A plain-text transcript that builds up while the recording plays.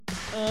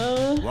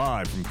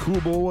Live from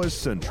Cool Boys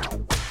Central.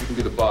 You can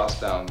be the boss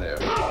down there.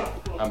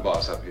 I'm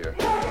boss up here.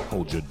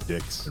 Hold your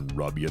dicks and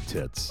rub your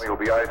tits. You'll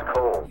be ice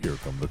cold. Here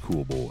come the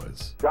Cool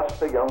Boys.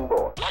 Just a young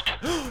boy.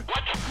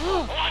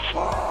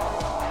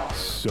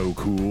 So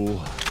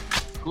cool.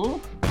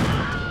 Cool?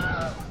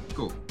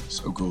 Cool.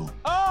 So cool.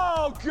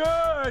 Oh,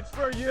 good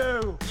for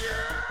you!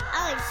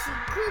 Oh, she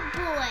good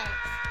boy.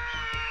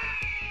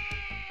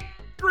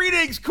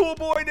 Greetings, Cool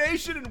Boy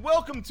Nation, and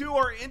welcome to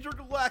our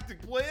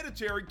intergalactic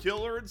planetary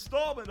killer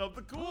installment of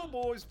the Cool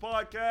Boys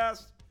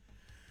podcast.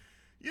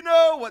 You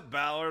know what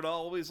Ballard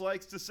always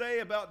likes to say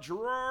about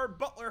Gerard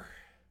Butler?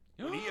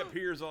 When he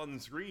appears on the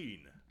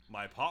screen,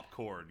 my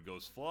popcorn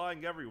goes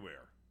flying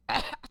everywhere.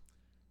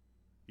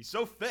 He's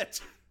so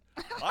fit.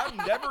 I'm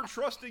never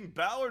trusting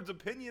Ballard's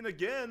opinion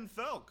again,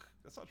 Felk.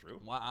 That's not true.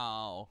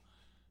 Wow.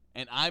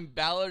 And I'm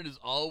Ballard is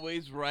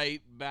always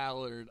right,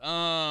 Ballard.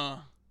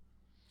 Now,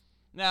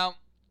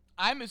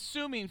 I'm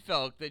assuming,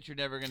 Felk, that you're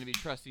never going to be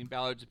trusting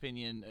Ballard's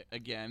opinion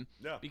again.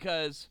 Yeah.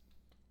 Because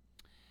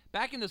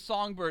back in the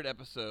Songbird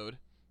episode,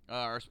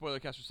 our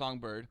Spoilercast for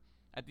Songbird,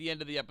 at the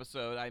end of the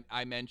episode,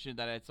 I mentioned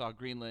that I saw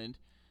Greenland.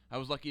 I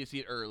was lucky to see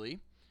it early.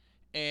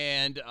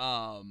 And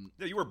Yeah,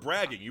 you were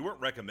bragging. You weren't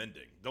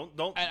recommending. Don't.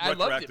 I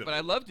loved it, but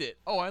I loved it.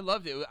 Oh, I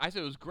loved it. I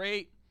said it was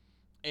great,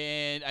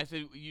 and I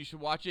said you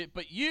should watch it.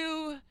 But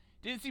you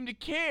didn't seem to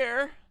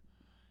care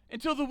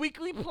until the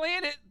Weekly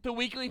Planet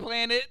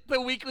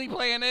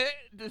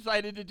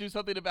decided to do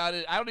something about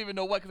it. I don't even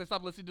know what, because I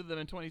stopped listening to them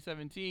in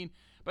 2017.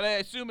 But I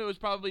assume it was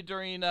probably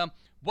during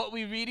What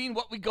We Reading,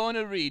 What We Going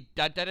to Read.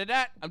 Dot, dot, dot,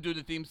 dot. I'm doing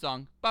the theme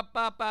song. Bop,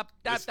 bop, bop,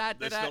 dot, dot,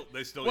 dot, dot.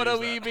 They still what use are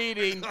we that.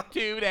 reading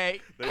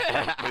today?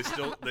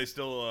 They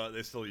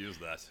still use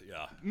that.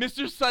 Yeah.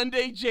 Mr.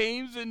 Sunday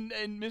James and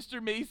Mr.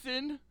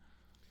 Mason.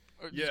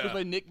 Or Yeah. just goes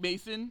by Nick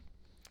Mason.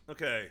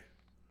 Okay.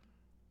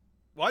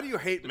 Why do you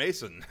hate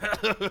Mason?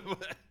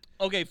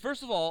 Okay,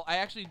 first of all, I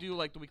actually do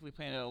like the Weekly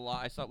Planet a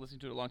lot. I stopped listening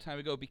to it a long time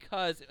ago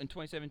because in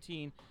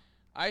 2017,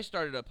 I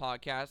started a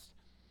podcast,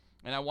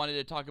 and I wanted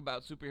to talk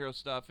about superhero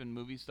stuff and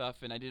movie stuff,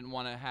 and I didn't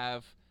want to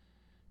have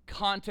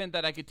content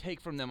that I could take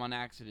from them on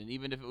accident,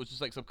 even if it was just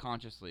like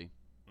subconsciously.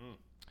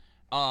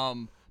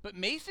 But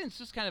Mason's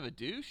just kind of a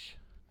douche.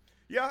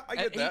 Yeah, I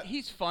get that.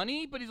 He's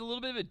funny, but he's a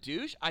little bit of a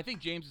douche. I think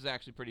James is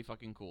actually pretty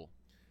fucking cool.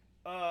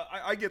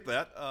 I get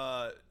that.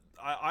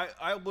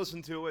 I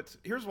listen to it.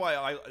 Here's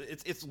why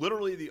it's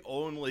literally the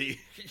only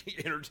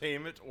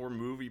entertainment or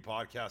movie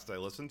podcast I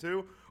listen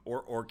to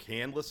or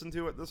can listen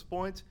to at this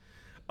point.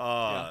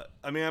 Yeah.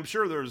 I mean, I'm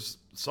sure there's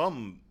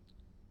some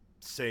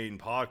sane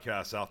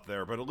podcasts out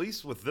there, but at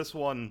least with this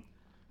one,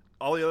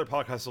 all the other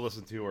podcasts I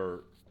listen to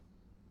are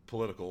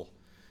political,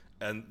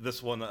 and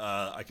this one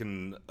I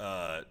can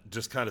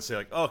just kind of say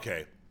like,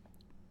 okay,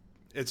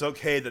 it's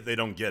okay that they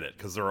don't get it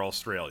because they're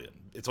Australian.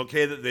 It's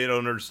okay that they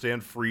don't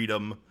understand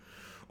freedom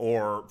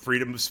or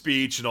freedom of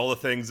speech and all the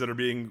things that are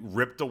being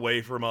ripped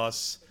away from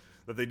us,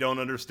 that they don't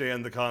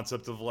understand the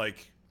concept of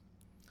like,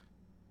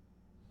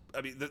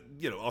 I mean,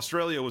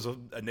 Australia was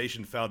a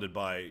nation founded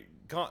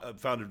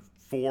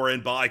for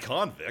and by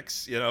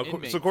convicts,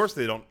 Inmates. So of course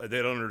they don't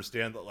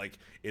understand that like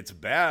it's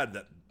bad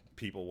that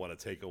people want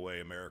to take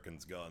away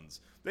Americans' guns.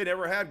 They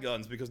never had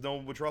guns because no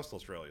one would trust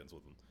Australians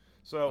with them.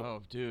 So,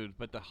 oh, dude,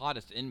 but the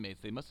hottest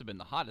inmates, they must have been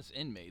the hottest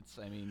inmates.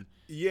 I mean,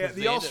 yeah, 'cause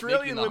the they ended up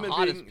Australian making the women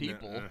hottest being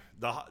people.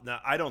 No,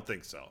 I don't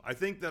think so. I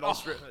think that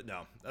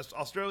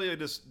Australia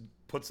just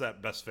puts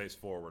that best face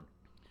forward.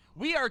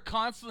 We are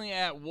constantly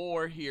at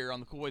war here on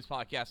the Cool Boys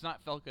podcast,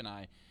 not Felk and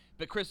I,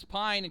 but Chris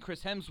Pine and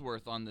Chris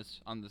Hemsworth on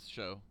this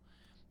show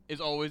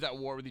is always at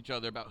war with each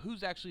other about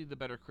who's actually the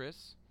better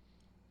Chris.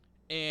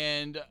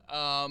 And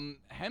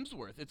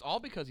Hemsworth, it's all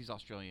because he's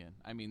Australian.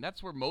 I mean,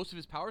 that's where most of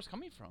his power is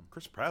coming from.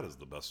 Chris Pratt is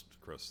the best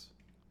Chris.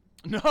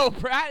 No,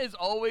 Pratt is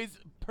always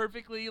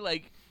perfectly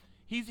like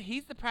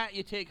he's the Pratt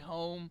you take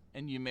home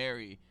and you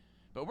marry.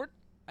 But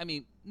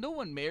no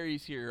one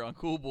marries here on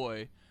Cool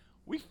Boy.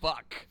 We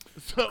fuck.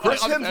 So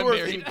Chris I'm Hemsworth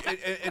married.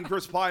 and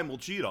Chris Pine will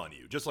cheat on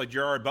you, just like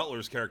Gerard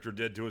Butler's character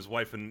did to his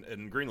wife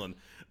in Greenland.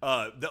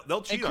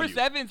 They'll cheat And on Chris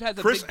you. Evans has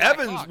a Chris big black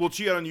Evans cock. will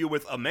cheat on you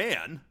with a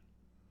man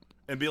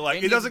and be like,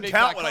 And it he has a doesn't big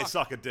count black when I cock.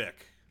 suck a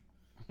dick.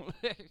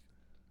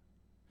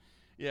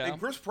 Yeah. And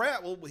Chris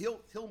Pratt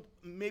he'll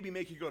maybe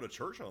make you go to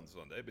church on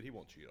Sunday, but he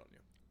won't cheat on you.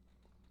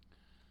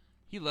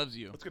 He loves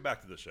you. Let's get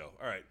back to the show.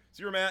 All right.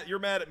 So you're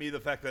mad at me the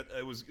fact that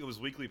it was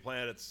Weekly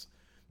Planet's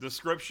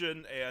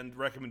description and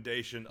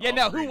recommendation. Yeah, of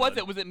now who was Greenland.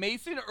 it? Was it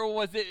Mason or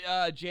was it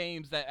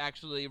James that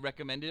actually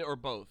recommended it, or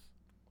both?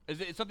 Is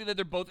it something that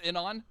they're both in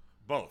on?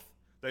 Both.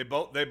 They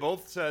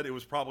both said it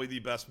was probably the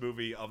best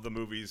movie of the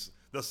movies,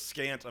 the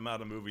scant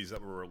amount of movies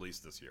that were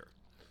released this year.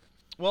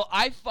 Well,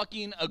 I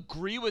fucking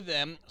agree with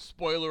them.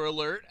 Spoiler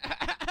alert.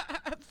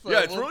 So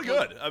yeah, it's really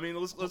good. I mean,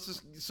 let's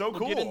just so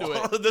cool. get into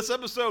it. This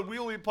episode, we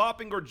will be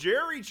popping our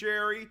Jerry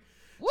Cherry.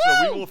 Woo!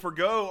 So we will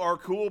forgo our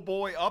Cool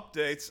Boy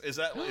updates. Is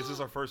this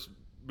our first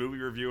movie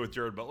review with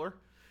Gerard Butler?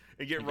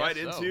 And get right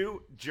guess so.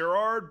 into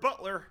Gerard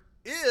Butler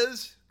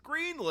is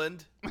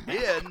Greenland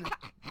in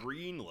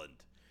Greenland.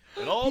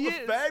 And all He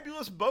the is.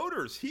 fabulous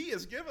boaters he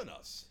has given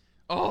us.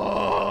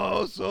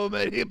 Oh, so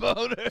many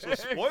boners. So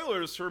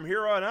spoilers from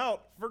here on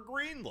out for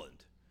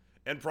Greenland.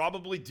 And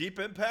probably Deep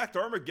Impact,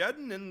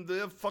 Armageddon, and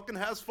the fucking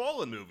Has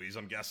Fallen movies,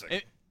 I'm guessing.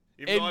 And,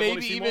 Even though I've only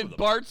maybe seen one even of them.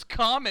 Bart's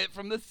Comet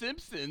from The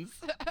Simpsons.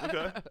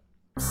 Okay.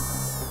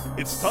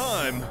 It's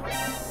time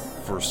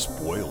for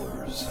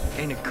spoilers.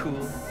 Ain't it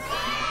cool?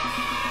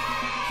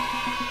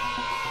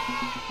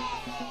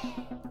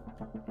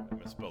 I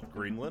misspelled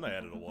Greenland. I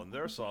added a 1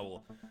 there, so I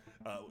will.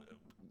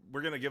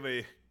 We're gonna give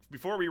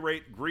before we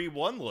rate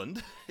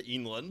Greenland,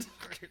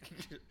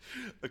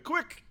 a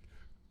quick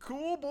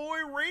cool boy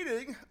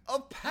rating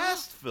of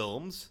past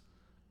films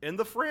in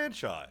the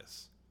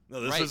franchise. Now,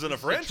 this Right, isn't a this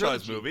is a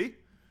franchise trilogy. movie.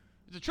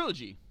 It's a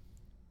trilogy.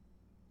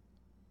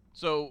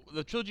 So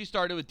the trilogy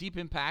started with Deep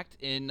Impact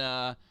in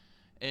what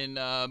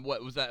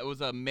was that? It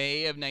was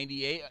May of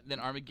 '98. Then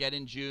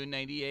Armageddon, June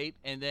 '98,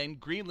 and then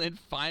Greenland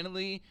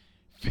finally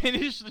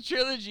finished the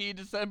trilogy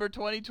December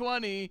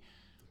 2020.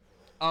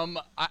 Well,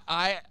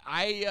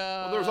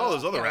 there was all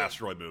those other yeah.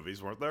 asteroid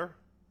movies, weren't there?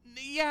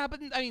 Yeah, but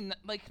I mean,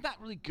 like, not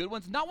really good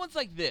ones. Not ones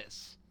like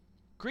this.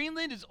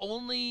 Greenland is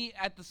only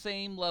at the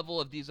same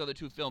level of these other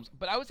two films,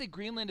 but I would say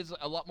Greenland is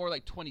a lot more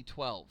like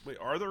 2012. Wait,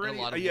 are there in a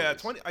any? lot of Yeah,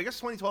 ways. I guess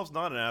 2012 is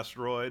not an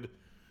asteroid.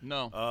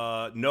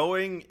 No.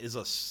 Knowing is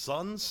a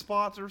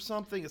sunspot or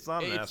something. It's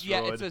not an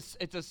asteroid. Yeah,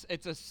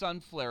 it's a sun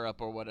flare up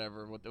or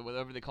whatever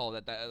they call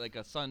that like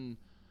a sun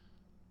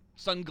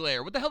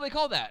glare. What the hell do they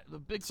call that? The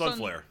big Sun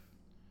flare.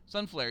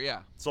 Sun flare,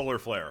 yeah. Solar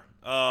flare.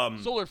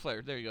 Solar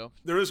flare. There you go.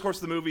 There is, of course,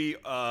 the movie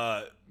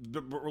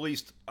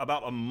released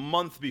about a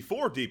month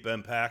before Deep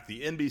Impact,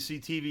 the NBC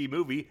TV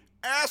movie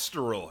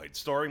Asteroid,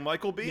 starring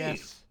Michael Biehn.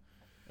 Yes.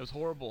 It was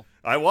horrible.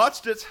 I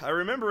watched it. I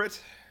remember it.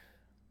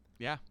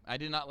 Yeah, I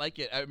did not like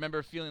it. I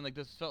remember feeling like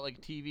this felt like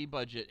TV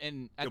budget,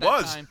 and at It that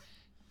was. time,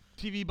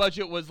 TV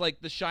budget was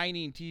like the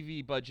Shining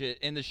TV budget,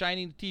 and the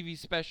Shining TV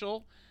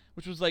special,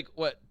 which was like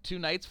what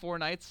 4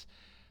 nights.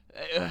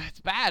 It's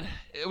bad.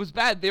 It was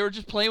bad. They were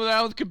just playing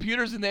around with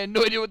computers and they had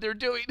no idea what they were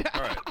doing.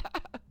 All right.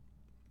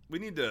 We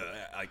need to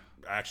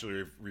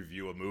actually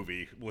review a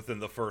movie within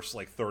the first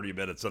 30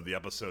 minutes of the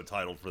episode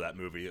titled for that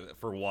movie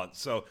for once.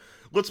 So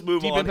let's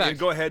move Deep on Impact. and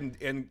go ahead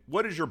and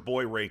what is your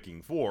boy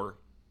ranking for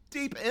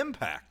Deep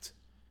Impact,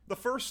 the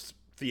first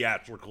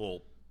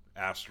theatrical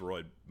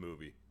asteroid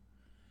movie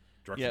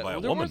directed by a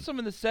there woman? were some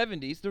in the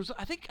 70s. There was,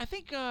 I think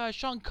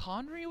Sean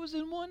Connery was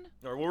in one.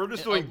 All right, well, we're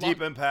just A doing lot-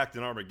 Deep Impact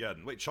and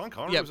Armageddon. Wait, Sean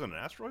Connery Yeah. was in an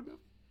asteroid movie?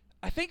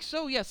 I think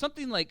so. Yeah,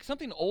 something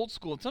old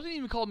school. Something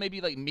even called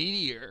maybe like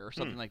Meteor or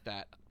something like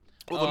that.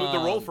 Well, the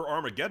role for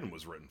Armageddon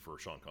was written for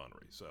Sean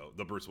Connery, so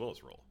the Bruce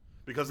Willis role,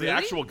 because the Really?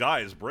 actual guy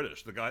is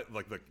British. The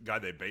guy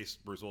they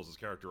based Bruce Willis's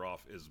character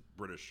off is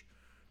British.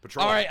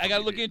 Patrol. All right, I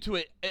gotta look into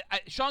it.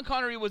 Sean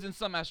Connery was in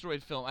some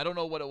asteroid film. I don't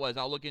know what it was.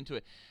 I'll look into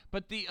it.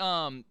 But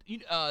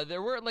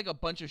there were like a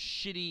bunch of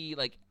shitty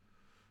like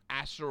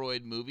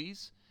asteroid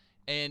movies,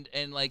 and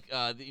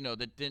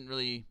that didn't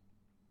really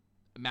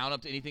mount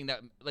up to anything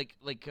that like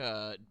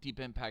Deep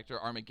Impact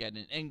or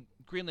Armageddon. And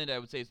Greenland, I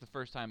would say, is the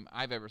first time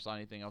I've ever saw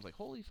anything. I was like,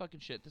 holy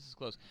fucking shit, this is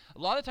close. A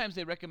lot of times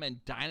they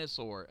recommend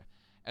Dinosaur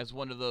as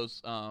one of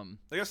those. I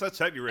guess that's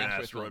technically an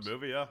Asteroid asteroid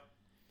films. movie, yeah.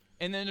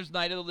 And then there's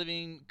Night of the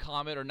Living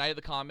Comet or Night of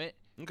the Comet.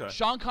 Okay.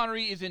 Sean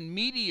Connery is in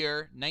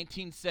Meteor,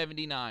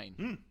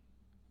 1979.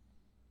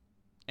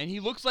 And he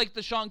looks like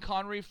the Sean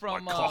Connery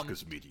from My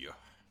caucus media.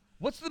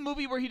 what's the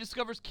movie where he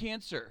discovers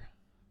cancer?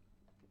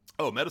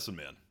 Oh, Medicine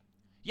Man.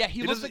 Yeah,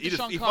 he looks doesn't- like he the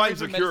just- Sean he Connery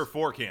finds a from cure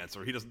for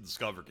cancer. He doesn't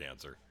discover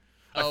cancer.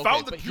 Oh, I okay,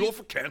 found the but cure he-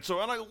 for cancer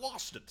and I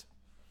lost it.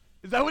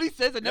 Is that what he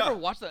says? I never Yeah.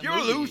 watched that You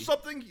movie. ever lose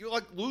something? You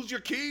lose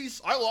your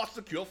keys? I lost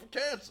the cure for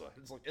cancer.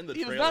 It's in the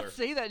He does trailer. not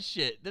say that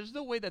shit. There's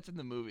no way that's in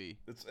the movie.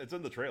 It's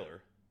in the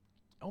trailer.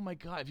 Oh my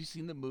god, have you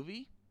seen the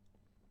movie?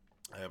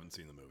 I haven't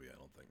seen the movie. I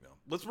don't think no.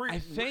 Let's rate. I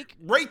think-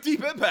 rate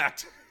Deep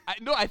Impact.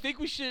 I think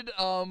we should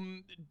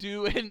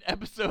do an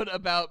episode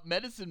about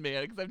Medicine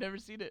Man because I've never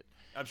seen it.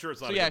 I'm sure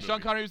it's not. So a yeah, good Sean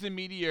movie. Connery was in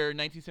Meteor,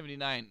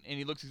 1979, and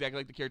he looks exactly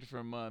like the character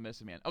from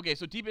Medicine Man. Okay,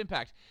 so Deep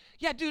Impact.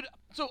 Yeah, dude.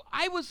 So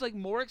I was like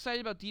more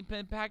excited about Deep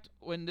Impact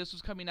when this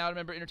was coming out. I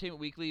remember Entertainment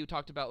Weekly who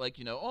talked about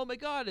oh my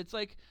god, it's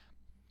like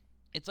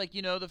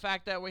the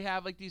fact that we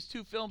have like these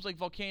two films like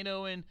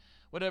Volcano and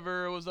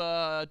whatever it was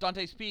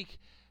Dante's Peak,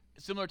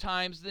 similar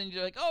times. Then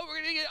you're like, oh, we're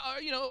gonna get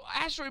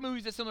asteroid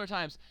movies at similar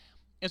times.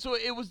 And so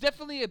it was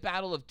definitely a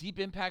battle of Deep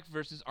Impact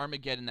versus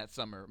Armageddon that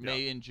summer,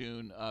 May and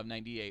June of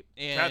 '98.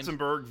 And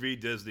Katzenberg v.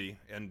 Disney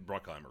and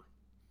Bruckheimer.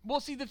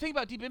 well, see, the thing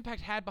about Deep Impact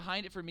had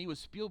behind it for me was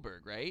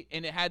Spielberg, right?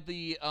 And it had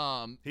the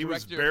He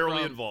was director barely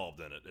from- involved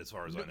in it, as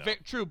far as I know.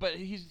 True, but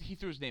he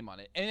threw his name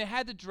on it, and it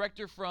had the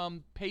director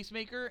from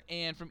Pacemaker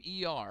and from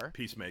ER.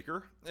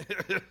 Peacemaker.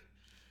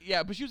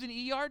 Yeah, but she was an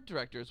ER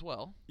director as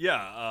well. Yeah,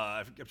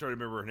 I'm trying to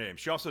remember her name.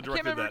 She also can't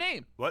directed remember her that.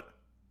 name. What?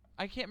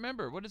 I can't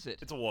remember. What is it?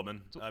 It's a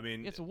woman.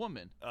 It's a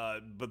woman.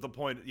 But the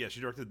point, yeah, she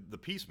directed The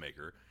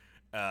Peacemaker,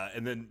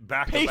 and then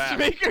back to back.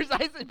 Pacemakers.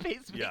 I said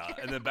Pacemaker. Yeah,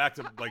 and then back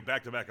to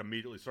back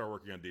immediately started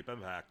working on Deep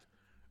Impact,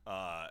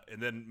 and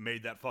then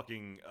made that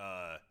fucking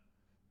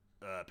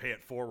Pay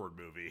It Forward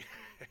movie.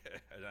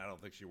 And I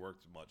don't think she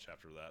worked much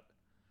after that.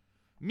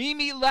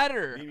 Mimi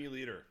Letter. Mimi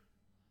Leader.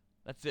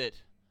 That's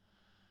it.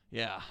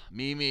 Yeah,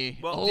 Mimi.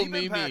 Well, oh, Deep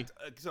Mimi. Impact.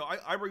 So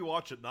I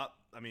rewatched it.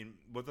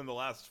 Within the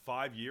last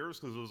 5 years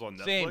because it was on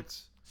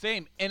Netflix.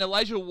 Same. And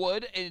Elijah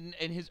Wood in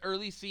his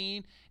early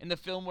scene in the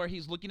film where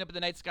he's looking up at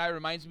the night sky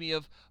reminds me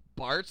of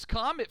Bart's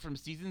Comet from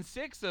season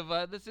 6 of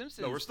The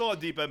Simpsons. No, we're still on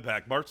Deep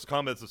Impact. Bart's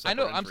Comet's a separate I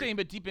know. I'm entry. saying,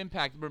 but Deep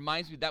Impact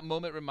reminds me. That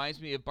moment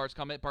reminds me of Bart's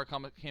Comet. Bart's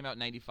Comet came out in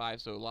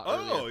 '95, so a lot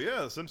Oh earlier.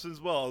 yeah, Simpsons.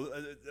 Well,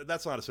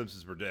 that's not a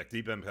Simpsons predict.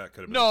 Deep Impact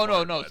could have been. No.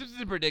 but Simpsons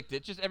didn't predict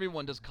it. Just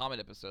everyone does Comet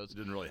episodes. It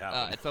didn't really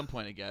happen. At some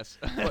point, I guess.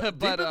 But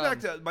Deep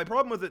Impact. My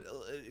problem with it,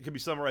 it can be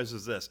summarized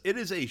as this: it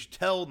is a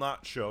tell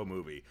not show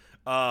movie.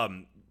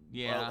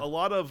 Yeah. A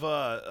lot of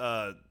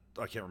I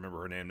can't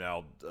remember her name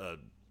now.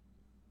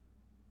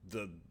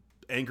 The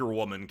anchor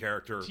woman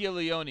character. Tia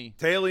Leone.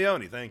 Tia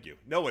Leone, thank you.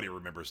 Nobody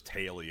remembers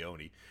Tia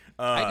Leone.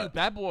 I do.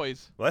 Bad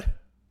Boys. What?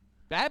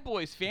 Bad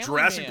Boys. Family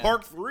Jurassic Man.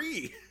 Park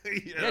 3.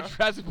 Yeah,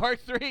 Jurassic Park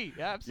 3.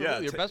 Yeah,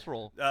 absolutely. Your best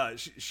role.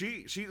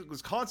 She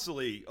was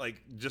constantly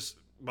like just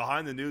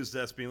behind the news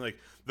desk being like,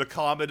 the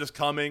comet is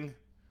coming.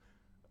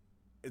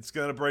 It's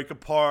gonna break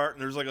apart,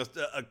 and there's like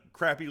a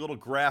crappy little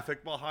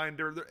graphic behind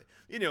her.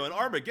 And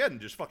Armageddon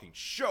just fucking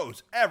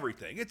shows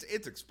everything. It's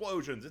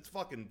explosions. It's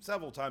fucking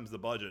several times the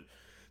budget.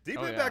 Deep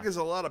Impact is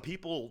a lot of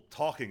people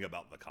talking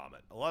about the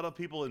comet. A lot of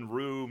people in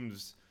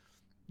rooms.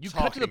 You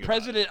cut to the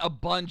president a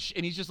bunch,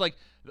 and he's just like,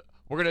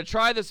 "We're gonna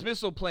try this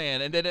missile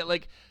plan," and then it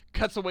like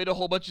cuts away to a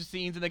whole bunch of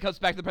scenes, and then comes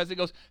back to the president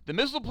and goes, "The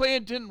missile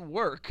plan didn't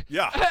work."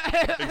 Yeah,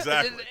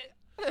 exactly.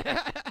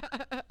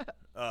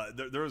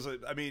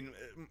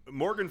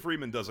 Morgan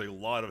Freeman does a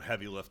lot of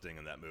heavy lifting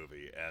in that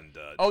movie, and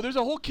there's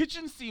a whole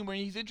kitchen scene where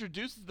he's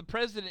introduced as the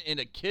president in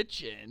a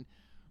kitchen.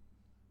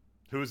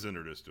 Who's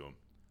introduced to him?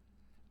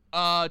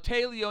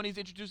 Tia Leone's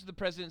introduced to the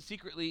president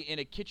secretly in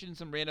a kitchen in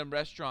some random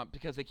restaurant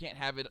because they can't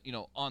have it,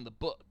 on the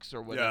books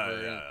or whatever.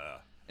 Yeah.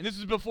 And this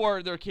is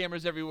before there were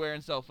cameras everywhere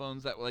and cell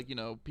phones that,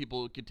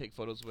 people could take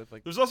photos with.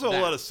 There's also a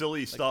lot of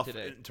silly stuff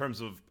today. in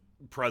terms of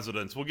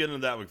presidents. We'll get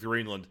into that with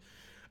Greenland.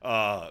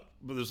 But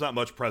there's not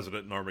much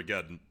president in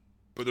Armageddon.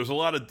 But there's a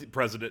lot of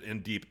president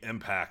in Deep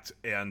Impact.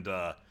 And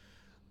the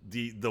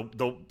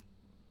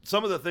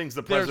some of the things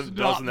the president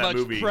does in that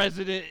movie. There's not much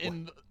president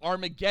in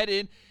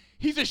Armageddon.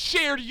 He's a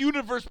shared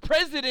universe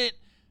president.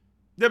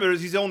 Yeah, but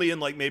he's only in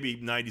maybe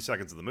 90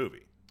 seconds of the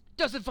movie.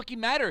 Doesn't fucking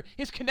matter.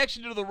 His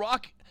connection to The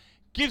Rock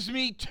gives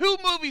me 2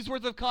 movies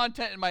worth of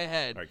content in my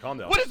head. All right, calm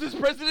down. What has this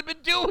president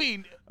been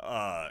doing?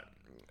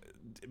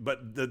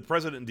 But the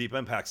president in Deep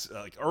Impact's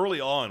early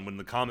on when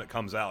the comet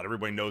comes out,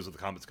 everybody knows that the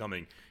comet's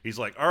coming. He's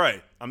like, all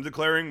right, I'm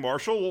declaring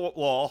martial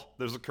law.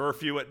 There's a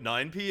curfew at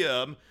 9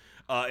 p.m.,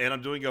 and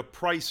I'm doing a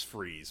price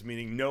freeze,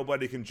 meaning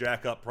nobody can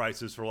jack up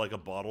prices for a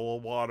bottle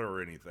of water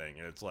or anything.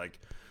 And it's like,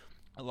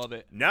 I love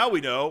it. Now we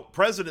know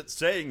president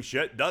saying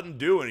shit doesn't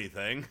do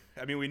anything.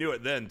 I mean, we knew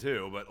it then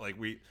too, but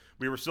we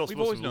were still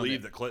supposed to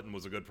believe that Clinton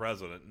was a good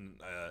president. And,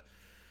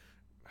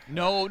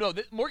 No.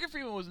 Morgan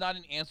Freeman was not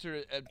an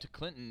answer to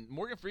Clinton.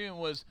 Morgan Freeman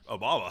was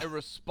Obama. A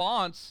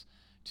response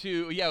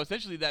to,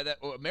 essentially that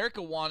America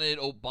wanted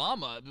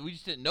Obama. We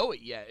just didn't know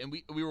it yet. And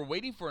we were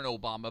waiting for an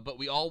Obama, but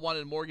we all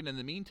wanted Morgan in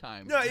the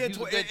meantime. No,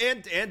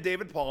 and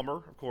David Palmer,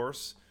 of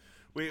course.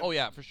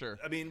 For sure.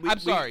 I mean, I'm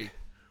sorry.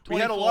 We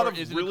had a lot of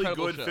is an really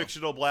incredible good show.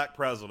 fictional black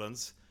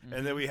presidents,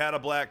 and then we had a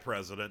black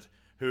president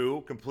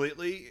who,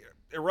 completely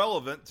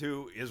irrelevant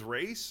to his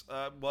race,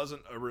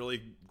 wasn't a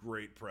really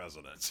great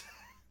president.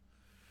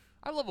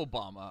 I love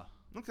Obama.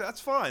 Okay,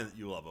 that's fine that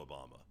you love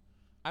Obama.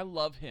 I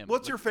love him.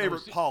 What's your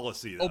favorite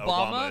policy that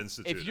Obama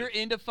instituted? If you're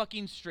into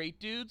fucking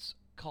straight dudes,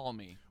 call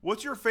me.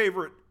 What's your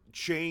favorite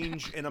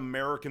change in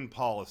American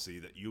policy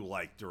that you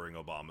liked during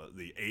Obama,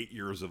 the 8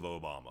 years of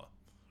Obama?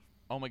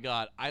 Oh my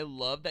God, I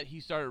love that he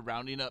started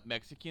rounding up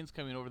Mexicans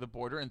coming over the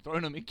border and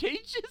throwing them in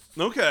cages.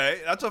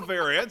 Okay, that's a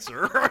fair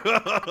answer.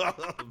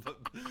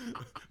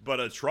 but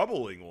a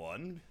troubling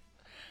one.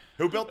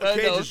 Who built the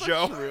cages,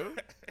 Joe? True.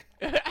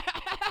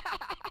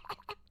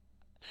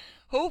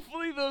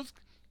 Hopefully those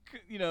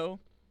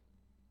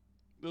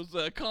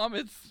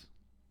comments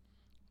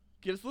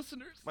get us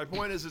listeners. My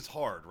point is, it's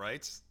hard,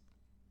 right?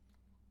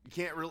 You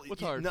can't really.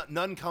 What's hard?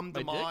 None come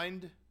to My dick?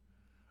 mind.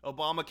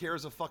 Obamacare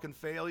is a fucking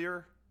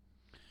failure.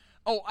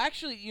 Oh,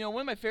 actually,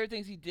 one of my favorite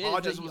things he did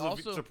Hodges is that he was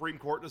also... a Supreme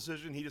Court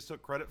decision he just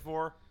took credit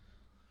for.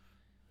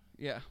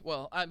 Yeah,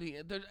 well, I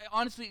mean,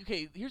 honestly,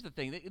 okay, here's the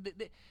thing.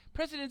 The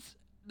presidents,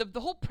 the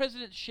whole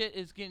president shit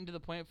is getting to the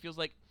point it feels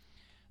like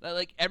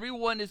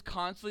everyone is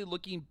constantly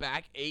looking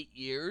back 8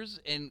 years,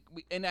 and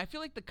I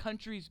feel like the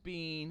country's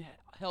being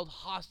held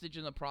hostage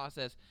in the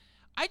process.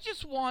 I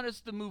just want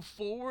us to move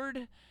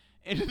forward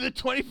into the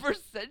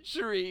 21st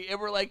century, and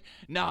we're like,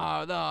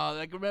 no,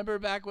 remember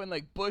back when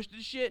Bush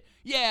did shit?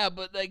 Yeah,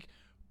 but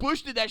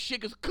Bush did that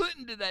shit because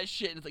Clinton did that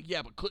shit, and it's like,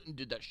 yeah, but Clinton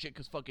did that shit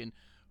because fucking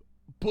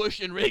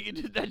Bush and Reagan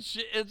did that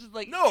shit. It's just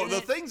like, no,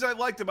 the things I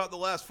liked about the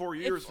last 4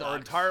 years are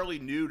entirely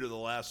new to the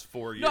last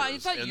 4 years. No,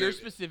 it's not your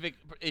specific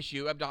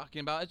issue I'm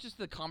talking about. It's just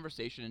the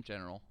conversation in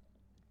general.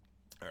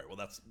 All right, well,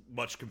 that's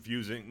much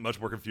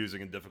more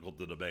confusing and difficult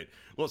to debate.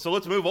 Well, so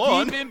let's move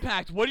on. Deep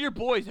Impact. What are your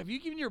boys? Have you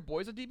given your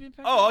boys a Deep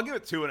Impact? Oh, I'll give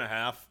it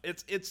 2.5.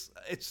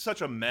 It's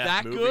such a meh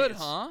that movie. good,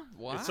 It's- huh?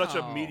 Wow. It's such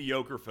a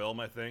mediocre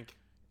film, I think.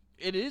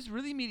 It is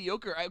really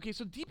mediocre. Okay,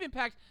 so Deep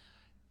Impact,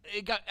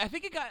 I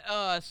think it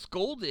got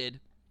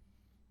scolded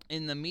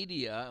in the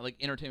media, like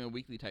Entertainment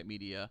Weekly type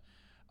media,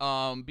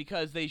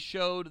 because they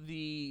showed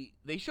the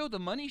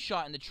money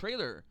shot in the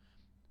trailer,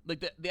 like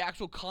the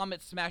actual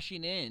comet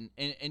smashing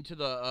into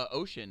the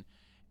ocean,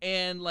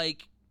 and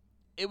like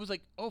it was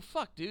like, oh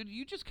fuck, dude,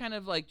 you just kind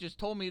of like just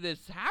told me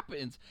this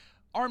happens.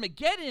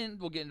 Armageddon,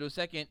 we'll get into a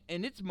second,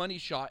 and its money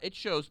shot, it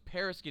shows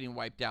Paris getting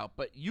wiped out,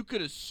 but you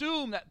could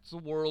assume that's the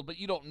world, but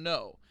you don't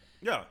know.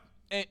 Yeah.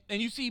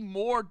 And you see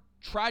more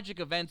tragic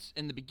events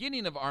in the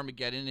beginning of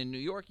Armageddon in New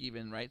York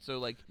even, right? So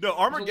like No, there's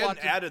a Armageddon lot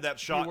to added that be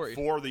shot worried.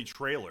 for the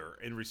trailer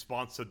in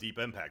response to Deep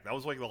Impact. That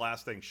was like the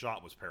last thing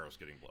shot was Paris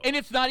getting blown. And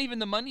it's not even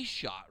the money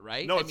shot,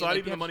 right? No, I it's mean, not like,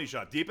 even they the have- money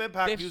shot. Deep they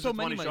Impact have uses so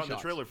money many shot in the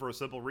shots. trailer for a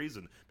simple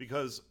reason.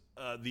 Because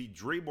the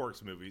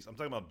DreamWorks movies, I'm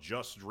talking about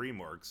just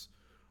DreamWorks,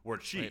 were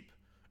cheap. Right.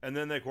 And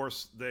then, of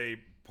course, they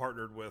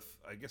partnered with,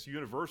 I guess,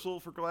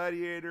 Universal for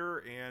Gladiator,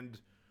 and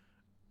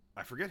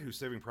I forget who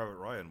Saving Private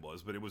Ryan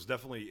was, but it was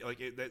definitely, like,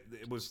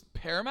 it was...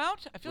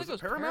 Paramount? I feel Was like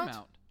it it was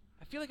Paramount?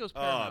 I feel like it was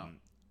Paramount.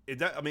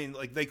 I mean,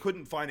 like, they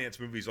couldn't finance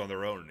movies on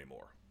their own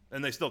anymore.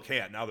 And they still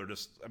can't. Now they're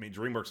just... I mean,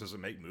 DreamWorks doesn't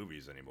make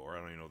movies anymore.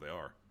 I don't even know what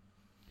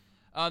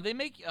they are. They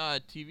make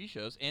TV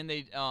shows, and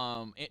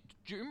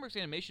DreamWorks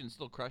Animation's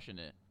still crushing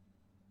it.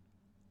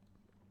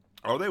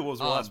 Oh, what was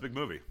the last big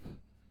movie?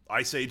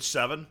 Ice Age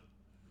 7?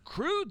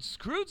 Crudes,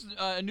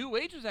 A New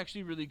Age was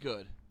actually really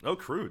good. Oh,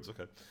 Crudes.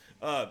 Okay.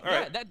 All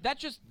Yeah, right.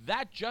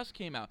 that just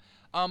came out.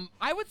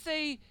 I would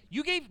say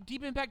you gave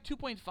Deep Impact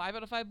 2.5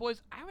 out of 5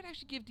 boys. I would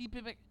actually give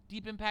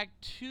Deep Impact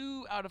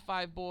 2 out of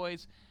 5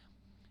 boys,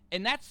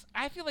 and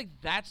I feel like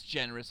that's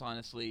generous,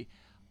 honestly.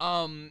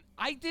 I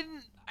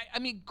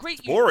mean, great.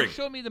 It's boring. You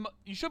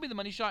showed me the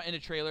money shot in a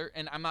trailer,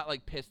 and I'm not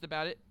like pissed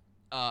about it.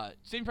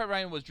 Saving Private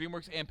Ryan was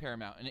DreamWorks and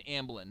Paramount and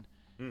Amblin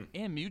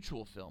and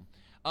Mutual Film.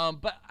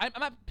 But I'm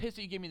not pissed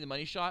that you gave me the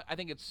money shot. I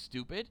think it's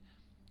stupid.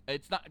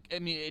 It's not. I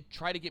mean, it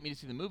tried to get me to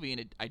see the movie,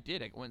 and I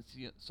did. I went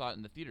and saw it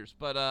in the theaters.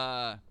 But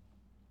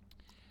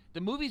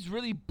the movie's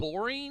really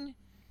boring,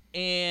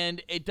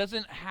 and it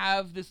doesn't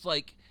have this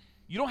like.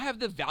 You don't have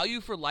the value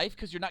for life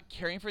because you're not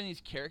caring for any of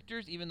these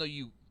characters, even though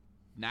you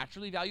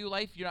naturally value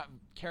life. You're not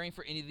caring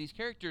for any of these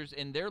characters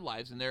in their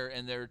lives and their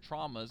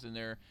traumas and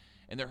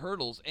their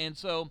hurdles. And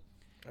so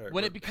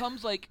when it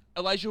becomes like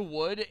Elijah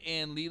Wood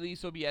and Lily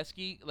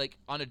Sobieski like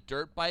on a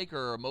dirt bike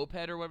or a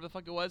moped or whatever the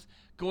fuck it was,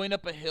 going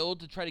up a hill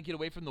to try to get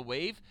away from the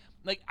wave,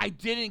 like I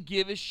didn't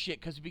give a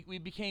shit because we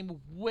became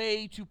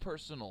way too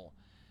personal,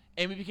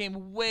 and we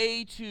became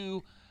way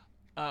too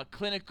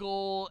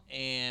clinical,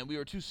 and we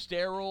were too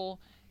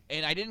sterile.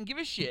 And I didn't give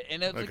a shit.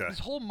 And it was like this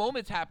whole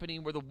moment's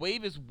happening where the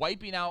wave is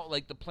wiping out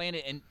like the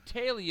planet, and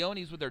Taya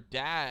Leone's with her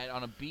dad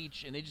on a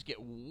beach, and they just get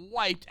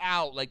wiped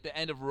out like the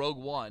end of Rogue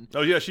One.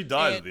 Oh, yeah, she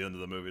dies at the end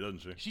of the movie, doesn't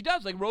she? She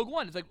does, like Rogue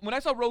One. It's like when I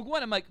saw Rogue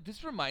One, I'm like,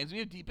 this reminds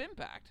me of Deep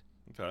Impact.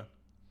 Okay.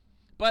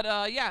 But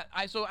yeah,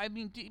 I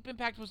mean, Deep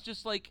Impact was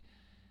just like,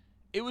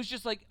 it was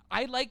just like,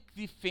 I like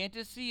the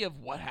fantasy of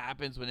what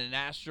happens when an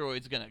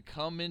asteroid's gonna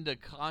come into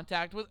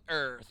contact with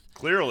Earth.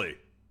 Clearly.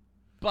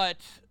 But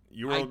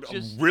you were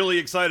really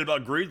excited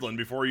about Greenland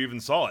before you even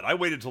saw it. I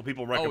waited until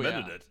people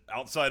recommended it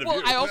outside of you.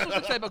 Well, I also was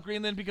excited about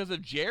Greenland because of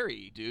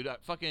Jerry, dude.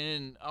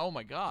 Oh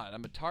my god,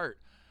 I'm a tart.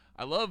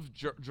 I love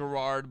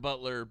Gerard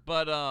Butler,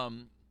 but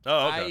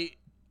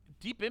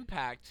Deep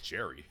Impact.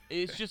 Jerry.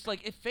 It's just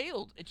like it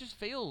failed. It just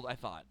failed. I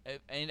thought,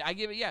 and I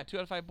give it 2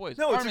 out of 5 boys.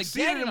 No, it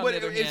succeeded in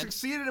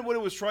what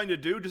it was trying to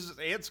do. Just as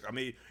Ants. I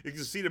mean, it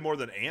succeeded more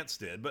than Ants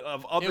did. But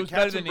of the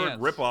Katzenberg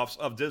ripoffs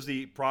of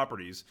Disney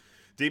properties,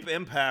 Deep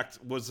Impact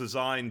was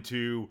designed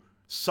to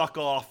suck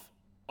off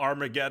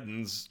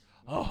Armageddon's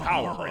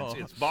power,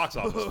 its box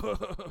office.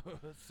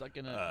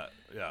 Sucking up.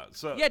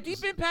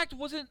 Deep Impact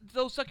wasn't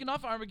though sucking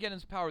off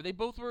Armageddon's power. They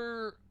both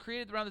were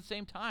created around the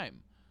same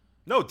time.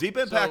 No, Deep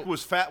Impact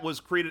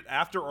was created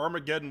after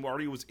Armageddon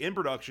already was in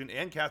production,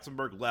 and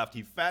Katzenberg left.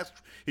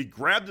 He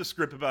grabbed the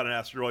script about an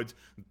asteroid,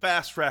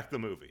 fast-tracked the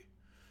movie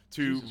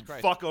to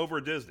fuck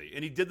over Disney,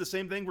 and he did the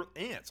same thing with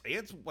Ants.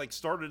 Ants like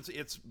started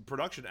its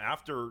production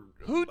after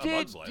Who A did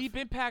Bug's Life. Deep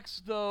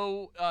Impact's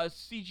though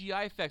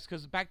CGI effects?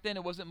 Because back then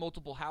it wasn't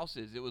multiple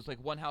houses; it was like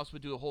one house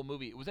would do a whole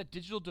movie. Was that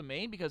Digital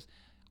Domain? Because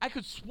I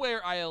could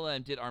swear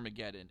ILM did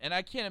Armageddon, and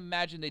I can't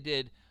imagine they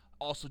did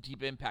also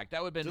Deep Impact.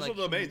 That would have been Digital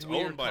like Domain's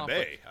weird owned by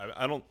conflict. Bay.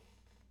 I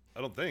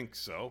don't think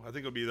so. I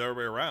think it would be the other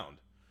way around.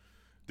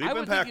 I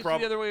would think it's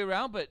the other way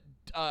around, but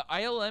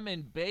ILM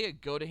and Bay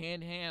go to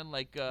hand in hand.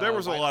 Like there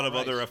was a lot of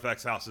other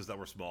FX houses that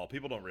were small.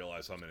 People don't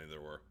realize how many there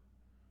were.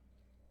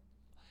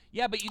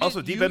 Yeah, but you didn't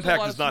also Deep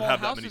Impact does not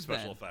have that many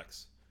special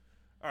effects.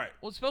 All right.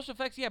 Well, special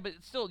effects, yeah, but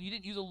still, you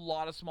didn't use a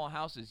lot of small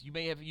houses. You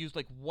may have used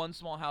like one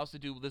small house to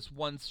do this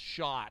one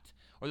shot,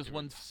 or this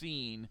one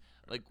scene,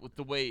 like with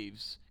the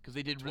waves, because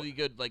they did really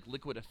good like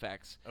liquid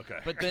effects. Okay.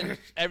 But then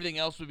everything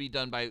else would be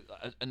done by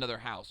another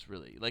house,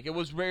 really. Like it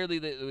was rarely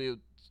that we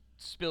would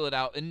spill it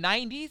out. In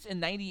 90s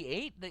and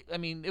 98, I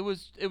mean, it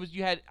was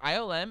you had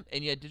ILM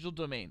and you had Digital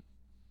Domain.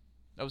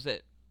 That was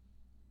it.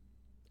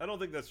 I don't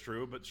think that's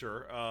true, but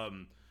sure.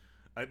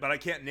 But I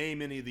can't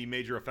name any of the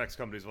major effects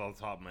companies off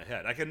the top of my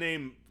head. I can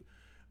name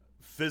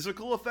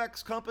physical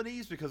effects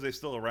companies because they're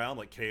still around,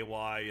 like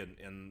KY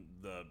and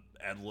the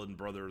Edlund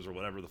brothers or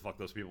whatever the fuck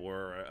those people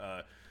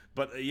were.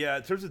 But yeah,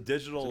 in terms of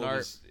digital,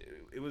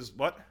 it was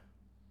what?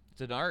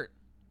 It's an art.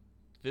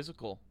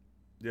 Physical.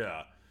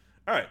 Yeah.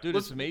 All right. Dude,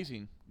 it's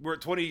amazing. We're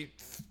at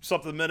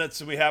 20-something minutes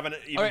and we haven't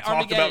even talked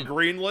Armageddon. about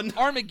Greenland.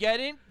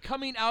 Armageddon,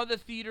 coming out of the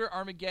theater,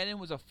 Armageddon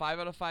was a 5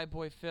 out of 5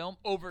 boy film.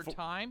 Over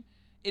time,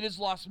 it has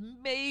lost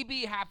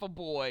maybe half a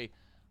boy.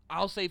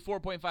 I'll say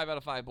 4.5 out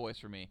of 5 boys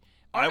for me.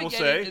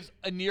 Armageddon is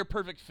a near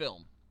perfect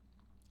film.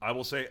 I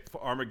will say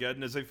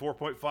Armageddon is a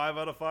 4.5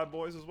 out of 5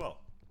 boys as well.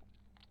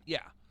 Yeah.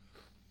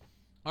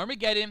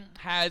 Armageddon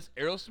has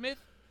Aerosmith,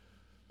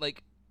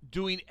 like,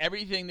 doing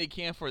everything they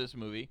can for this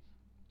movie.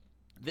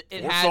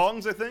 It 4 has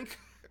songs, I think.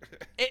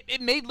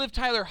 It made Liv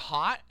Tyler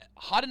hot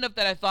enough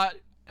that I thought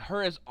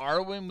her as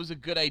Arwen was a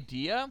good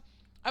idea.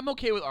 I'm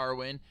okay with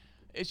Arwen.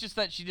 It's just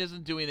that she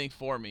doesn't do anything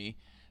for me.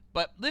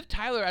 But Liv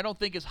Tyler, I don't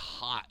think is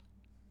hot.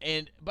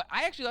 But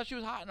I actually thought she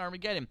was hot in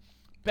Armageddon.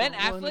 Ben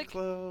Affleck,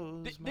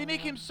 they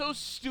make him so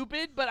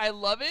stupid, but I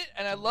love it,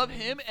 and I love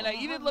him, and I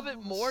even love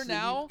it more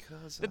now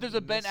that there's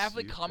a Ben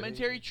Affleck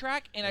commentary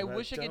track, and I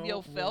wish I could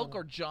yell Felk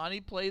or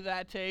Johnny play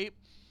that tape,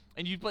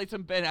 and you'd play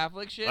some Ben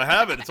Affleck shit. I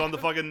have it. It's on the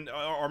fucking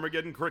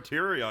Armageddon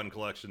Criterion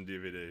Collection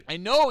DVD. I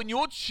know, and you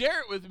won't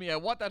share it with me. I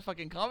want that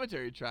fucking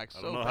commentary track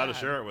so bad. I don't know how to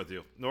share it with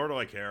you, nor do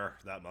I care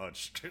that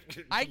much.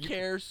 I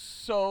care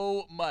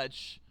so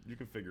much. You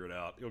can figure it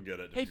out. You'll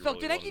get it. Hey, Felk,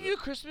 did I give you a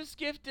Christmas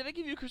gift? Did I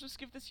give you a Christmas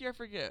gift this year? I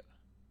forget.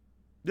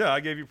 Yeah,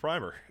 I gave you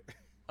Primer.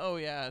 Oh,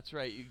 yeah, that's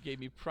right. You gave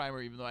me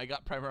Primer, even though I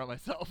got Primer on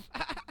myself.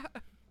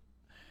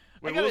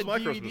 Wait, I got what was my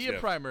DVD Christmas gift?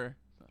 Primer.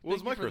 What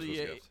was my Christmas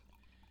gift?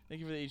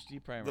 Thank you for the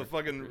HD Primer. The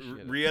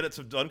fucking re-edits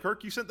of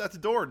Dunkirk? You sent that to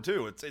Dorn,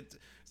 too. It's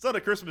not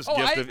a Christmas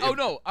gift.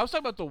 No. I was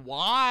talking about the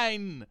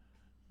wine.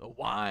 The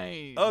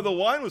wine. Oh, the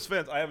wine was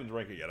fantastic. I haven't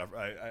drank it yet.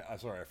 I'm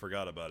sorry, I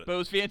forgot about it. But it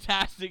was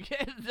fantastic.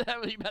 Is that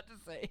what you about to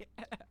say?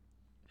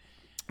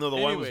 No, the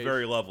wine was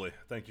very lovely.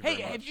 Thank you very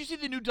much. Hey, have you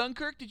seen the new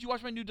Dunkirk? Did you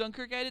watch my new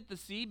Dunkirk edit, The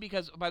Sea?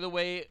 Because, by the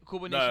way, Cool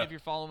Boy Nation, if you're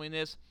following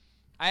this,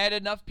 I had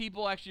enough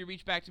people actually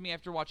reach back to me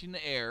after watching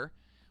The Air,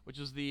 which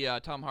was the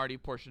Tom Hardy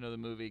portion of the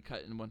movie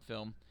cut in one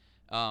film.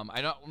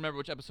 I don't remember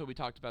which episode we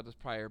talked about this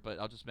prior, but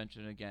I'll just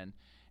mention it again.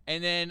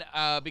 And then,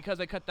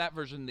 because I cut that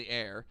version, The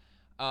Air,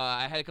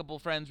 I had a couple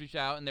of friends reach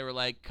out, and they were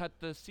like, cut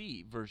the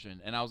Sea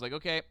version. And I was like,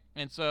 okay.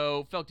 And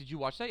so, Felk, did you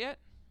watch that yet?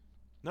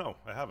 No,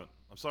 I haven't.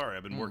 I'm sorry.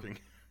 I've been working.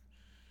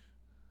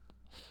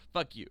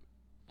 Fuck you.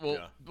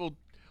 We'll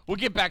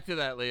get back to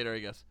that later, I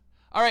guess.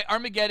 All right,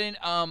 Armageddon.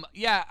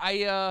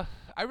 I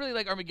really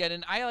like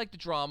Armageddon. I like the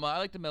drama. I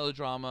like the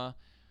melodrama.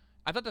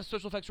 I thought the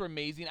special effects were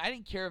amazing. I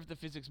didn't care if the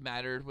physics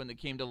mattered when it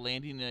came to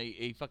landing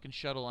a fucking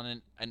shuttle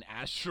on an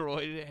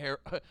asteroid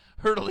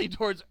hurtling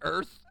towards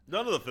Earth.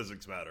 None of the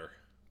physics matter.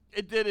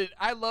 It didn't.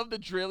 I love the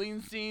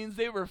drilling scenes.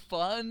 They were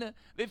fun.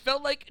 They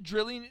felt like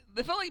drilling.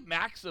 They felt like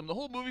Maxim. The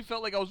whole movie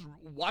felt like I was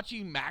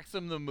watching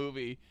Maxim the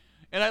movie.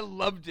 And I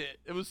loved it.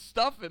 It was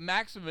stuff and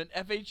Maxim and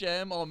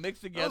FHM all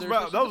mixed together.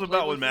 That was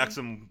about when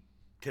Maxim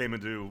came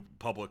into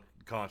public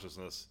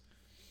consciousness.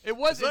 It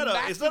wasn't.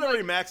 It's not a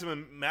very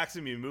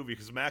Maxim-y movie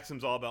because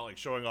Maxim's all about like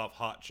showing off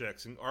hot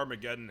chicks, and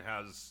Armageddon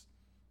has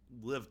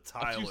Liv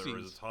Tyler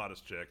as its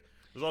hottest chick.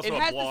 There's also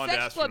a blonde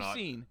astronaut.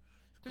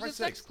 There's a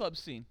sex club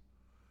scene.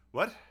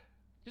 What?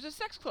 There's a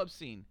sex club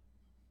scene.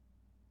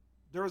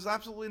 There was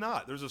absolutely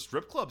not. There's a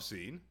strip club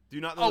scene. Do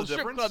you not know the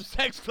difference? Strip club,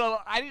 sex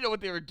club. I didn't know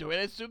what they were doing.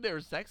 I assumed they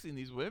were sexing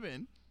these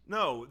women.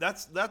 No,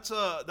 that's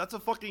a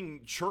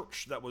fucking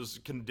church that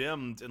was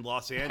condemned in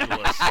Los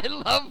Angeles. I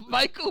love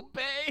Michael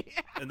Bay.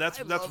 And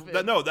this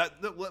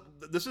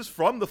is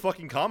from the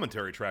fucking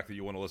commentary track that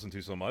you want to listen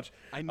to so much.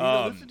 I need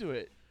to listen to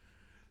it.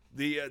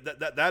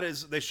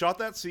 They shot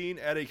that scene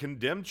at a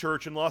condemned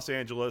church in Los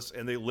Angeles,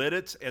 and they lit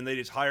it, and they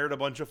just hired a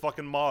bunch of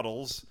fucking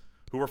models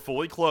who were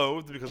fully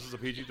clothed because it's a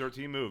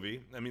PG-13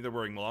 movie. I mean, they're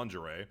wearing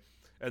lingerie,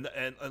 and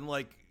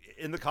like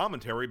in the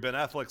commentary, Ben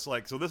Affleck's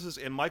like, so this is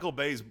in Michael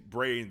Bay's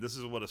brain. This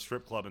is what a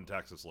strip club in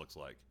Texas looks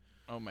like.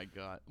 Oh my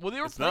god! Well,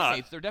 they were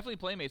playmates. They're definitely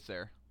playmates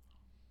there.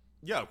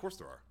 Yeah, of course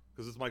there are,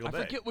 because it's Michael Bay.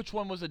 I forget which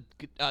one was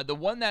the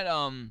one that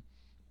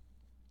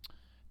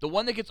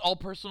gets all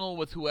personal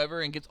with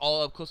whoever and gets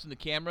all up close in the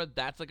camera.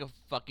 That's like a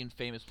fucking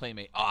famous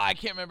playmate. Oh, I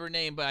can't remember her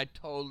name, but I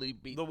totally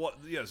beat the one.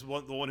 Yes, the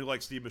one who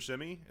likes Steve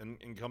Buscemi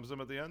and comes to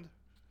him at the end.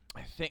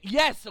 I think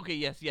yes. Okay,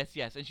 yes.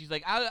 And she's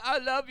like, I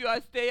love you.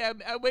 I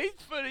wait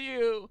for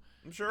you.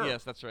 I'm sure.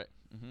 Yes, that's right.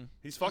 Mm-hmm.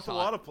 He's fucked a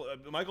lot of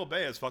Michael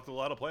Bay has fucked a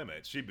lot of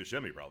playmates. Steve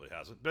Buscemi probably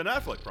hasn't. Ben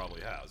Affleck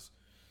probably has.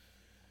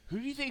 Who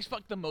do you think's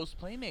fucked the most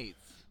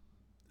playmates?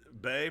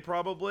 Bay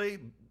probably.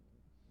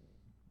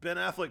 Ben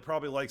Affleck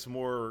probably likes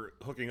more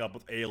hooking up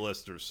with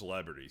A-lister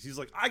celebrities. He's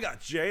like, I got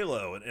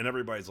J-Lo, and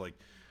everybody's like,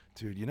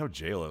 dude, you know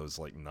J-Lo is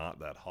like not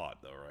that hot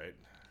though, right?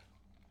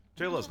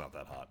 J-Lo's not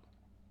that hot.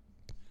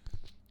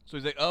 So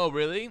he's like, oh,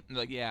 really? And they're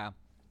like, yeah.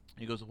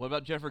 He goes, what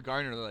about Jennifer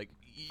Garner? They're like,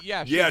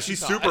 yeah,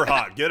 she's super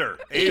hot. Get her.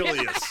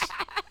 Alias.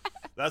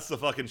 That's the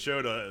fucking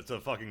show to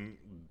fucking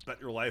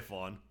bet your life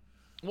on.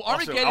 Well,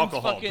 Also, Armageddon's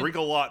alcohol. fucking... Drink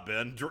a lot,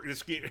 Ben.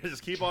 Just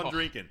keep on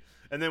drinking.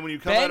 And then when you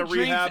come Ben out of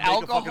rehab,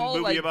 drinks make a fucking alcohol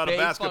movie like about a Babe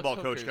basketball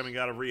fucks coach hookers. coming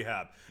out of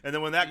rehab. And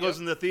then when that goes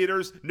in the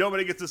theaters,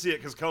 nobody gets to see it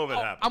because COVID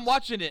happens. I'm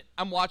watching it.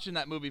 I'm watching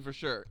that movie for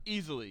sure.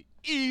 Easily.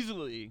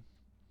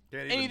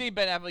 Can't even Anything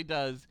Ben Affleck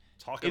does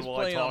talking is while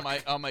I playing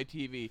talk. on my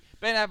TV.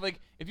 Ben Affleck,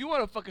 if you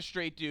want to fuck a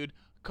straight dude,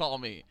 call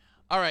me.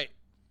 All right,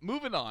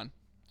 moving on.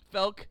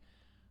 Felk,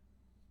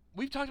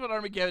 we've talked about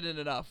Armageddon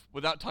enough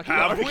without talking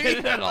about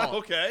Armageddon at all.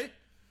 Okay.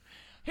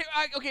 Here,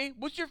 okay,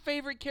 what's your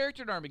favorite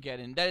character in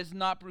Armageddon that is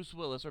not Bruce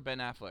Willis or Ben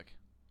Affleck?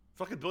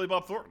 Fucking Billy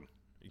Bob Thornton.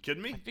 You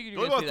kidding me? figured you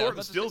were Billy gonna Bob say that. I was Thornton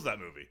about to steals that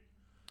movie.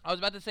 I was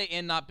about to say,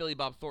 and not Billy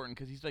Bob Thornton,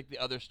 because he's like the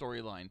other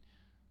storyline.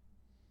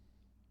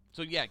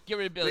 So yeah, get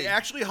rid of Billy. They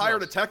actually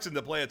hired a Texan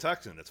to play a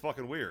Texan. It's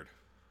fucking weird.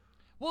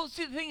 Well,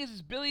 see, the thing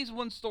is Billy's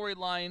one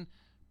storyline.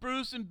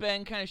 Bruce and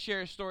Ben kind of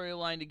share a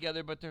storyline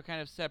together, but they're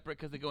kind of separate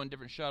because they go in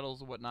different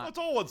shuttles and whatnot. It's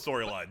all one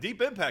storyline. Deep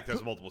Impact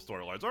has multiple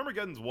storylines.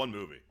 Armageddon's one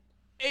movie.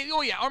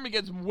 Oh yeah,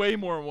 Armageddon's way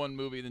more in one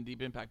movie than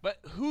Deep Impact. But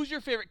who's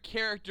your favorite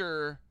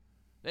character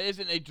that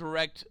isn't a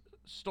direct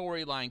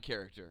storyline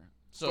character?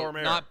 So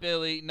Stormare. Not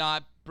Billy,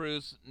 not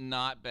Bruce,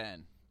 not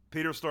Ben.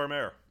 Peter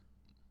Stormare.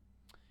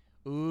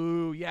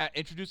 Ooh, yeah,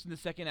 introducing the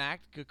second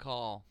act. Good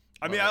call.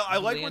 I mean, Love it. I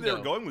like where they were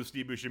Lando. going with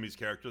Steve Buscemi's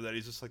character, that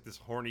he's just like this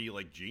horny,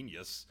 like,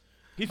 genius.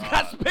 He's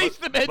got space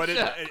dementia.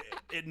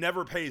 But it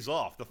never pays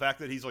off. The fact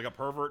that he's like a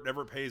pervert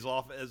never pays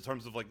off in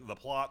terms of like the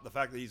plot. The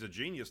fact that he's a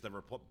genius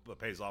never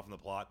pays off in the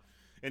plot.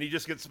 And he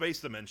just gets space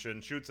dementia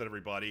and shoots at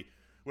everybody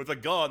with a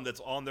gun that's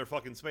on their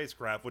fucking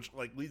spacecraft, which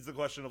like leads the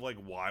question of like,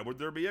 why would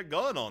there be a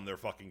gun on their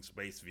fucking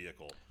space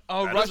vehicle?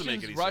 Oh, That doesn't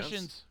make any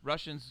sense.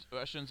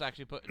 Russians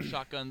actually put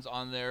shotguns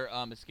on their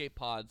escape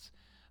pods,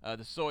 the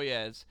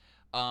Soyuz,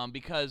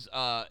 because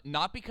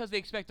not because they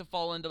expect to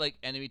fall into like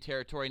enemy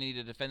territory and need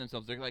to defend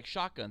themselves. They're like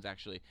shotguns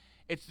actually.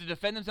 It's to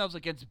defend themselves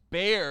against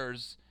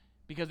bears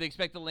because they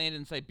expect to land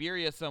in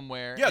Siberia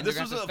somewhere. Yeah, and this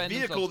they're was gonna a defend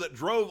vehicle themselves that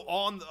drove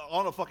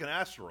on a fucking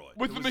asteroid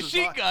with It the was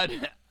machine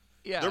designed- gun.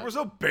 Yeah, There was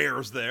no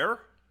bears there.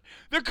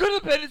 there could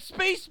have been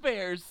space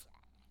bears.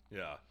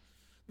 Yeah,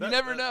 You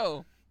never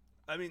know.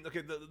 I mean,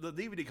 okay, the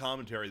DVD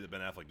commentary that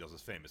Ben Affleck does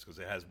is famous because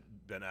it has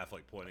Ben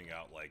Affleck pointing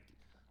out like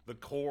the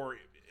core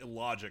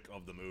logic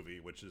of the movie,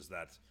 which is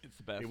that It's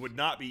the best. it would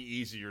not be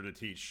easier to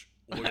teach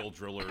oil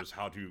drillers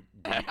how to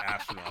be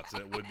astronauts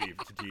than it would be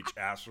to teach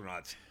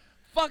astronauts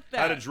Fuck that.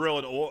 how to drill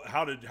and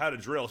how to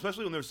drill,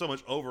 especially when there's so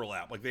much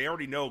overlap. Like they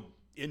already know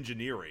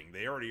engineering,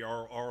 they already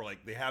are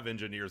like they have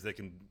engineers they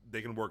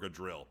can work a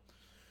drill,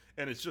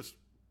 and it's just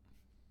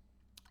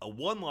a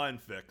one-line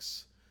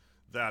fix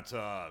that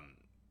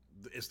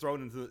is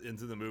thrown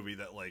into the movie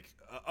that like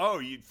oh,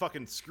 you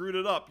fucking screwed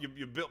it up,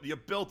 you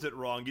built it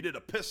wrong, you did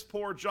a piss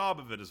poor job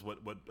of it, is what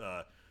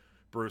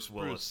Bruce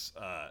Willis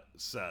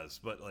says.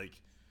 But like,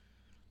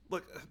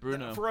 look,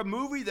 Bruno. for a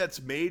movie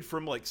that's made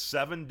from like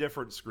 7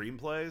 different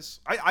screenplays,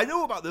 I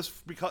know about this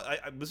because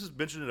this is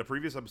mentioned in a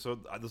previous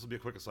episode. This will be a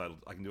quick aside.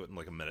 I can do it in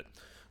like a minute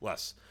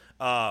less.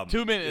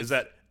 2 minutes. Is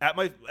that at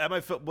my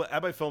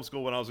film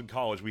school when I was in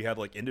college, we had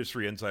like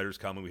industry insiders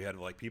come, and we had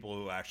like people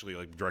who actually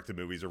like directed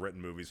movies or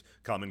written movies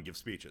come and give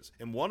speeches.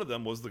 And one of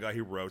them was the guy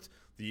who wrote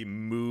the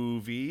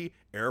movie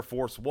Air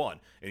Force One,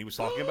 and he was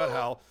talking about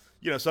how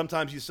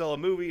sometimes you sell a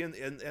movie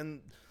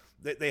and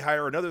they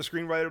hire another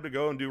screenwriter to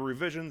go and do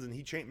revisions, and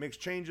he makes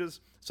changes.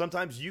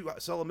 Sometimes you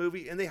sell a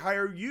movie and they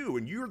hire you,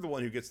 and you're the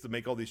one who gets to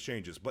make all these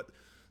changes. But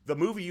the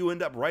movie you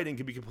end up writing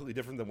can be completely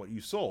different than what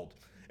you sold.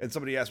 And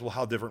somebody asked, well,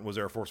 how different was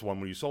Air Force One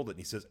when you sold it? And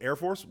he says, Air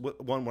Force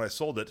One, when I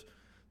sold it,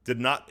 did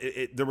not.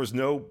 There was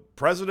no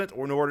president,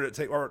 or nor did it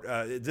take, or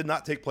it did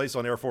not take place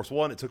on Air Force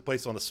One. It took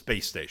place on a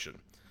space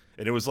station,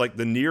 and it was like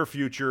the near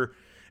future.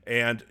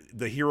 And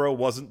the hero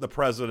wasn't the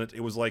president.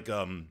 It was like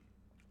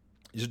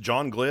is it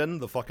John Glenn,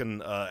 the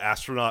fucking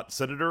astronaut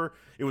senator?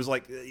 It was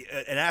like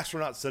an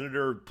astronaut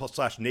senator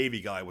 /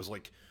 Navy guy was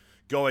like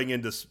going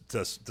into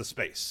to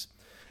space,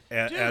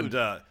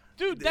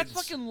 Dude, that's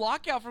fucking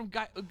Lockout from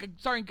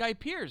Guy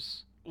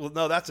Pearce. Well,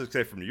 no, that's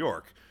Escape from New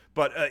York.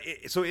 But in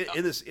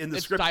the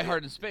It's script, Die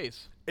Hard in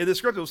Space. in the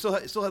script, it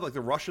still had like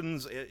the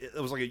Russians. It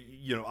was like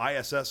a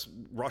ISS,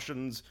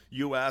 Russians,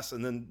 U.S.,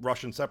 and then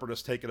Russian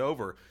separatists take it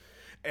over,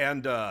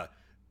 and the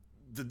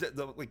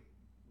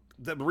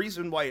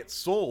reason why it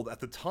sold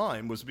at the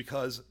time was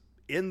because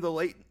in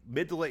the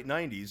mid to late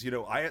 90s,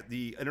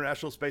 the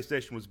International Space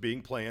Station was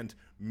being planned.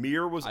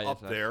 Mir was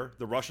up there,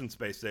 the Russian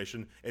space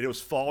station, and it was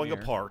falling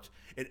apart.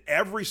 And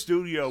every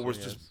studio was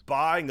just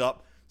buying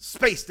up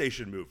space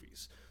station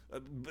movies. By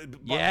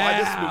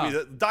this movie,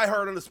 the Die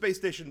Hard on the Space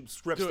Station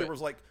scripts, there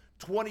was like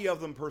 20 of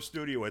them per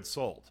studio had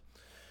sold.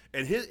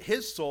 And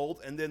his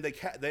sold, and then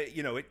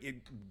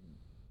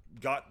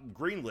got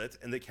greenlit,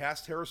 and they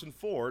cast Harrison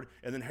Ford,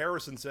 and then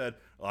Harrison said,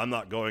 "I'm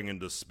not going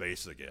into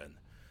space again."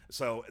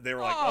 So they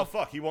were like, "Oh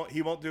fuck, he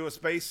won't do a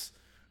space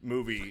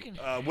movie.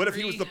 What if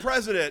he was the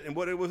president? And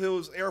what if it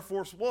was Air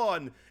Force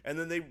One?" And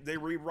then they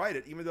rewrite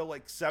it, even though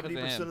like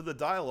 70% of the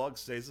dialogue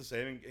stays the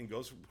same and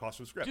goes across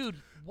from script. Dude,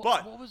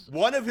 but what was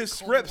one of his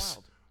Cold scripts.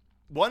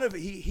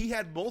 He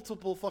had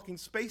multiple fucking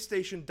space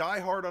station Die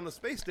Hard on a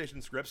space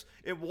station scripts,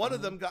 and one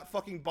of them got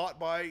fucking bought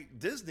by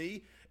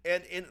Disney,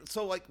 and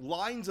so like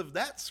lines of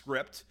that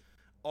script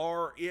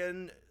are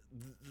in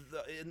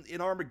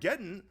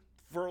Armageddon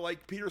for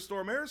like Peter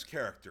Stormare's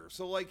character.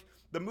 So like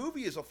the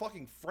movie is a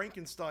fucking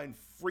Frankenstein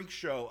freak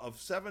show of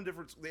 7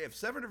 different. They have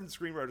 7 different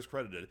screenwriters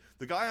credited.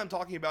 The guy I'm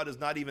talking about is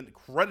not even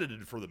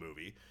credited for the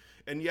movie,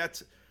 and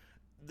yet,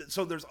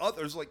 so there's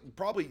like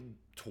probably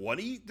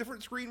 20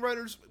 different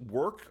screenwriters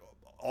work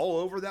all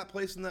over that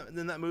place in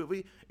that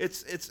movie.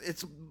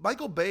 It's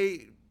Michael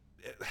Bay.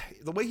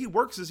 The way he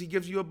works is he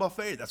gives you a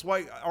buffet. That's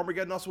why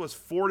Armageddon also has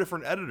 4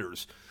 different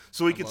editors,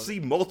 so he could see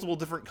multiple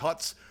different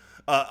cuts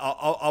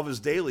of his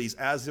dailies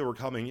as they were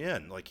coming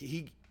in. Like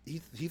he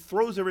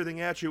throws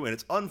everything at you, and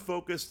it's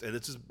unfocused, and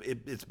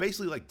it's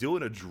basically like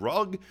doing a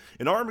drug.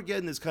 And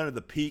Armageddon is kind of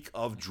the peak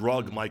of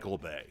drug Michael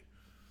Bay.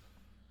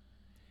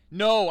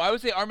 No, I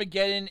would say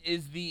Armageddon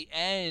is the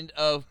end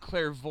of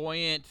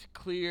clairvoyant,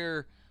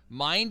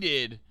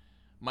 clear-minded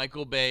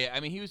Michael Bay.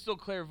 I mean, he was still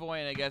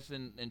clairvoyant, I guess,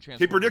 in Transformers.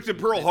 He predicted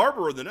Pearl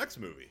Harbor in the next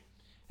movie.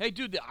 Hey,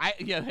 dude, the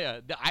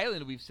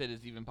island we've said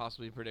is even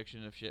possibly a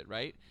prediction of shit,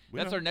 right?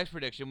 That's our next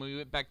prediction. When we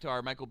went back to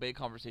our Michael Bay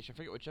conversation, I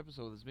forget which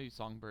episode it was, maybe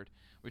Songbird.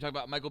 We talked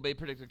about Michael Bay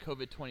predicted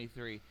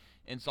COVID-23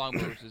 in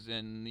Songbird, which is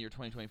in the year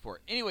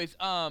 2024. Anyways,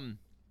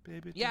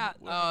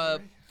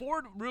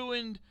 Ford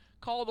ruined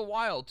Call of the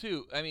Wild,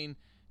 too. I mean,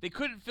 they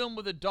couldn't film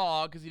with a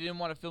dog because he didn't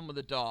want to film with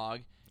a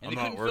dog. And they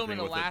couldn't film in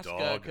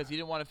Alaska because he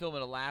didn't want to film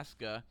in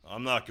Alaska.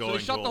 I'm not going to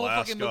Alaska. So they shot the whole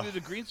fucking movie with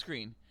a green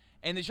screen.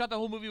 And they shot the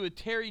whole movie with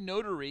Terry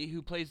Notary,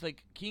 who plays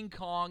like King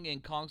Kong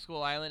in Kong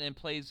Skull Island and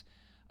plays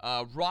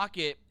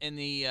Rocket in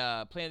the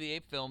Planet of the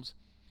Apes films.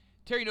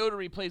 Terry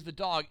Notary plays the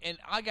dog, and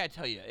I gotta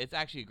tell you, it's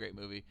actually a great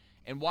movie.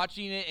 And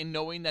watching it and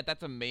knowing that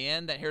that's a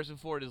man that Harrison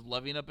Ford is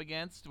loving up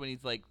against when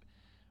he's like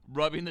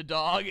rubbing the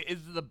dog is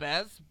the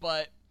best.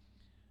 But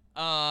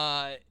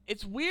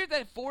it's weird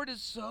that Ford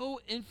is so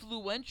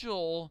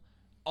influential,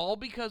 all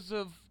because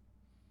of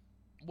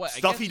what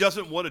stuff he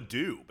doesn't want to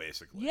do,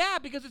 basically. Yeah,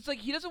 because it's like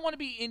he doesn't want to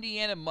be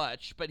Indiana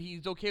much, but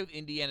he's okay with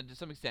Indiana to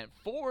some extent.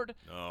 Ford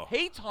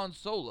hates Han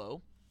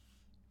Solo,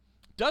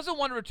 doesn't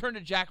want to return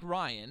to Jack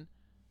Ryan,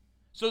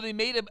 so they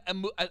made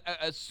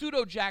a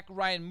pseudo Jack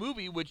Ryan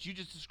movie, which you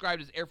just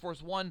described as Air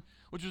Force One,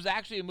 which was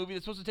actually a movie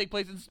that's supposed to take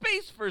place in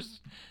space first.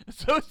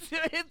 So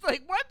it's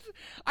like, what?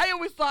 I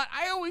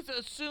always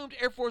assumed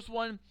Air Force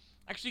One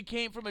actually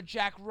came from a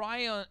Jack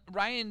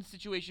Ryan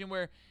situation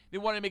where they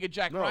wanted to make a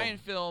Jack Ryan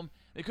film.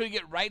 They couldn't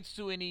get rights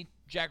to any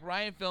Jack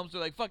Ryan films.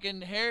 They're like,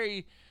 fucking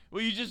Harry,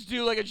 will you just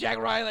do like a Jack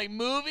Ryan like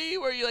movie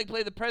where you like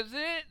play the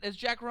president as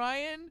Jack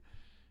Ryan?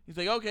 He's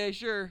like, okay,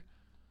 sure.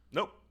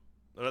 Nope.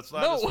 That's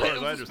not as far as I understand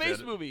it. No, it was a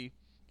space movie.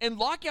 And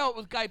Lockout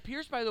with Guy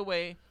Pearce, by the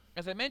way,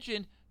 as I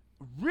mentioned,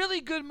 really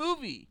good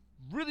movie.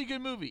 Really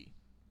good movie.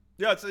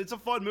 Yeah, it's a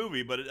fun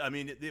movie, but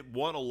it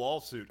won a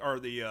lawsuit, or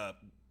the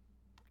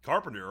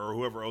Carpenter or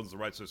whoever owns the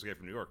rights to Escape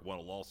from New York won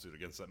a lawsuit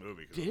against that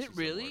movie. Did it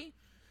really?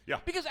 Yeah.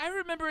 Because I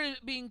remember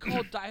it being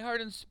called Die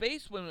Hard in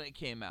Space when it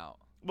came out.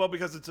 Well,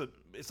 because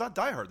it's not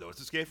Die Hard though. It's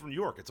Escape from New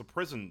York. It's a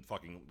prison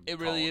fucking. It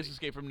really is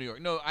Escape from New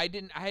York. No, I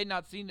had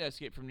not seen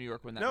Escape from New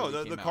York when that. No, movie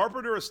came the out.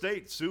 Carpenter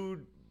estate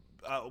sued.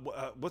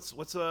 What's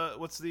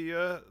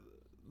the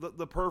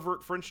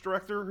pervert French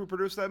director who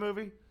produced that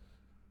movie?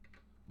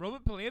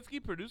 Roman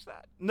Polanski produced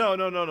that? No.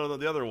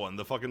 The other one,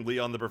 the fucking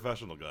Leon the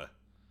Professional guy.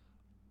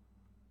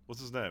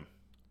 What's his name?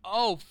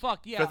 Oh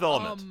fuck yeah. Fifth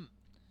Element.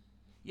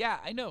 Yeah,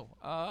 I know.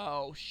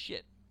 Oh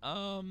shit.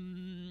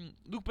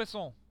 Luc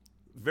Besson.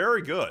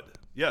 Very good.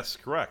 Yes,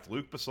 correct.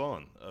 Luc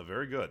Besson.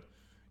 Very good.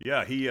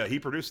 Yeah, he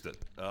produced it.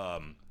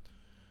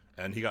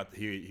 And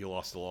he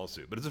lost the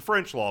lawsuit, but it's a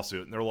French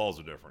lawsuit, and their laws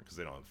are different because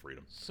they don't have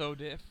freedom. So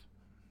diff.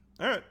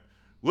 All right,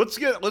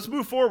 let's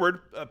move forward,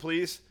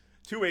 please,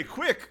 to a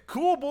quick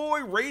cool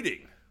boy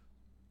rating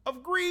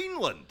of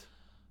Greenland.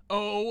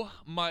 Oh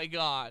my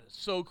god,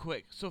 so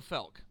quick, so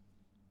Felk.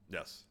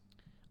 Yes.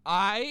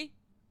 I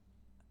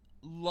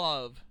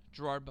love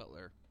Gerard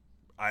Butler.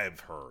 I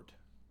have heard.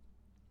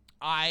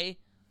 I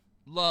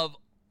love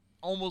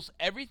almost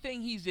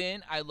everything he's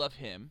in. I love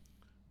him.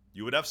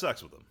 You would have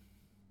sex with him.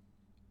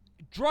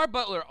 Gerard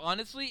Butler,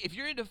 honestly, if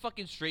you're into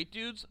fucking straight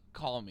dudes,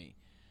 call me.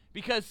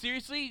 Because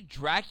seriously,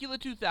 Dracula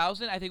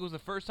 2000, I think was the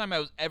first time I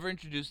was ever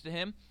introduced to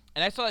him.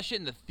 And I saw that shit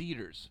in the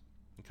theaters.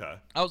 Okay.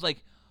 I was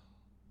like,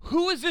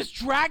 who is this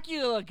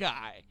Dracula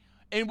guy?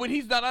 And when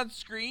he's not on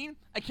screen,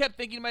 I kept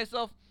thinking to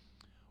myself,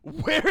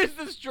 where is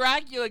this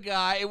Dracula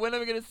guy? And when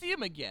am I going to see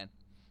him again?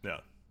 Yeah.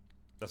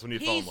 That's when you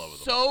fell in love with him.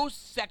 He's so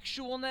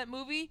sexual in that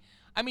movie.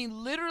 I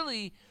mean,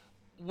 literally,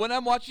 when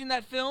I'm watching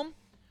that film,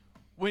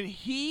 when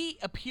he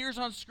appears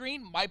on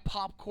screen, my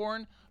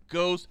popcorn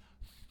goes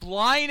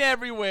flying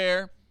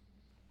everywhere.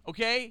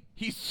 Okay,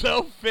 he's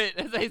so fit,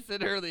 as I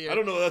said earlier. I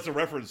don't know what that's a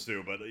reference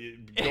to, but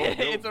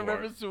it's a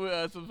reference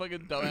to some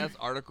fucking dumbass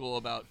article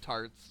about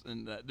tarts,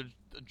 and the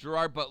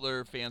Gerard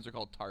Butler fans are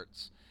called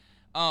tarts.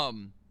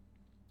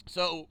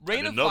 So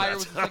Reign of Fire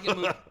was the second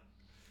movie.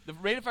 The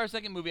Reign of Fire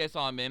second movie I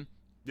saw him in.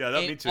 Yeah,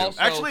 me too.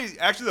 Also,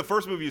 actually, the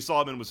first movie you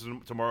saw him in was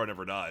Tomorrow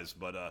Never Dies,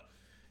 but I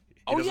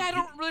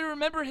don't really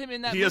remember him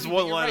in that. He movie, has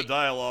one line of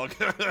dialogue.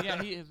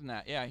 Yeah, he is in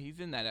that. Yeah, he's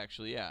in that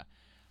actually. Yeah,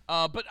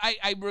 but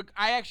I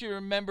actually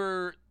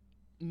remember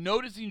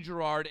noticing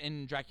Gerard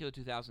in Dracula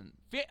 2000.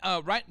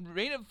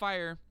 Reign of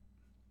Fire.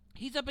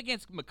 He's up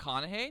against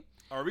McConaughey.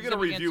 Are we going to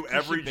review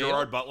every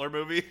Gerard Butler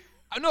movie?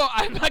 No,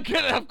 I'm not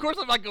gonna. Of course,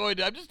 I'm not going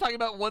to. I'm just talking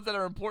about ones that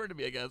are important to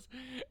me, I guess.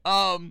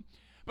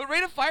 But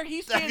Reign of Fire,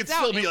 he stands out. That could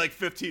still be like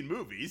 15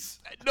 movies.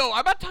 No,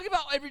 I'm not talking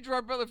about every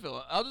Gerard Butler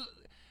film.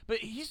 But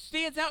he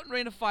stands out in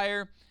Reign of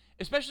Fire,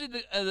 especially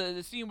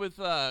the scene with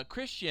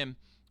Christian,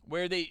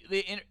 where they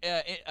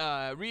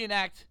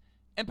reenact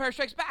Empire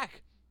Strikes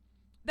Back.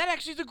 That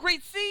actually is a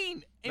great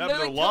scine. Now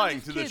they're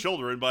lying to the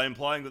children by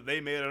implying that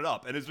they made it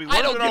up. And as we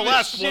learned in our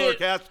last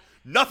Spoilercast,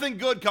 nothing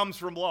good comes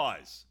from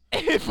lies.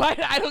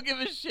 I don't give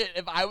a shit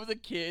if I was a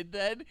kid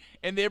then,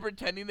 and they're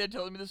pretending they're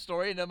telling me the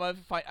story, and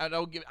I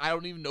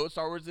don't even know what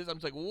Star Wars is. I'm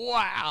just like,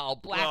 wow,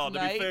 Black Knight. Well,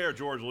 to be fair,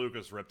 George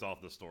Lucas ripped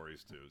off the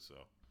stories too, so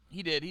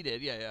he did,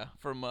 yeah,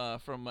 from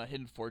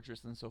Hidden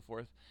Fortress and so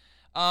forth.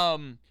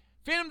 Phantom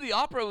of the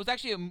Opera was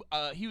actually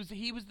he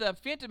was the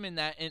Phantom in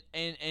that,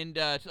 and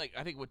like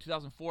I think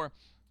 2004.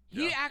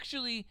 He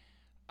actually,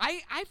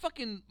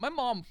 my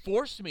mom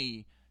forced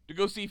me to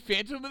go see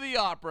Phantom of the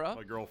Opera.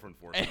 My girlfriend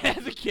forced me.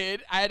 As a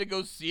kid, I had to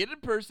go see it in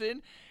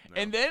person,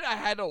 and then I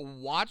had to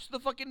watch the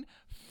fucking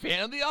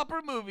Phantom of the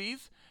Opera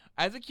movies.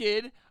 As a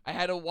kid, I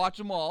had to watch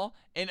them all,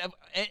 and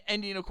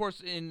ending, of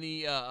course, in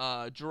the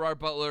Gerard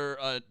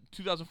Butler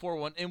 2004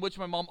 one, in which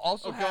my mom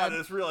also had. Oh God! I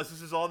just realized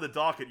this is on the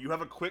docket. You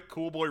have a quick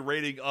cool boy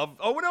rating of.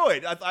 Oh no!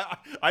 Wait,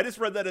 I just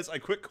read that as a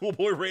quick cool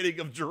boy rating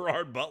of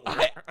Gerard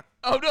Butler.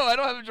 Oh no! I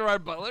don't have a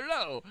Gerard Butler.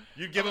 No.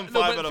 You give him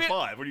 5 out of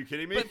 5. Are you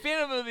kidding me? But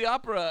Phantom of the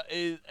Opera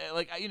is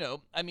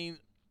I mean.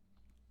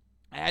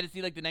 I had to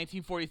see like the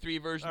 1943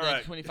 version, the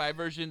 1925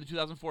 version, the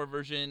 2004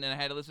 version, and I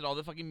had to listen to all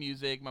the fucking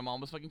music. My mom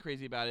was fucking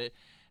crazy about it.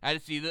 I had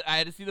to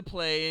see the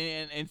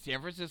play in San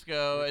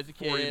Francisco as a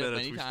kid. 40 minutes.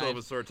 Many we times. still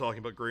haven't started talking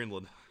about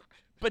Greenland.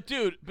 But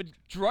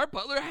Gerard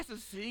Butler has to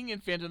sing in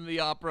Phantom of the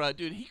Opera.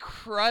 Dude, he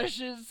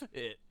crushes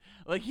it.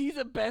 Like, he's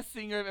the best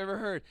singer I've ever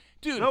heard.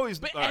 Dude, no, he's,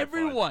 but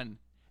everyone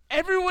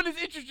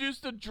is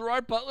introduced to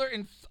Gerard Butler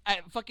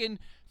at fucking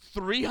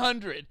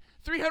 300.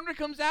 300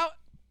 comes out.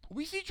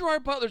 We see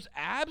Gerard Butler's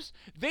abs.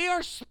 They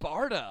are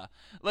Sparta.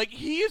 Like,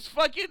 he is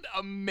fucking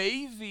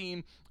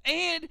amazing.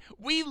 And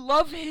we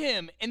love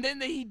him. And then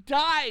he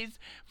dies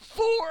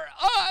for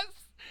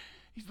us.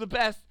 He's the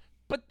best.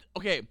 But,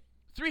 okay,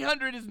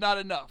 300 is not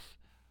enough.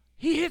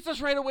 He hits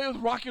us right away with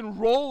Rock and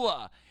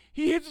Rolla.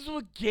 He hits us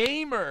with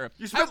Gamer.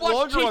 You spent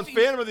longer on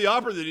Phantom of the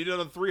Opera than you did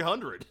on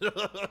 300.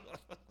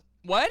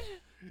 What?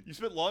 You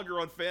spent longer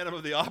on Phantom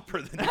of the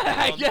Opera than you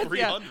did on 300.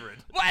 Yeah.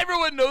 Well,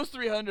 everyone knows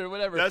 300,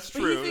 whatever. That's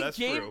true. That's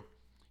true.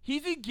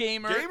 He's a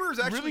Gamer. Gamer's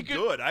actually really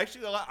good. I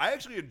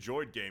actually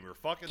enjoyed Gamer.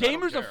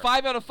 Gamer's a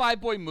 5 out of 5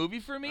 boy movie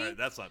for me. Right,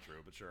 that's not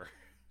true, but sure.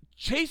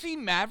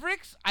 Chasing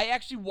Mavericks, I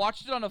actually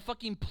watched it on a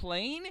fucking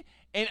plane,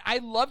 and I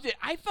loved it.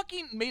 I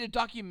fucking made a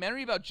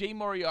documentary about Jay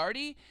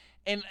Moriarty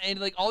and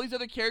like all these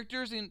other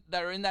characters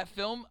that are in that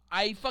film.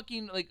 I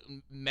fucking like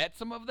met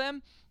some of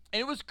them. And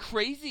it was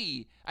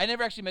crazy. I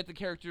never actually met the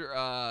character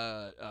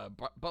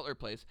Butler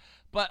plays,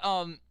 but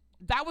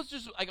that was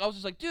just like I was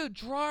just like, dude,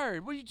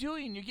 Gerard, what are you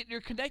doing?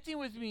 You're connecting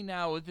with me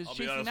now with this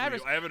Chasing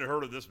Mavericks. I haven't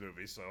heard of this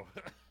movie, so.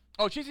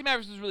 Oh, Chasing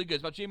Mavericks is really good.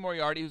 It's about Jay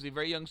Moriarty, who's a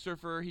very young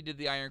surfer. He did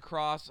the Iron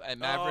Cross at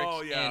Mavericks.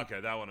 Oh yeah,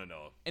 okay, that one I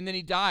know. And then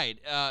he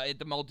died at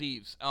the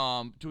Maldives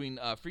doing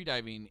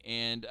freediving,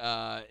 and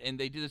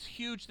they did this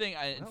huge thing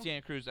in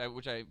Santa Cruz,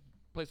 which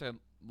place I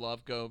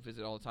love, go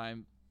visit all the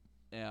time.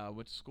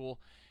 Went to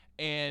school.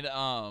 And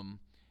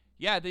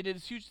yeah, they did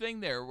this huge thing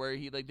there where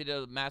they did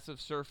a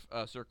massive surf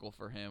circle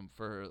for him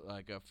for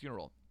like a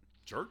funeral.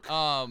 Jerk.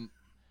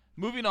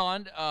 Moving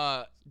on,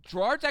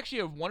 Gerard's actually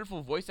a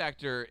wonderful voice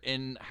actor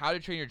in How to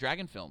Train Your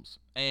Dragon films,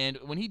 and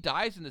when he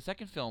dies in the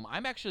second film,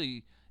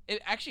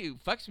 it actually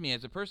affects me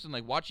as a person,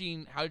 like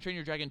watching How to Train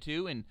Your Dragon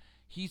 2, and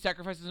he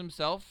sacrifices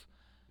himself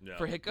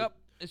for Hiccup.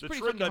 It's pretty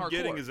fucking hardcore. The trend I'm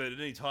getting is that at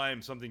any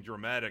time something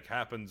dramatic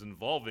happens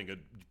involving a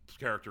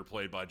character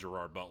played by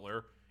Gerard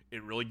Butler,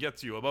 it really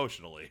gets you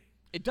emotionally.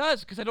 It does,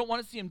 because I don't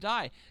want to see him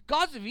die.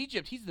 Gods of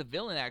Egypt, he's the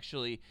villain,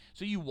 actually.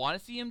 So you want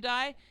to see him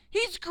die?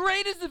 He's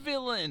great as the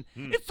villain.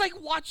 It's like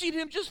watching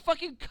him just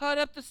fucking cut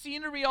up the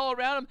scenery all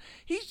around him.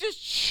 He's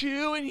just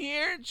chewing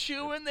here and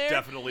chewing there.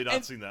 Definitely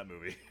not seen that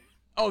movie.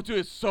 Oh, dude,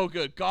 it's so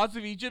good. Gods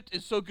of Egypt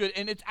is so good,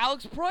 and it's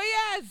Alex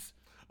Proyas.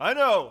 I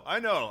know.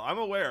 I'm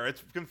aware.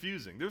 It's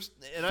confusing. It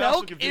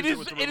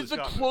is the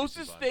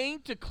closest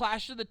thing to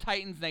Clash of the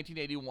Titans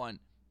 1981.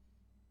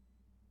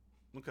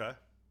 Okay.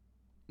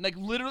 Like,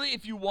 literally,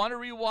 if you want to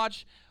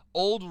rewatch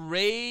old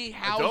Ray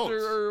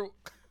Hauser,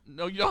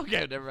 No, you don't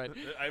get it. Never mind.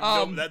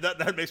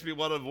 That makes me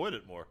want to avoid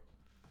it more.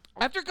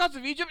 After Gods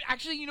of Egypt,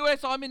 actually, you know what I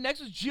saw him in next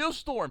was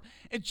Geostorm.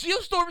 And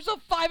Geostorm is a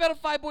 5 out of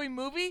 5 boy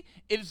movie.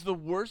 It is the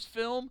worst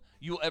film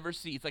you'll ever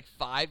see. It's like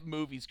 5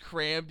 movies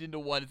crammed into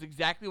one. It's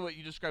exactly what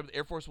you described with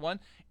Air Force One.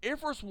 Air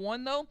Force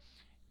One, though,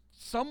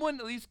 someone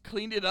at least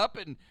cleaned it up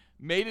and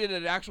made it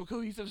an actual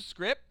cohesive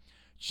script.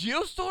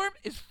 Geostorm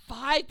is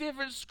 5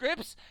 different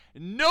scripts,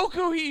 no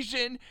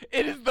cohesion.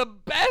 It is the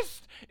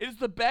best. It is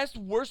the best,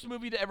 worst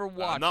movie to ever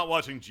watch. I'm not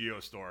watching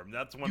Geostorm.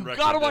 That's one. You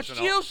gotta watch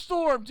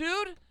Geostorm,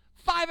 dude.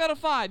 5 out of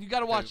 5. You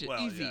gotta watch it.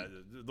 Well, Easy. Yeah,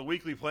 the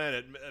Weekly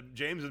Planet.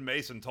 James and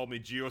Mason told me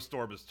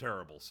Geostorm is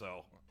terrible.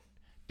 So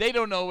they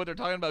don't know what they're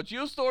talking about.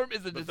 Geostorm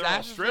is a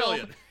disaster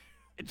Australian.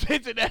 film.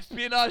 It's an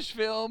espionage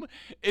film.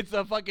 It's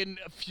a fucking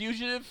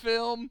fugitive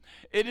film.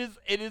 It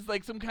is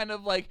like some kind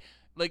of like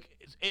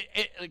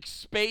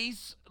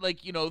space,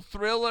 like, you know,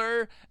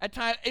 thriller at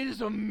times. It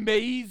is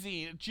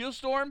amazing.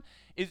 Geostorm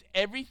is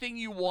everything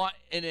you want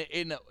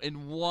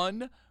in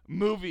one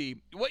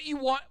movie. What you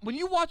want when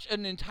you watch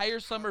an entire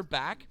summer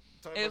back.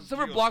 And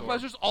summer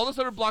blockbusters, all the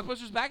summer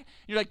blockbusters back.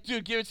 You're like,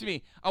 dude, give it to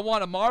me. I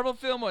want a Marvel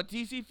film, a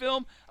DC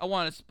film. I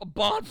want a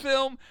Bond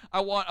film.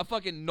 I want a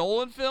fucking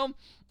Nolan film.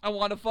 I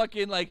want a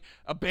fucking, like,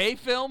 a Bay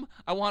film.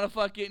 I want a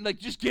fucking, like,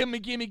 just give me.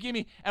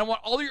 And I want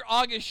all your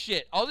August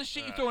shit. All the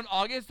shit you throw in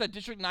August that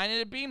District 9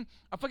 ended up being,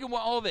 I fucking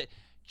want all of it.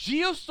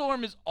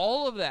 Geostorm is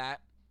all of that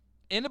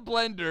in a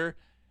blender.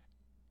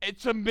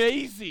 It's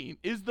amazing.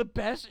 It is the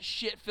best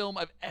shit film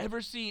I've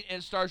ever seen,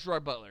 and it stars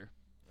Gerard Butler.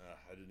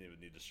 I didn't even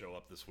need to show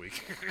up this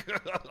week.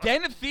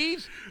 Den of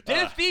Thieves.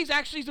 Den of Thieves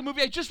actually is a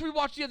movie I just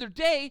rewatched the other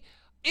day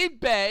in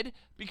bed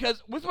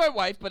because with my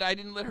wife, but I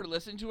didn't let her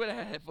listen to it. I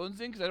had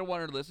headphones in because I don't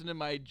want her to listen to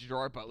my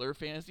Gerard Butler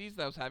fantasies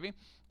that I was having.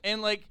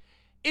 And, like,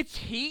 it's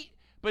Heat,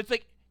 but it's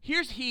like,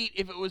 here's Heat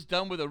if it was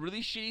done with a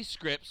really shitty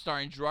script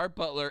starring Gerard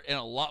Butler and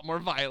a lot more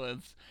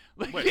violence.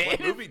 Like, Wait,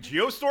 what movie?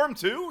 Geostorm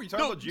 2? Are you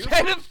talking about Geostorm?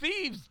 Den of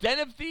Thieves. Den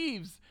of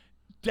Thieves.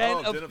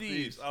 Den of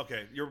Thieves.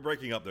 Okay, you're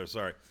breaking up there.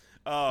 Sorry.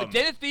 But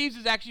Den of Thieves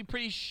is actually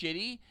pretty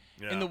shitty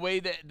in the way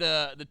that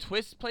the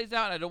twist plays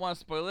out. And I don't want to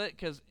spoil it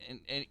because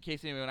in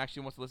case anyone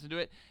actually wants to listen to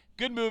it.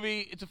 Good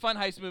movie. It's a fun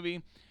heist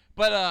movie.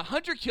 But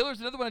Hunter Killer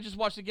is another one I just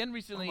watched again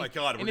recently. Oh my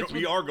god,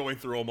 we are going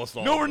through almost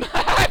all. No, we're not.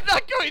 I'm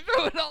not going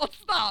through it all.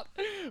 Stop.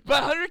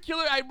 But Hunter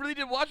Killer, I really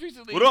did watch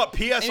recently. What about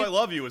P.S. I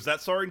Love You? Is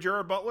that starring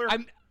Gerard Butler?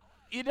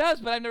 It does,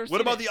 but I've never seen it. What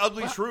about The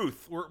Ugly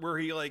Truth, where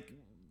he, like,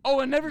 oh,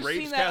 I've never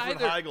seen that Katherine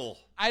either. Heigl?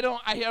 I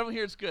don't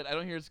hear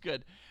it's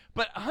good.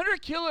 But Hunter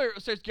Killer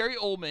stars Gary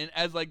Oldman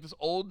as, like, this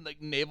old,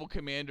 like, naval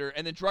commander,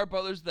 and then Gerard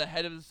Butler's the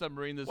head of the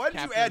submarine. Why did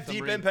you add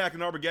Deep Impact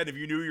and Armageddon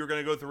if you knew you were going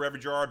to go through every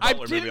Gerard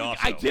Butler movie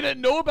also? I didn't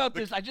know about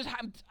this.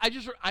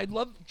 I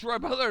love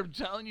Gerard Butler. I'm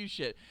telling you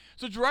shit.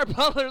 So Gerard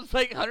Butler's,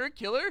 like, Hunter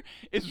Killer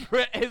is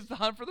the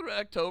Hunt for the Red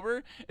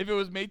October if it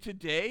was made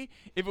today,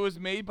 if it was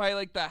made by,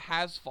 like, the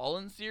Has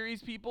Fallen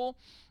series people,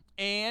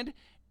 and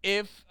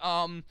if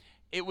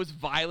it was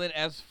violent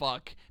as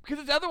fuck.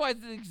 Because otherwise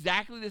it's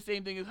exactly the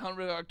same thing as Hunt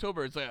of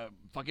October. It's like a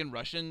fucking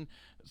Russian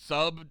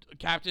sub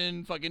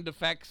captain fucking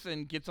defects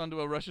and gets onto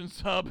a Russian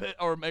sub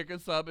or American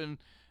sub and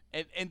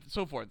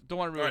so forth. Don't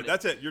want to ruin it. All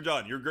right, that's it. You're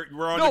done.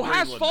 We're on to No,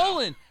 Greenland Has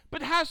Fallen. now.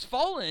 But Has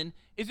Fallen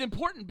is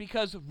important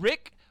because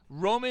Rick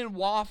Roman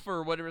Waff,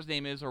 or whatever his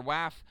name is, or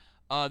Waff,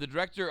 the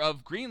director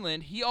of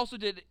Greenland, he also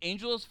did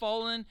Angel Has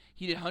Fallen.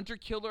 He did Hunter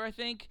Killer, I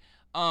think.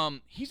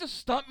 He's a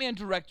stuntman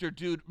director,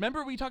 dude.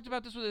 Remember we talked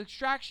about this with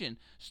Extraction.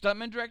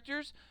 Stuntman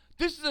directors?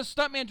 This is a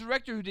stuntman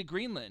director who did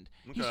Greenland.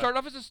 Okay. He started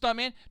off as a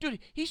stuntman. Dude,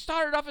 he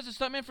started off as a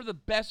stuntman for the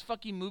best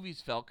fucking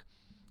movies, Felk.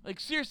 Like,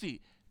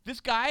 seriously, this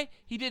guy,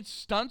 he did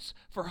stunts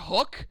for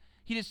Hook.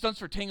 He did stunts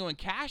for Tango and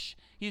Cash.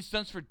 He did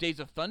stunts for Days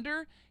of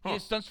Thunder. He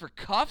did stunts for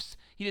Cuffs.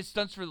 He did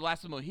stunts for The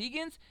Last of the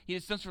Mohegans. He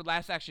did stunts for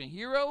Last Action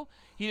Hero.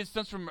 He did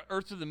stunts from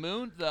Earth to the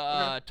Moon,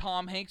 the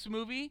Tom Hanks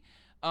movie.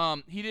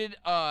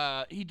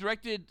 He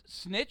directed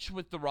Snitch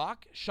with The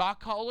Rock,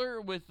 Shock Collar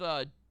with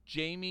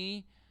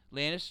Jamie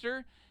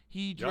Lannister.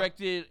 He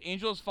directed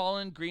Angel Has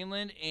Fallen,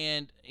 Greenland,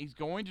 and he's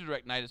going to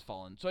direct Night Has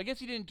Fallen. So I guess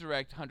he didn't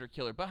direct Hunter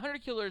Killer, but Hunter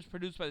Killer is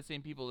produced by the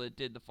same people that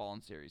did the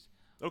Fallen series.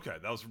 Okay,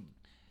 that was.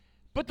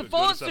 But the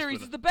Fallen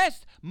series is the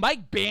best.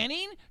 Mike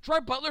Banning,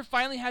 Gerard Butler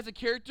finally has a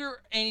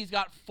character, and he's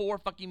got 4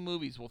 fucking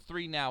movies. Well,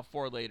 3 now,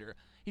 4 later.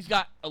 He's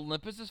got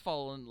Olympus Has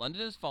Fallen,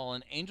 London Has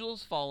Fallen, Angel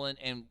Has Fallen,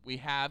 and we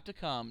have to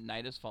come,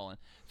 Night Has Fallen.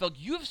 Felk,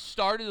 you have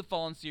started the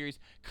Fallen series.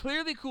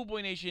 Clearly, Cool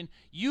Boy Nation,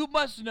 you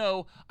must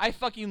know I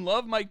fucking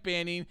love Mike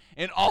Banning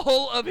and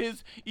all of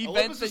his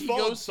events that he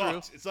goes through.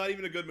 It's not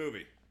even a good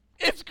movie.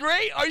 It's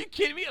great. Are you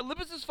kidding me?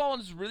 Olympus Has Fallen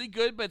is really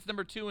good, but it's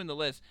number 2 in the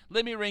list.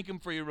 Let me rank them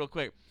for you real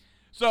quick.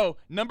 So,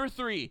 number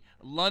 3,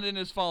 London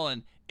Has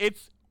Fallen.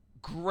 It's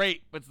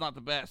great, but it's not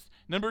the best.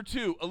 Number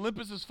 2,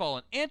 Olympus Has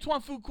Fallen.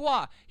 Antoine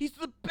Fuqua, he's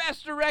the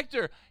best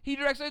director. He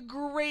directs a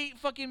great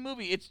fucking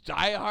movie. It's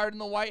Die Hard in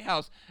the White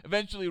House.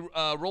 Eventually,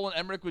 Roland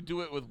Emmerich would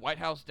do it with White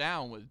House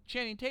Down with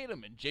Channing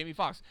Tatum and Jamie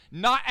Foxx.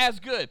 Not as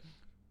good,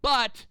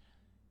 but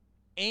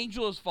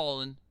Angel Has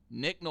Fallen,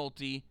 Nick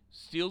Nolte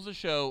steals the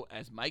show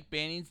as Mike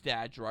Banning's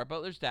dad, Gerard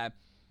Butler's dad.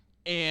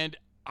 And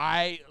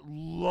I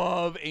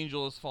love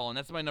Angel Has Fallen.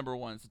 That's my number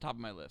one. It's the top of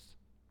my list.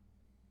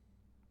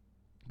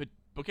 But,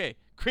 okay,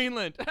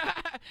 Greenland.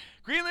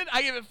 Greenland,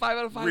 I give it 5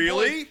 out of 5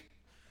 Really? points.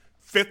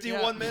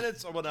 51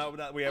 minutes? Oh, well,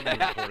 no, we haven't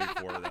been recording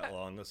for that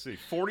long. Let's see.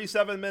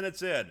 47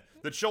 minutes in.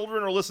 The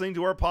children are listening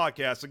to our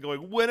podcast and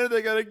going, when are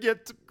they going to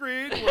get to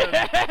Greenland?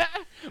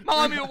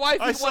 Mommy, why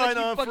I sign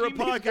on for a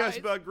podcast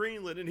about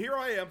Greenland, and here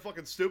I am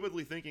fucking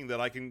stupidly thinking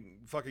that I can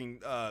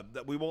fucking,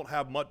 that we won't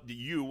have much,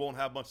 you won't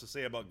have much to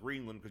say about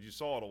Greenland because you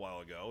saw it a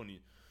while ago, and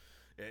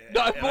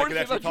I can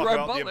actually talk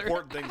about the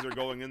important things that are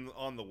going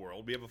on the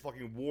world. We have a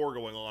fucking war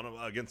going on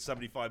against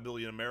 75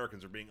 billion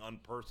Americans are being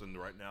unpersoned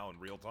right now in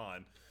real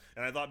time.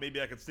 And I thought maybe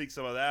I could sneak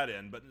some of that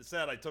in, but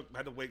instead I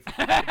had to wait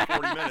for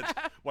 40 minutes.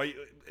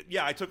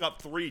 I took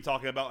up 3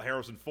 talking about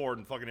Harrison Ford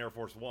and fucking Air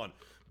Force One,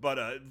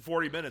 but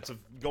 40 minutes of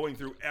going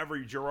through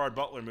every Gerard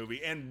Butler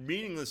movie and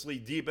meaninglessly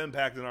Deep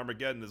Impact and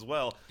Armageddon as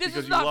well. This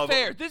is not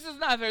fair. This is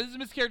not fair. This is a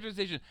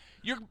mischaracterization.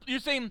 You're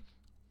saying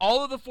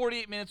all of the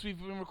 48 minutes we've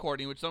been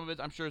recording, which some of it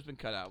I'm sure has been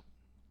cut out.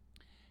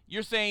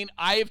 You're saying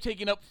I have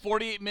taken up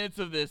 48 minutes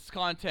of this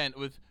content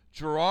with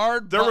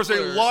Gerard Butler. There was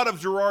a lot of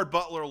Gerard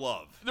Butler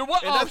love. There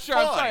was. Oh, sure.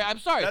 Fine. I'm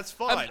sorry. That's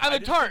fine. I'm a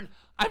tart.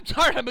 I'm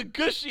tart. I'm a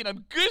gushing.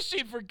 I'm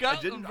gushing for Butler.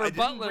 I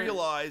didn't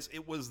realize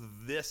it was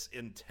this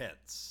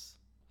intense.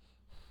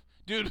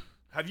 Dude.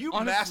 Have you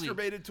honestly,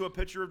 masturbated to a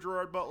picture of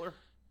Gerard Butler?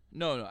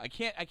 No. I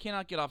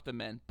cannot get off the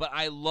men. But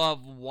I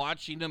love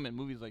watching them in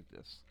movies like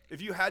this.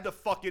 If you had to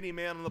fuck any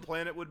man on the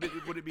planet, would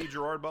it be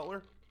Gerard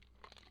Butler?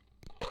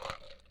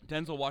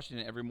 Denzel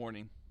Washington every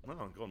morning. No,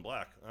 I'm going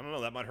black. I don't know.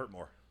 That might hurt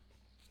more.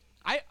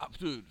 I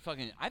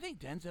think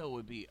Denzel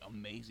would be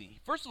amazing.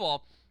 First of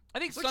all, I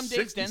think some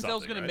days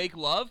Denzel's going to make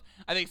love.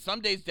 I think some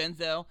days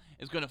Denzel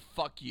is going to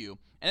fuck you.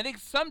 And I think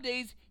some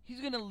days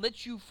he's going to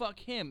let you fuck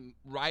him,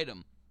 ride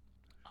him.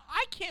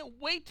 I can't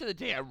wait to the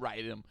day I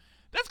ride him.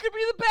 That's going to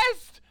be the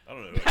best. I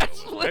don't know.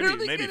 That's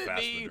literally going to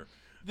be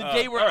the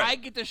day where I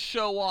get to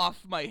show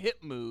off my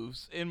hip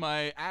moves in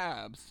my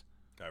abs.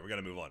 All right, we got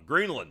to move on.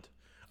 Greenland.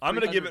 I'm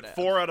going to give it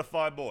 4 out of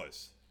 5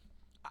 boys.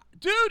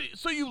 Dude,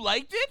 so you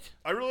liked it?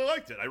 I really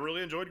liked it. I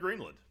really enjoyed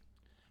Greenland.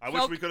 I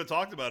wish we could have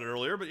talked about it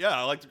earlier, but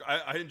yeah,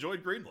 I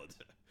enjoyed Greenland.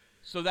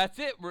 So that's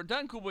it. We're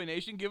done, Cool Boy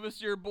Nation. Give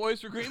us your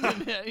boys for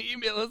Greenland.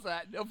 Email us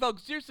that. No,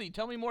 folks, seriously,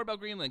 tell me more about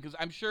Greenland, because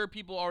I'm sure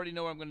people already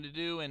know what I'm going to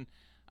do, and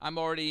I'm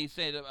already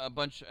saying a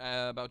bunch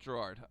about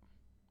Gerard.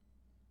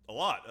 A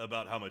lot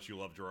about how much you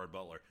love Gerard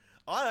Butler.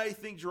 I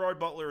think Gerard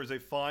Butler is a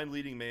fine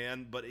leading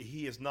man, but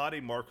he is not a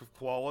mark of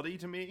quality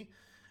to me.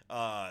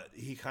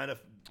 He kind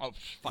of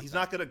he's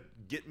not going to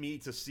get me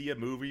to see a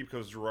movie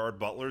because Gerard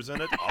Butler's in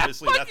it.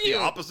 Obviously, that's the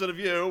opposite of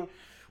you.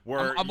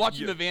 Where I'm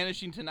watching The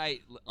Vanishing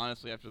tonight,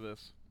 honestly, after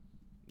this.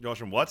 You're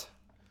watching what?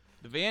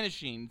 The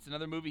Vanishing. It's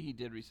another movie he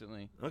did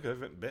recently. Okay,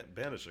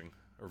 Vanishing.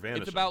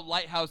 It's about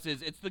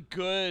lighthouses. It's the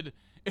good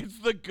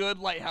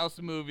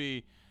lighthouse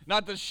movie.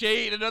 Not The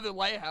Shade, another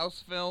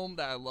lighthouse film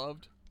that I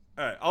loved.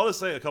 All right, I'll just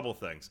say a couple of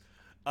things.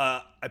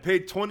 I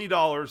paid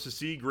 $20 to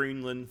see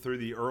Greenland through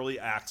the early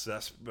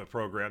access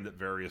program that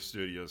various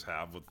studios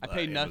have with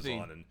Amazon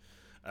nothing. And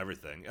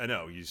everything. I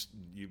know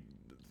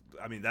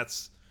I mean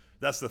that's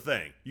the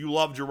thing. You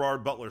love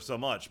Gerard Butler so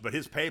much, but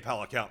his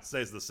PayPal account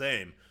stays the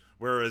same,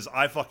 whereas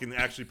I fucking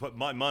actually put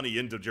my money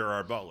into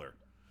Gerard Butler.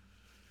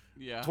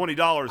 Yeah,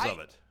 $20 of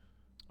it.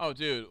 Oh,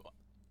 dude,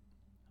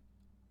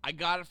 I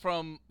got it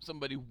from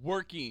somebody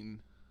working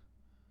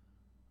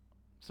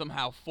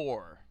somehow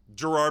for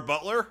Gerard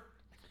Butler.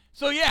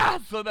 So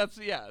that's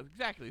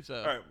exactly. So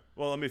all right,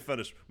 well, let me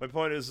finish. My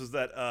point is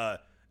that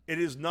it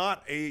is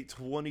not a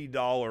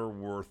 $20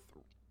 worth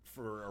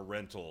for a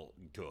rental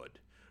good,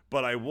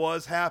 but I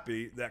was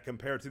happy that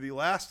compared to the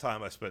last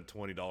time I spent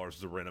 $20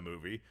 to rent a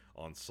movie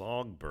on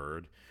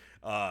Songbird,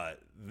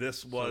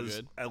 this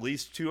was at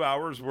least 2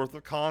 hours worth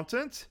of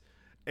content,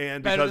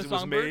 and because it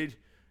was made.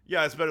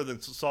 Yeah, it's better than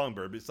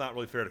Songbird, but it's not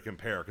really fair to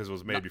compare because it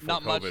was made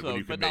before COVID when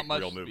you could make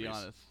real movies. To be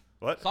honest.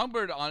 What?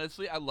 Songbird,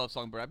 honestly, I love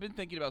Songbird. I've been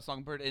thinking about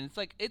Songbird, and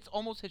it's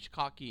almost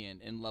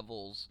Hitchcockian in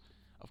levels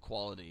of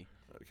quality.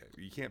 Okay,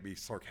 you can't be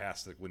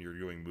sarcastic when you're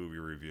doing movie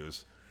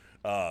reviews,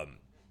 but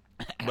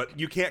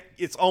you can't.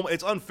 It's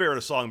unfair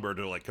to Songbird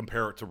to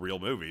compare it to real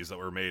movies that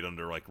were made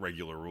under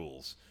regular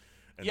rules.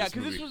 And yeah,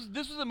 because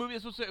this was a movie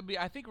that's supposed to be,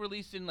 I think,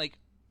 released in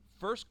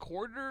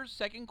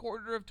second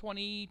quarter of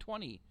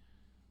 2020.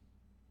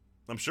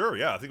 I'm sure,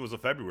 yeah. I think it was a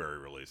February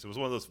release. It was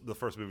one of the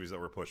first movies that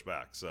were pushed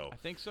back. So I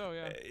think so,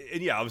 yeah.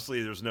 And yeah,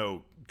 obviously there's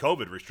no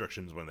COVID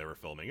restrictions when they were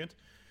filming it,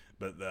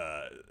 but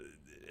I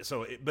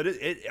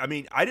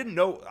mean, I didn't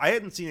know. I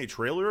hadn't seen a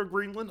trailer of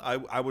Greenland.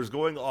 I was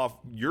going off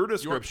your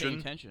description. You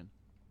were paying attention.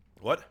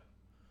 What?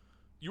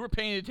 You were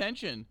paying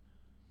attention.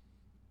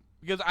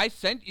 Because I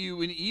sent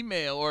you an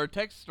email or a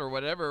text or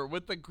whatever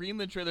with the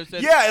Greenland trailer that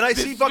said, yeah, and I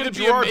see fucking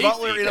Gerard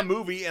Butler in a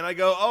movie, and I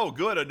go, oh,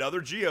 good,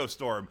 another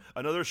Geostorm.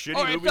 Another shitty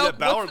movie that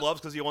Ballard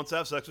loves because he wants to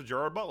have sex with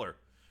Gerard Butler.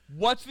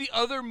 What's the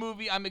other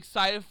movie I'm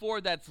excited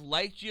for that's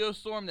like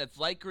Geostorm, that's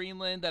like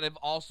Greenland, that I've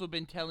also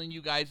been telling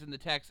you guys in the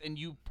text, and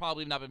you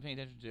probably have not been paying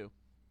attention to?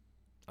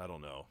 I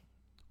don't know.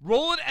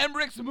 Roland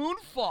Emmerich's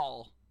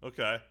Moonfall.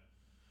 Okay.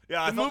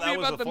 Yeah, I The thought movie that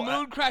was about the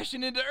moon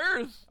crashing into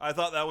Earth. I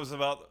thought that was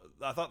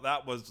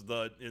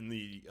in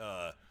the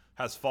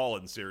Has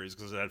Fallen series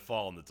because it had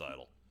Fall in the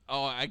title.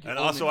 Oh, I can And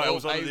only also, I hope-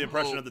 was under the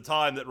impression hope- at the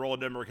time that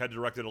Roland Emmerich had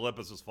directed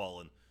Olympus Has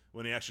Fallen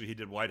when he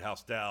did White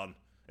House Down,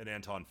 and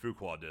Anton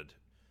Fuqua did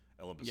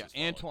Olympus Yeah, Has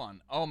Fallen.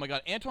 Antoine. Oh my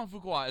God, Antoine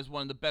Fuqua is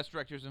one of the best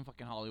directors in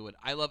fucking Hollywood.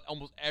 I love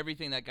almost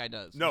everything that guy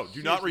does. No, He's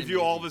do not seriously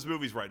review all of amazing. his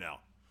movies right now.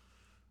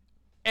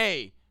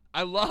 Hey,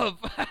 I love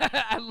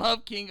I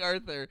love King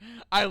Arthur.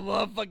 I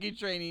love fucking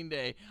Training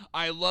Day.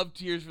 I love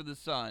Tears for the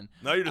Sun.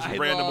 No, you're just I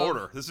random love-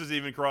 order. This isn't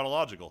even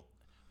chronological.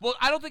 Well,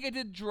 I don't think I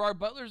did Gerard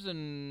Butler's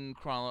in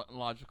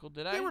chronological,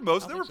 did I? They were I don't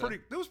They think were so.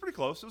 pretty. It was pretty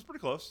close. It was pretty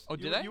close. Oh,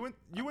 did I? You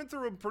went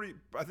through them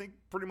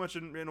pretty much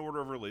in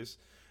order of release.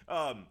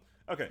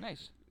 Okay.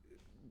 Nice.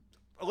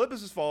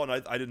 Olympus Has Fallen. I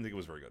didn't think it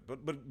was very good,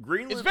 but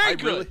Greenland. It's very I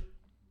good. Really,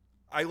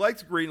 I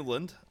liked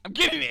Greenland. I'm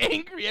getting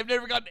angry. I've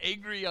never gotten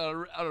angry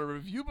on a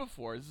review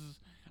before.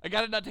 I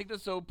gotta not take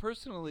this so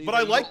personally. But that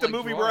I you like the don't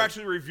movie we're Gerard.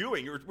 actually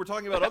reviewing. We're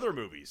talking about other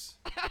movies.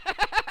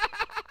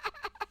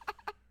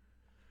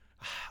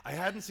 I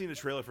hadn't seen a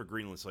trailer for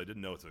Greenland, so I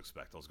didn't know what to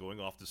expect. I was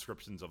going off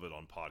descriptions of it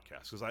on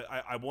podcasts because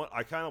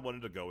I kind of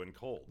wanted to go in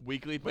cold.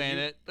 Weekly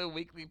Planet, the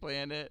Weekly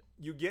Planet.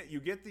 You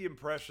get the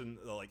impression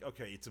that, like,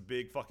 okay, it's a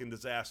big fucking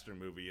disaster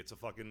movie. It's a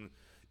fucking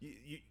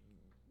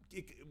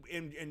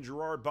in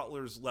Gerard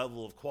Butler's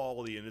level of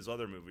quality in his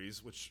other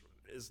movies, which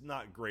is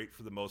not great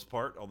for the most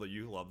part, although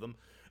you love them.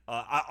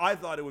 I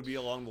thought it would be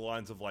along the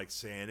lines of like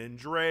San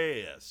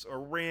Andreas or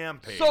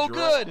Rampage. So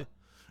good.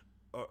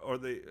 Or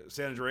the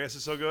San Andreas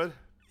is so good.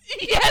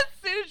 Yes,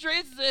 San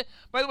Andreas is it.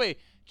 By the way,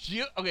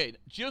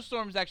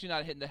 Geostorm is actually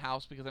not hitting the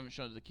house because I haven't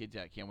shown it to the kids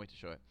yet. I can't wait to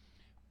show it.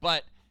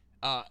 But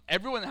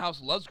everyone in the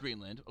house loves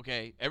Greenland.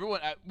 Okay, everyone.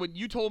 When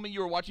you told me you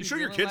were watching, You show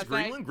your Greenland kids last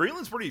night- Greenland?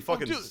 Greenland's pretty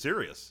fucking dude.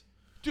 serious.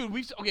 Dude,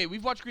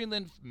 we've watched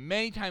Greenland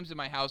many times in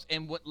my house,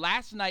 and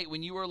last night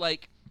when you were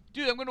like,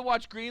 dude, I'm gonna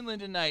watch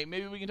Greenland tonight.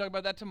 Maybe we can talk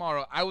about that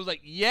tomorrow. I was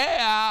like,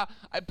 yeah.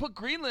 I put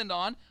Greenland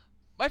on.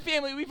 My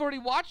family, we've already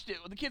watched it.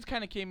 The kids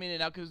kind of came in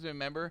and out because they're a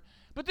member.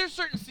 But there's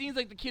certain scenes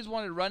like the kids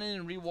wanted to run in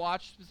and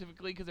rewatch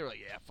specifically because they were like,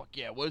 yeah, fuck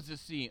yeah, what is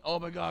this scene? Oh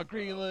my God,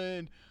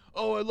 Greenland.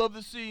 Oh, I love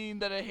the scene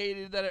that I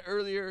hated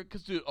earlier.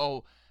 Because, dude,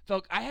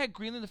 Felk, I had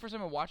Greenland the first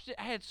time I watched it.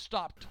 I had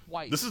stopped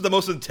twice. This is the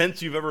most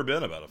intense you've ever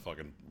been about a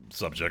fucking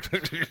subject.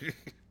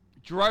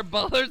 Gerard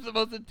Butler's the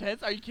most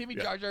intense. Are you kidding me?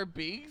 Yeah. Jar Jar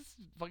Binks,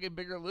 fucking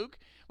bigger Luke.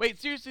 Wait,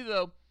 seriously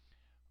though.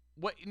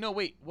 What? No,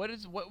 wait. What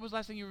was the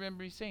last thing you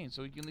remember me saying?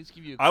 So we can at least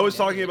give you. I was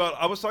talking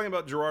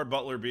about Gerard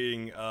Butler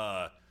being.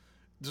 I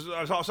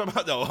was talking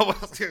about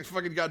I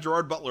fucking got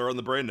Gerard Butler on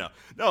the brain now.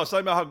 No, I was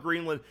talking about how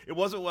Greenland. It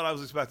wasn't what I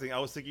was expecting. I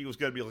was thinking it was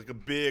going to be like a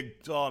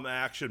big dumb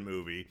action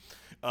movie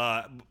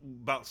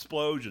about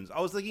explosions.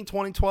 I was thinking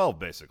 2012,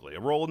 basically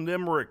a Roland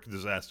Emmerich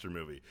disaster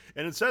movie,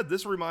 and instead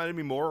this reminded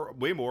me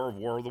way more of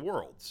War of the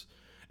Worlds,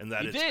 and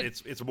that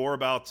it's more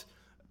about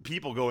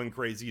people going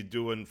crazy and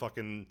doing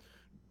fucking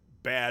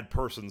bad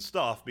person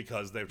stuff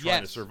because they're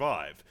trying to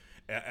survive.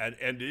 And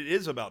it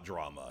is about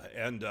drama,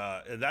 and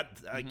that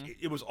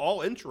it was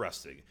all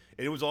interesting,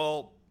 and it was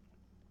all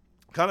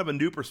kind of a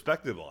new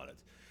perspective on it,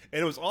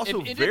 and it was also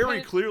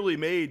very clearly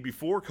made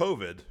before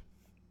COVID.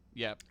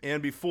 Yep.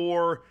 And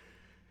before,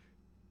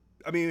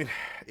 I mean,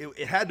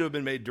 it had to have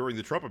been made during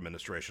the Trump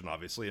administration,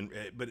 obviously,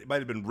 but it might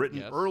have been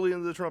written early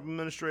in the Trump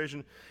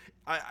administration.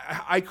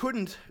 I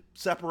couldn't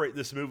separate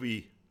this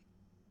movie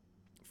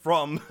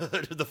from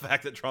the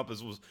fact that Trump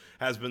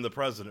has been the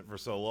president for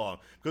so long,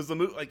 because the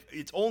movie, like,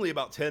 it's only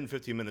about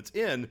 10-15 minutes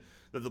in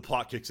that the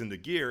plot kicks into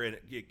gear, and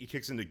it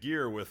kicks into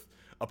gear with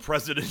a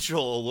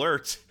presidential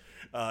alert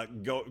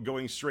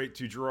going straight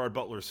to Gerard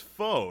Butler's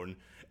phone,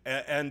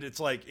 and it's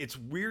like, it's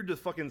weird to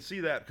fucking see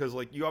that, because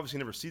like, you obviously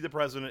never see the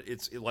president.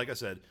 Like I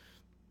said,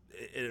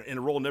 in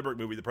a Roland Emmerich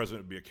movie, the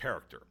president would be a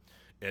character,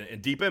 and in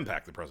Deep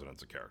Impact, the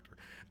president's a character,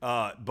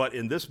 but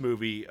in this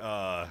movie,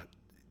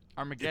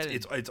 Armageddon.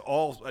 It's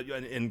all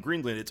in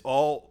Greenland. It's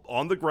all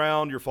on the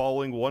ground. You're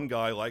following one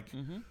guy, like,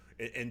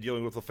 and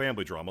dealing with a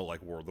family drama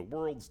like War of the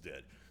Worlds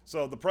did.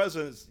 So the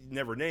president's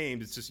never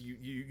named. It's just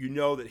you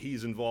know that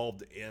he's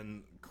involved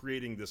in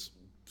creating this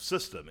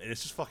system, and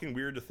it's just fucking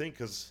weird to think,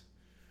 because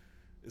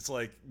it's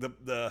like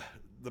the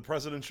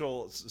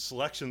presidential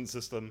selection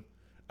system.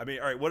 I mean,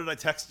 all right, what did I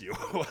text you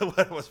when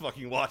I was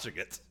fucking watching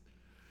it?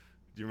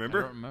 Do you remember?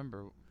 I don't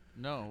remember.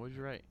 No, what did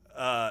you write?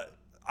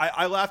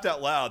 I laughed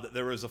out loud that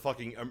there was a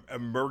fucking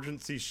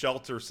emergency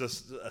shelter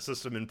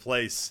system in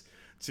place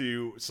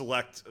to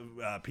select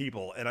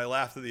people, and I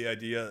laughed at the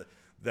idea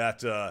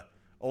that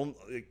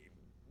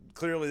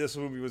clearly this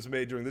movie was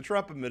made during the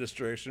Trump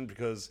administration,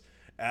 because,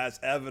 as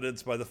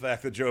evidenced by the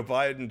fact that Joe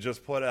Biden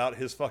just put out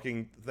his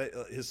fucking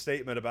his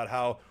statement about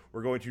how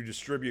we're going to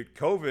distribute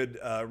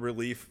COVID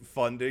relief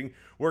funding,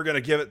 we're going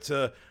to give it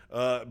to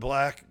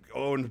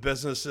Black-owned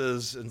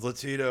businesses and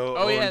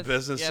Latino-owned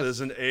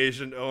businesses and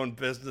Asian-owned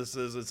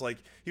businesses. It's like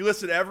he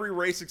listed every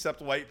race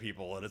except white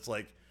people, and it's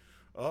like,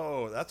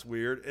 Oh, that's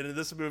weird. And in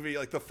this movie,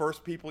 like the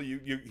first people you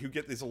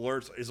get these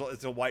alerts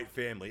it's a white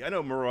family. I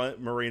know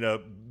Marina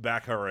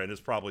Baccarin is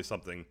probably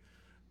something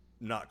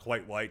not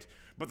quite white,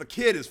 but the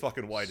kid is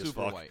fucking white as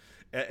Super fuck. white.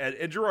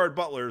 And Gerard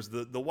Butler's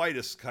the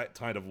whitest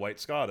kind of white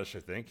Scottish, I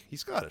think.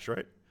 He's Scottish,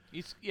 right?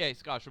 He's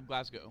Scottish from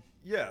Glasgow.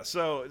 Yeah.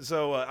 So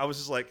I was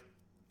just like,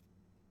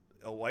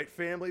 a white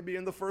family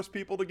being the first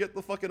people to get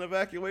the fucking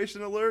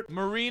evacuation alert.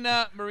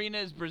 Marina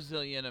is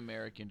Brazilian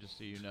American, just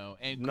so you know.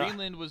 And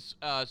Greenland was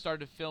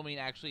started filming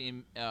actually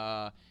in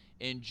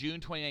June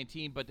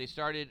 2019, but they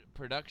started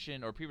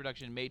production or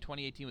pre-production in May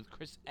 2018 with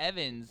Chris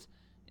Evans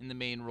in the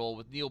main role,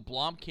 with Neil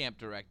Blomkamp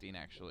directing.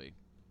 Actually,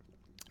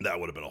 that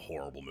would have been a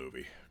horrible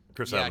movie.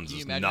 Chris yeah, Evans can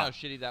you is imagine not. how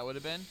shitty that would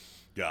have been?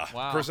 Yeah,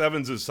 Wow. Chris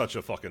Evans is such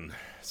a fucking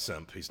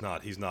simp. He's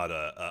not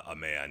a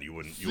man. You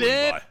wouldn't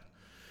buy.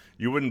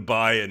 You wouldn't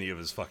buy any of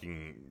his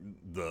fucking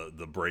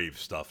the brave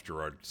stuff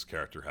Gerard's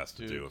character has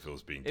to do if it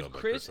was being done by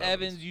Chris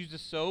Evans used a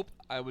soap,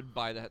 I would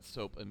buy that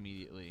soap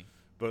immediately.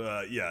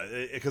 But yeah,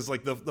 because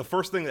like the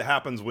first thing that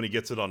happens when he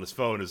gets it on his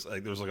phone is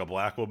like there's like a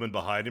black woman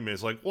behind him, and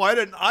it's like, why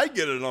didn't I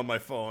get it on my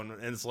phone?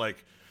 And it's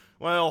like,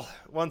 well,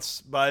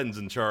 once Biden's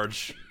in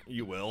charge,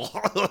 you will,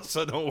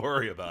 so don't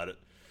worry about it.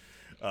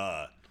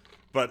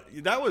 But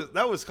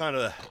that was kind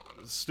of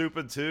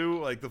stupid too,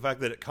 like the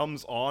fact that it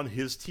comes on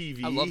his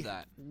TV. I love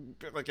that.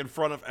 Like in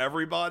front of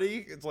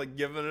everybody, it's like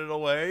giving it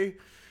away,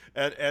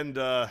 and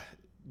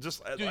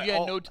just dude, you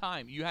had no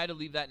time. You had to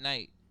leave that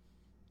night.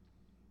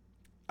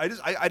 I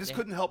just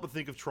couldn't help but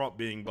think of Trump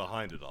being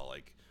behind it all.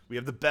 Like, we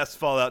have the best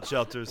fallout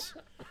shelters,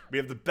 we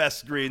have the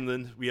best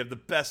Greenland, we have the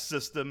best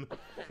system.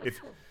 If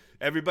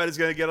everybody's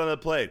gonna get on the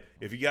plane,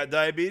 if you got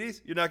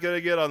diabetes, you're not gonna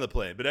get on the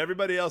plane, but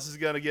everybody else is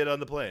gonna get on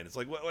the plane. It's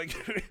like what, like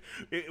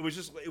it was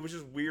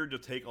just weird to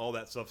take all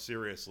that stuff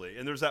seriously.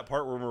 And there's that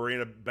part where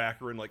Marina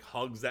Baccarin like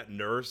hugs that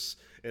nurse,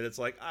 and it's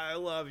like, I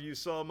love you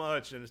so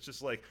much. And it's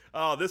just like,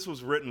 oh, this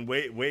was written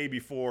way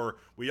before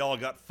we all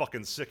got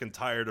fucking sick and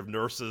tired of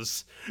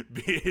nurses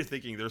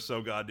thinking they're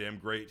so goddamn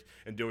great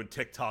and doing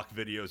TikTok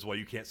videos while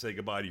you can't say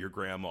goodbye to your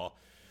grandma.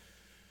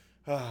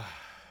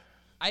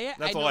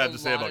 That's all I have to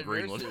say about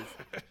Greenland.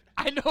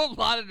 I know a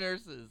lot of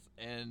nurses,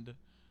 and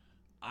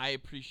I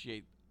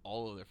appreciate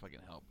all of their fucking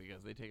help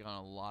because they take on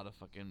a lot of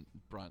fucking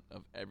brunt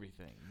of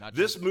everything. Not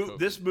This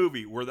just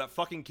movie where that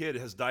fucking kid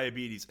has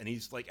diabetes and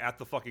he's like at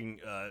the fucking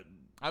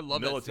I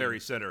love military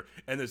center,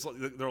 and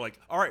they're like,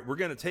 all right, we're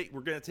gonna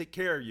take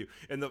care of you,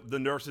 and the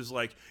nurse is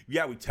like,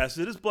 yeah, we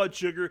tested his blood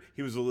sugar,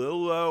 he was a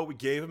little low, we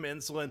gave him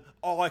insulin.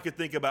 All I could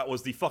think about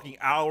was the fucking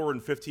hour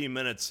and 15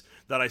 minutes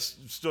that I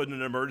stood in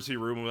an emergency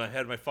room when I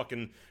had my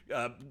fucking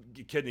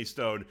kidney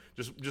stone,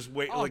 just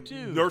wait, like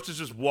dude. Nurses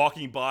just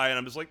walking by, and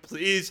I'm just like,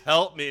 please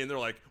help me, and they're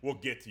like, we'll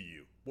get to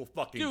you, we'll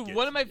fucking Dude, get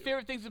one to of my you.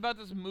 favorite things about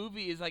this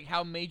movie is like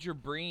how Major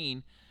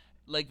Breen,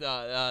 like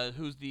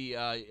who's the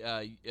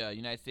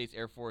United States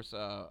Air Force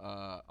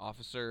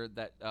officer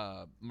that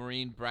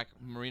Marina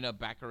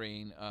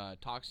Baccarin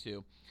talks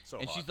to,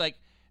 and hot. she's like,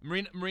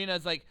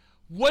 Marina's like,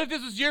 what if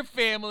this was your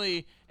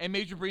family? And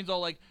Major Breen's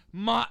all like,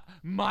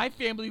 my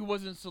family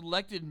wasn't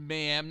selected,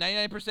 ma'am.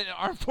 99% of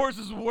armed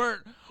forces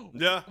weren't.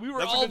 Yeah, we were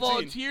that's a all good scene.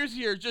 volunteers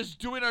here, just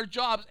doing our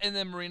jobs. And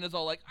then Marina's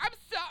all like, I'm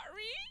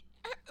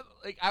sorry.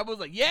 Like I was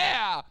like,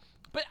 yeah.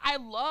 But I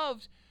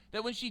loved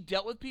that when she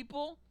dealt with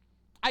people.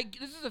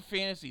 This is a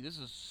fantasy. This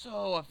is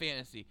so a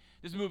fantasy.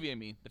 This movie, I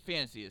mean, the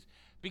fantasy is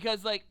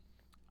because like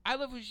I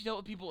love when she dealt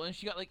with people and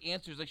she got like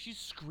answers. Like she's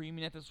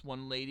screaming at this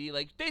one lady,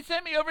 like they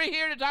sent me over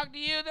here to talk to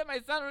you. That my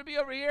son would be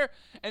over here,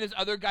 and this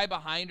other guy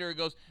behind her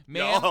goes,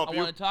 "Ma'am, I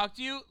want to talk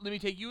to you. Let me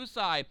take you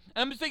aside."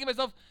 And I'm just thinking to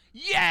myself,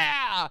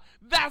 "Yeah,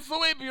 that's the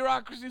way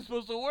bureaucracy is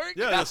supposed to work."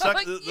 Yeah,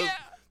 yeah.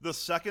 The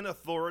second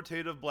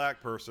authoritative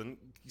black person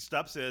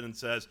steps in and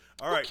says,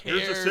 "All right,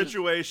 cares? here's the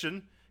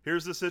situation.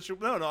 Here's the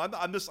situation." No,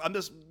 I'm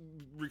just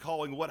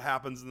recalling what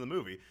happens in the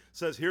movie.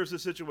 Says, "Here's the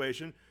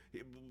situation.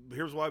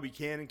 Here's why we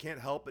can and can't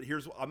help. But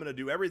I'm going to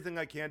do everything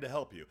I can to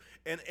help you."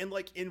 And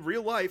like in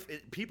real life,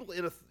 people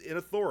in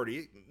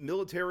authority,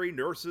 military,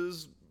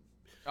 nurses,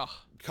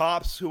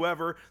 cops,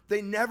 whoever,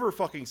 they never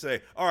fucking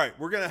say, "All right,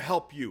 we're going to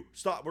help you.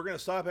 Stop. We're going to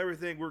stop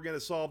everything. We're going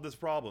to solve this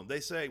problem." They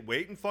say,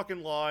 "Wait in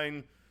fucking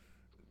line.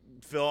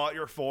 Fill out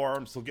your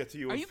forms. They'll get to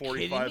you in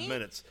 45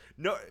 minutes."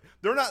 No,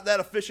 they're not that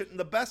efficient in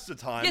the best of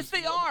times. Yes,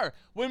 they are.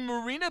 When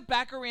Marina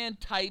Baccarin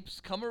types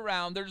come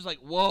around, they're just like,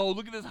 "Whoa,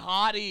 look at this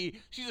hottie.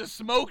 She's a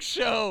smoke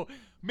show.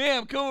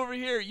 Ma'am, come over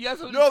here. You have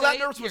something to say?" that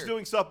nurse was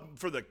doing stuff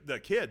for the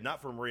kid,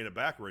 not for Marina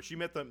Baccarin. She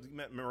met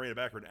Marina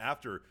Baccarin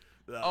after.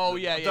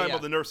 I'm talking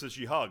about the nurse that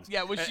she hugs.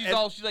 Yeah, when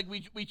she's like,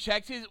 we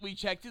checked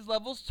his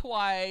levels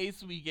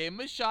twice. We gave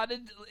him a shot of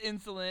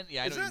insulin.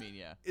 Yeah, I know what you mean.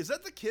 Yeah. Is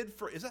that the kid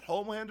is that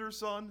Homelander's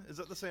son? Is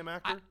that the same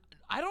actor?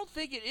 I don't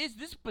think it is.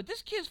 But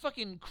this kid's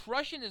fucking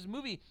crushing this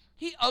movie.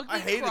 He ugly I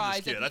hated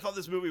cries. this kid. I thought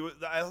this movie was.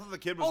 I thought the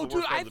kid was the worst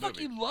dude, part I of the movie.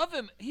 fucking love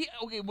him.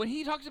 When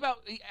he talks about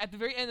at the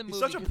very end of the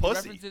movie, He's such a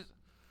pussy.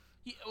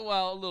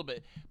 Well, a little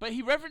bit, but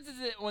he references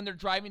it when they're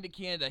driving to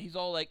Canada. He's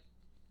all like,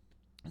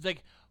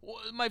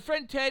 my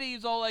friend Teddy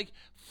is all like,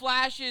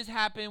 flashes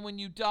happen when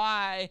you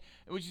die,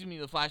 which is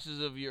the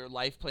flashes of your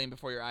life playing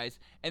before your eyes.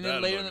 And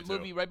then later in the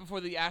movie, right before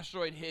the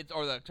asteroid hits,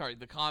 or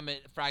the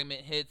comet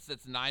fragment hits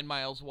that's 9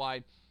 miles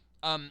wide,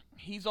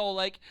 he's all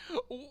like,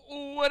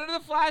 what are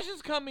the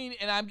flashes coming?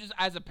 And I'm just,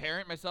 as a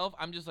parent myself,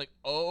 I'm just like,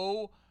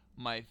 oh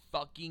my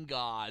fucking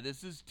God,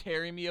 this is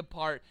tearing me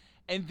apart.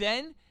 And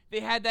then they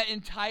had that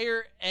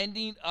entire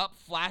ending up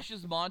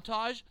flashes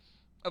montage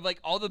of like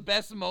all the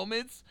best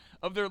moments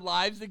of their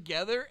lives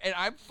together, and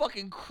I'm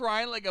fucking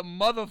crying like a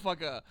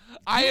motherfucker.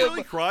 You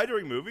really cry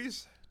during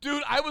movies?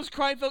 Dude, I was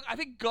crying. I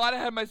think God I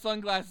had my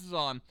sunglasses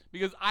on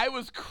because I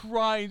was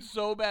crying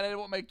so bad. I didn't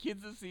want my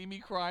kids to see me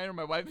crying or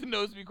my wife to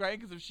notice me crying,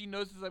 because if she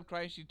notices I'm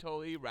crying, she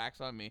totally racks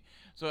on me.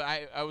 So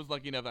I was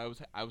lucky enough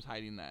I was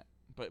hiding that.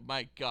 But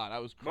my God, I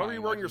was crying. Why were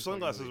you wearing your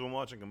sunglasses when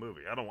watching a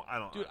movie? I don't.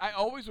 Dude, I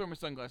always wear my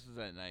sunglasses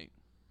at night.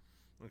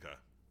 Okay.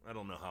 I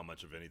don't know how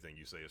much of anything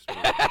you say is true.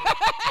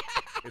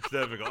 It's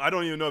difficult. I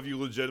don't even know if you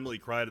legitimately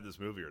cried at this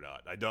movie or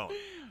not. I don't.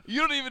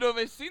 You don't even know if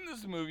I've seen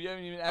this movie. I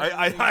mean,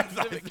 I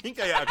think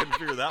I can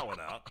figure that one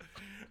out.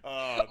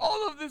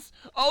 All of this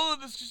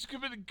just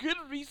could have been good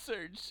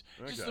research.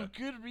 Okay. Just some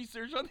good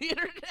research on the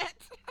internet.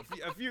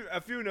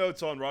 a few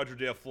notes on Roger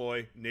Dale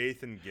Floyd,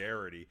 Nathan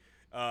Garrity.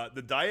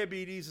 The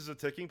diabetes is a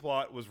ticking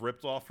plot was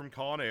ripped off from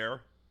Con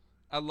Air.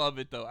 I love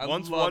it though.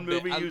 Once one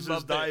movie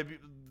uses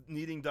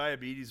needing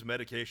diabetes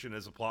medication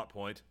as a plot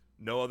point,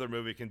 no other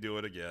movie can do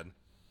it again,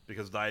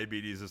 because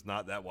diabetes is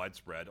not that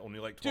widespread. Only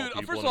like 12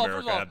 people in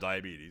America have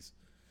diabetes.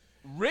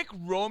 Rick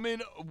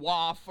Roman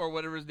Waff, or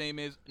whatever his name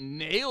is,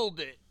 nailed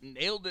it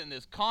in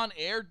this Con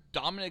Air.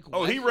 Dominic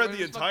Oh, West, he read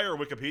the entire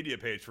Wikipedia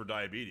page for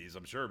diabetes,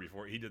 I'm sure,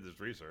 before he did this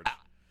research.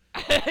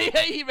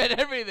 Yeah, he read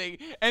everything,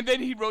 and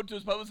then he wrote to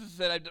his publicist and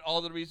said, "I did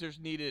all the research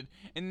needed,"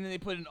 and then they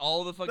put in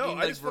all the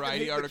fucking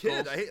variety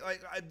articles. I hate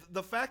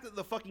the fact that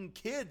the fucking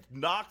kid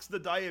knocks the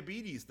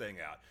diabetes thing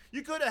out.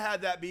 You could have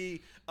had that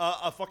be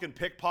a fucking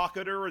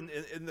pickpocketer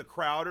in the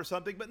crowd or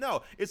something, but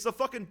no, it's the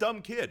fucking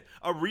dumb kid.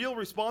 A real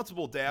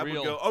responsible dad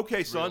would go,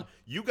 "Okay, son,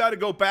 you got to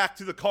go back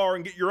to the car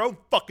and get your own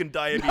fucking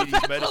diabetes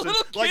medicine,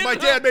 like my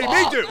dad made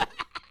me do."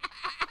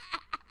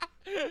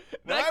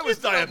 When I was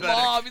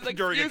diabetic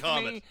during a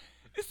comet.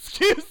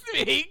 Excuse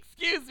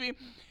me.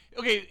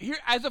 Okay, here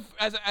as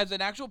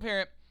an actual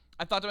parent,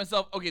 I thought to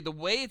myself, okay, the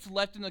way it's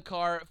left in the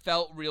car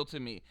felt real to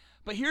me.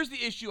 But here's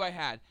the issue I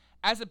had.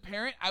 As a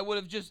parent,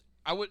 Gerard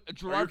Are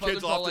your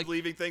kids often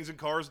leaving things in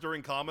cars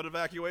during comet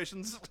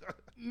evacuations?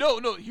 No.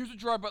 Here's what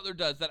Gerard Butler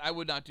does that I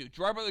would not do.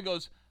 Gerard Butler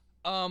goes,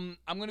 I'm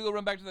gonna go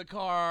run back to the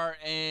car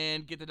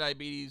and get the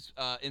diabetes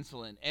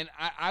insulin, and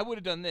I would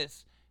have done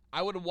this.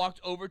 I would have walked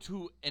over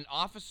to an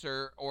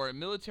officer or a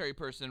military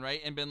person,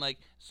 right, and been like,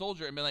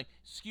 soldier, and been like,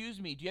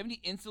 excuse me, do you have any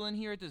insulin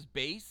here at this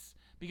base?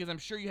 Because I'm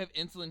sure you have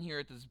insulin here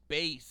at this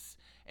base,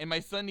 and my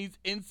son needs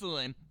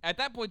insulin. At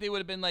that point, they would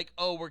have been like,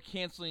 oh, we're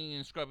canceling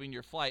and scrubbing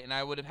your flight, and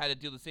I would have had to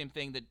do the same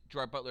thing that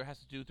Gerard Butler has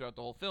to do throughout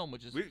the whole film,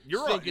 which is I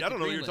don't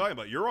know what you're talking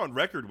about. You're on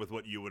record with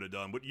what you would have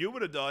done. What you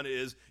would have done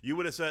is you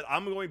would have said,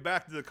 I'm going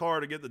back to the car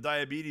to get the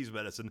diabetes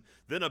medicine,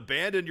 then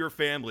abandoned your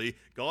family,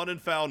 gone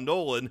and found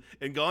Nolan,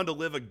 and gone to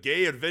live a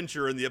gay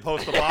adventure in the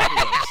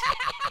post-apocalypse.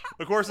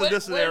 Of course, in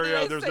this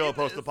scenario, there's no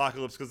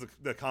post-apocalypse because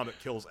the comet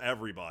kills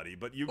everybody,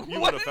 but you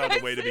would have found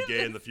a way to be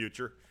gay in the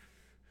future.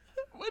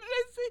 When did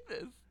I say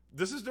this?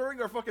 This is during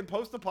our fucking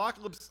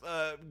post-apocalypse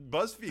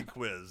BuzzFeed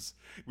quiz.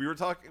 We had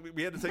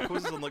to take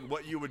quizzes on like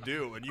what you would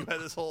do, and you had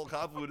this whole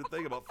convoluted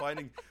thing about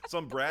finding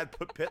some Brad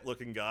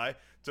Pitt-looking guy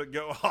to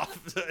go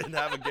off and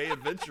have a gay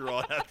adventure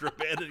on after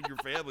abandoning your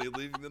family and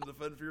leaving them to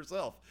fend for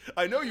yourself.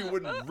 I know you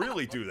wouldn't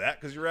really do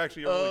that because you're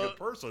actually a really good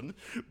person,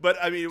 but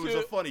I mean, it was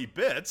a funny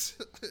bit.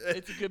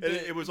 It's a good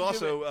bit. It was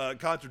also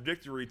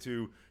contradictory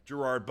to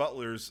Gerard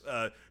Butler's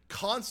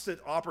constant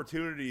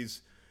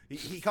opportunities.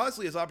 He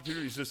constantly has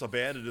opportunities to just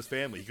abandon his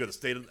family. He could have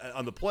stayed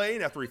on the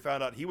plane after he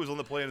found out he was on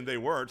the plane and they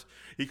weren't.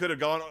 He could have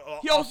gone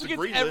off to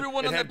Greenland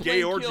and had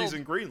gay orgies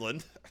in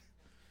Greenland.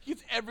 He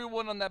gets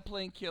everyone on that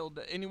plane killed.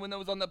 Anyone that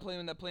was on that plane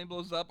when that plane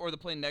blows up, or the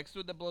plane next to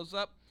it that blows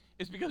up,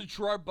 it's because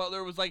Gerard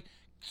Butler was like,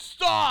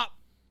 stop!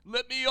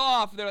 Let me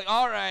off. And they're like,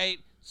 all right,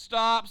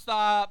 stop.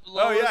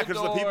 Oh, yeah,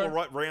 because the people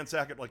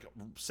ransack it like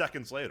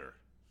seconds later.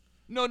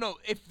 No.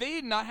 If they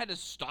had not had to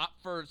stop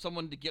for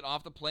someone to get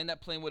off the plane,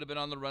 that plane would have been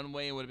on the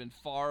runway and would have been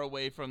far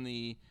away from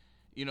the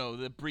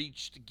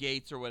breached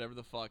gates or whatever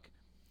the fuck.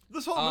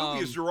 This whole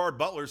movie is Gerard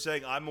Butler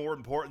saying, I'm more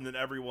important than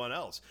everyone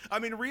else. I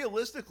mean,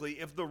 realistically,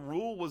 if the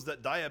rule was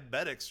that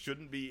diabetics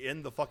shouldn't be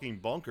in the fucking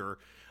bunker,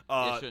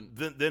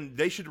 then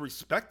they should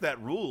respect that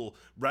rule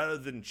rather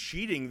than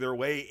cheating their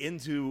way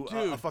into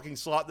a fucking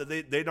slot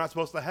that they're not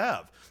supposed to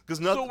have.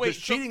 Because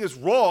cheating is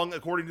wrong,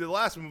 according to the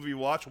last movie we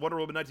watched, Wonder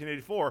Woman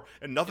 1984,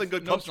 and nothing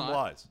good comes from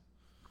lies.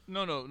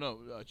 No.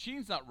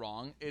 Cheating's not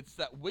wrong. It's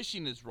that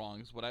wishing is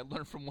wrong, is what I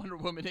learned from Wonder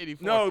Woman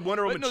 84. No,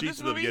 Wonder Woman cheats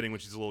in the beginning when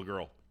she's a little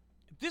girl.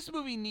 This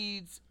movie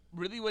needs,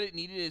 really what it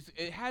needed is,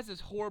 it has this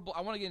horrible, I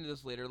want to get into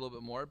this later a little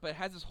bit more, but it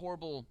has this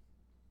horrible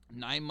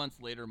 9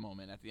 months later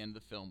moment at the end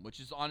of the film, which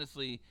is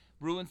honestly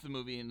ruins the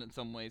movie in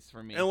some ways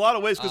for me. In a lot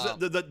of ways, because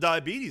the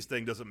diabetes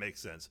thing doesn't make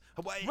sense.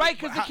 Right,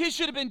 because the kid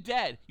should have been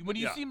dead. When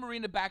you Yeah. see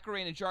Marina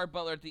Baccarin and Gerard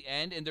Butler at the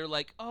end, and they're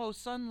like, "Oh,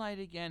 sunlight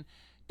again,"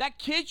 that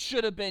kid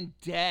should have been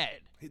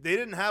dead. They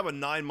didn't have a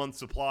 9-month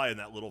supply in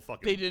that little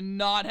fucking. They did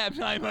not have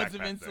 9 months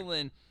of backpack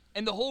insulin, thing.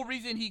 and the whole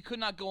reason he could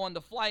not go on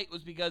the flight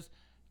was because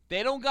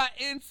they don't got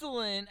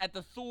insulin at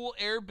the Thule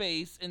Air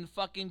Base in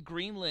fucking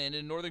Greenland,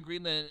 in northern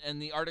Greenland,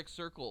 and the Arctic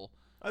Circle.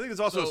 I think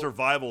it's also a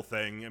survival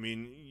thing. I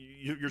mean,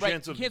 your Right,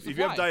 chance of you can't if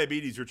you have supply.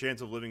 diabetes, your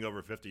chance of living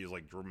over 50 is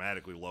like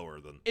dramatically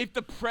lower than. If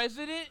the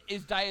president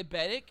is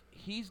diabetic,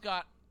 he's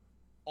got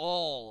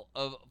all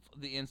of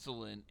the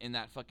insulin in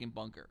that fucking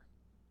bunker.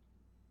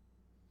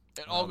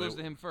 It all goes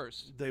to him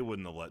first. They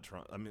wouldn't have let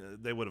Trump. I mean,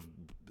 they would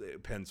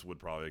have. Pence would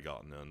probably have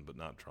gotten in, but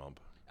not Trump.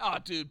 Oh,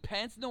 dude,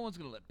 Pence. No one's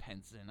gonna let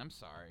Pence in. I'm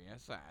sorry.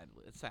 It's sad.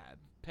 It's sad.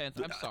 Pence.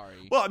 I'm sorry.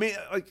 Well, I mean,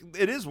 like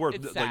it is worth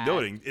It's like sad.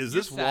 noting. Is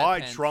It's this sad, why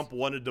Pence. Trump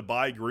wanted to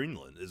buy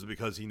Greenland? Is it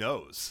because he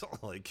knows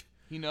like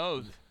He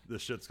knows.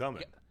 this shit's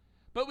coming? Yeah.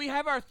 But we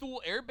have our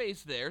Thule Air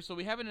Base there, so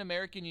we have an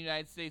American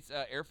United States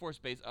Air Force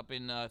base up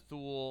in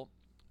Thule,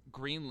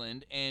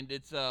 Greenland, and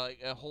it's a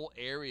whole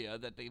area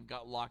that they've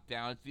got locked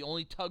down. It's the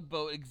only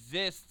tugboat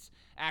exists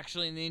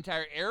actually in the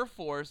entire Air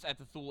Force at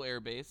the Thule Air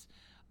Base.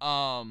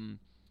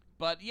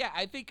 But yeah,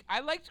 I think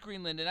I liked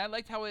Greenland, and I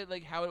liked how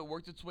it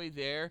worked its way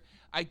there.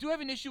 I do have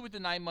an issue with the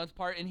 9 month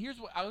part, and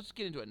here's what I'll just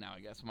get into it now. I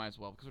guess might as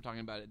well because we're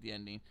talking about it at the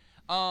ending.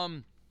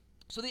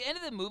 So the end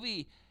of the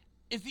movie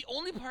is the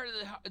only part of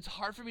it's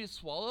hard for me to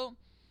swallow.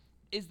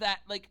 Is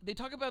that like they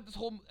talk about this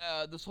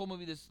whole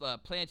movie, this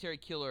planetary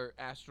killer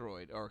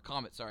asteroid or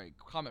comet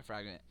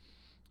fragment,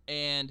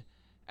 and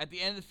at the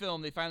end of the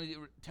film, they finally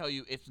tell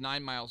you it's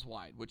 9 miles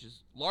wide, which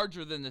is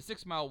larger than the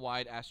 6 mile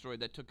wide asteroid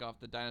that took off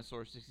the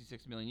dinosaurs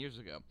 66 million years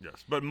ago.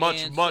 Yes, but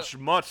much And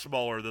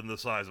smaller than the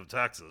size of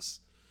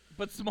Texas.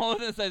 But smaller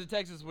than the size of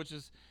Texas, which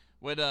is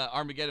what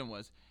Armageddon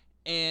was.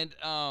 And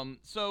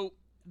so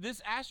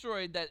this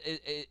asteroid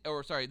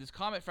this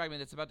comet fragment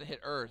that's about to hit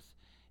Earth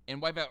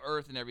and wipe out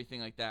Earth and everything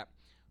like that.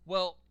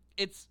 Well,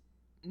 it's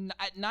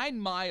at 9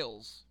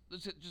 miles.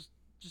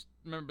 Just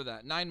remember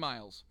that 9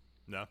 miles.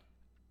 No.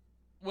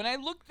 When I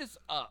looked this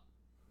up,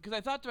 because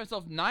I thought to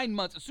myself, 9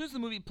 months. As soon as the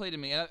movie played to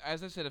me, and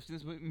as I said, I've seen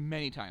this movie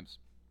many times.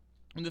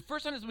 And the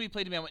first time this movie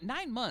played to me, I went,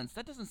 9 months?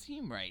 That doesn't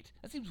seem right.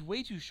 That seems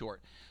way too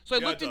short. So I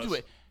looked into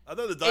it. I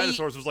thought the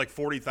dinosaurs was like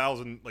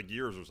 40,000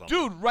 years or something.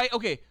 Dude, right?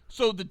 Okay,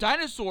 so the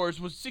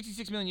dinosaurs was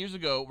 66 million years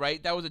ago,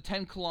 right? That was a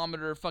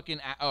 10-kilometer fucking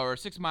or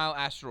 6-mile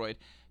asteroid,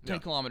 10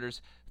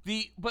 kilometers.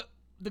 But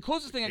the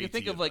closest thing I could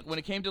think of, like when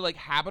it came to like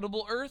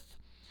habitable Earth,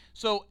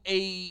 so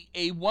a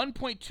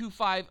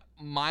 1.25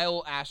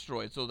 mile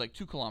asteroid, so like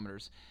 2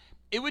 kilometers,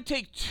 it would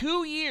take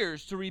 2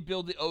 years to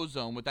rebuild the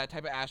ozone with that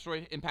type of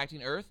asteroid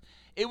impacting Earth.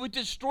 It would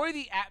destroy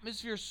the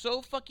atmosphere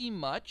so fucking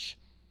much.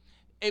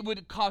 It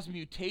would cause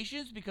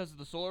mutations because of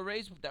the solar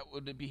rays that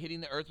would be hitting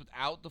the Earth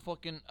without the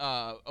fucking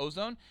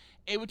ozone.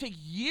 It would take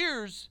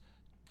years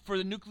for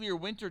the nuclear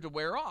winter to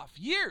wear off.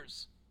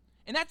 Years.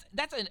 And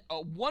that's a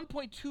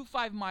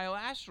 1.25 mile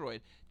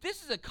asteroid.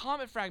 This is a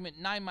comet fragment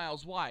 9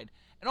 miles wide.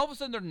 And all of a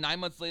sudden, they're 9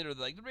 months later,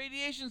 they're like, the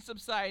radiation's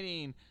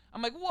subsiding.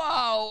 I'm like,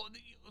 wow.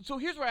 So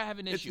here's where I have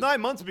an issue. It's 9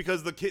 months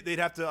because the kid, they'd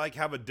have to like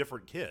have a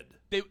different kid.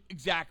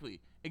 Exactly.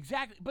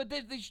 But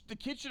the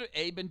kid should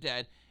have been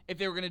dead if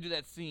they were going to do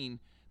that scene.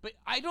 But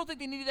I don't think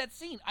they needed that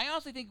scene. I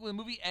honestly think when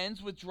the movie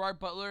ends with Gerard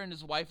Butler and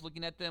his wife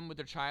looking at them with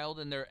their child,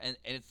 and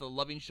it's a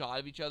loving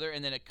shot of each other,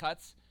 and then it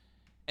cuts,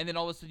 and then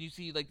all of a sudden you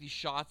see like these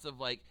shots of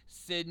like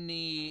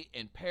Sydney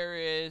and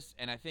Paris,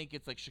 and I think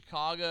it's like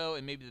Chicago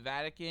and maybe the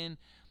Vatican,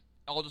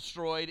 all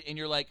destroyed, and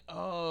you're like,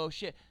 oh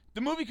shit.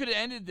 The movie could have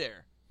ended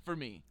there for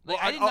me. Like,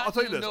 Well, I did not I'll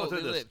tell you even this. know I'll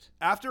tell they you this. lived.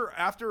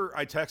 After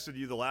I texted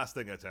you the last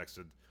thing I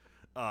texted,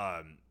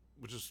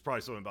 which is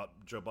probably something about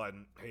Joe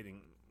Biden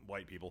hating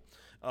white people.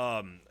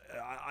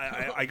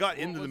 I got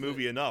into the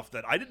movie enough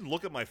that I didn't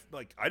look at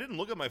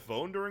my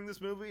phone during this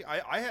movie.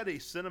 I had a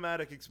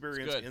cinematic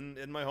experience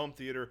in my home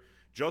theater.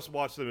 Just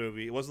watched the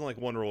movie. It wasn't like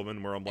Wonder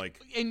Woman where I'm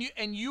like.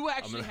 And you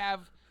actually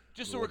have,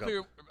 just so we're look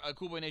clear,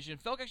 Cool Boy Nation,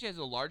 Felk actually has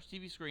a large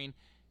TV screen,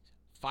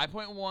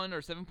 5.1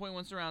 or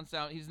 7.1 surround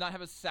sound. He does not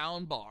have a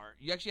sound bar.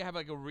 You actually have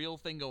like a real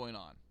thing going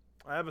on.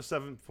 I have a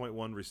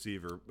 7.1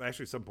 receiver,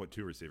 actually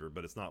 7.2 receiver,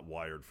 but it's not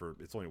wired for.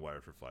 It's only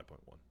wired for 5.1.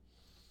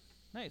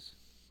 Nice.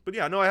 But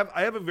yeah, no,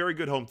 I have a very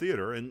good home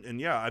theater, and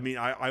yeah, I mean,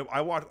 I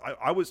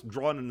was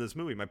drawn into this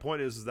movie. My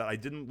point is that I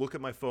didn't look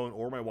at my phone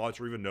or my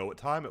watch or even know what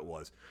time it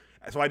was,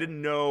 so I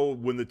didn't know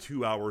when the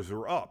 2 hours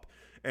were up.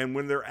 And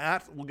when they're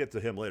at, we'll get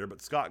to him later,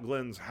 but Scott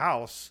Glenn's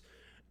house,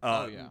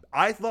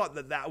 I thought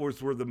that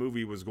was where the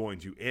movie was going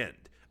to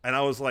end, and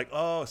I was like,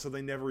 oh, so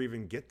they never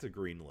even get to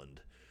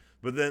Greenland.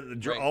 But then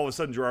all of a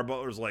sudden, Gerard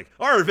Butler's like,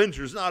 our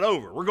adventure's not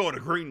over. We're going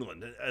to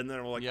Greenland, and then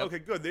I'm like, okay,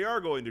 good, they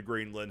are going to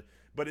Greenland.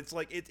 But it's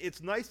like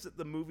it's nice that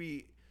the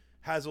movie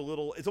has a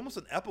little. It's almost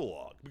an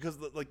epilogue because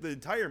the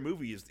entire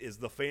movie is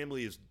the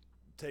family is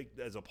taken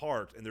as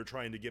apart and they're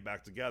trying to get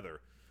back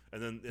together,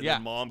 and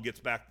then mom gets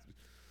back,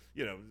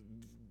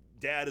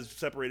 dad is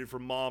separated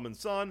from mom and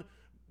son.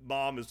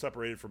 Mom is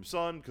separated from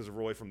son because of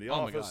Roy from The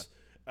Office.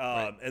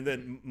 Right. And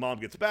then mom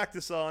gets back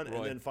to son, Roy.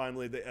 and then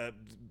finally the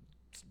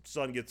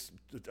son gets,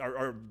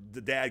 or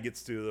the dad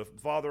gets to the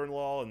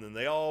father-in-law, and then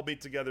they all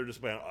meet together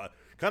just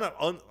kind of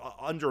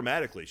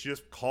undramatically. She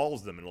just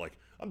calls them and like,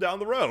 I'm down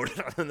the road.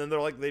 And then they're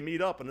like, they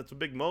meet up, and it's a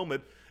big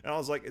moment. And I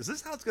was like, is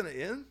this how it's going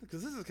to end?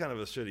 Because this is kind of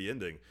a shitty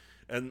ending.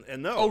 And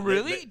no. Oh,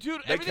 really?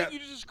 Dude, everything you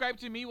just described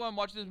to me while I'm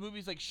watching this movie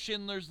is like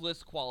Schindler's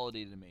List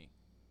quality to me.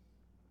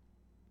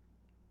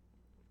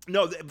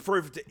 No, for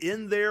it to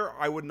end there,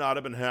 I would not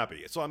have been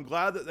happy. So I'm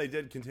glad that they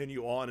did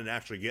continue on and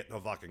actually get to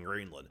fucking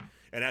Greenland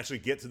and actually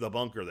get to the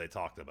bunker they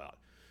talked about.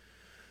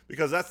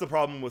 Because that's the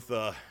problem with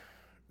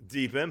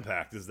Deep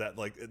Impact, is that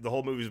like the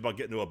whole movie is about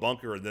getting to a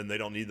bunker, and then they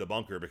don't need the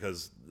bunker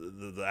because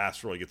the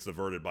asteroid gets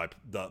diverted by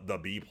the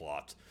B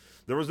plot.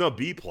 There was no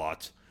B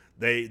plot.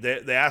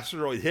 The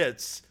asteroid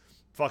hits,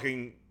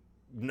 fucking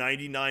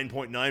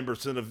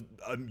 99.9% of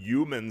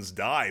humans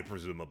die,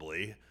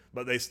 presumably,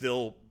 but they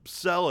still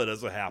sell it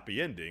as a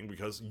happy ending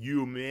because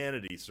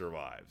humanity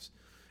survives.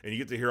 And you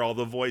get to hear all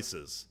the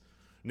voices.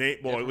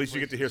 At least you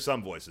get to hear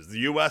some voices. The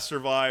U.S.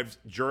 survived.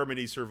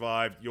 Germany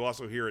survived. You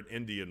also hear an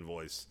Indian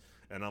voice.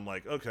 And I'm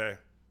like, okay,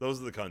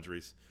 those are the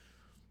countries.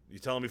 You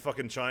telling me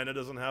fucking China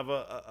doesn't have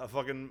a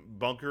fucking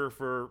bunker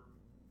for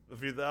a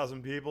few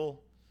thousand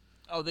people?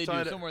 Oh, they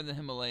do, somewhere in the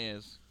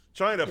Himalayas.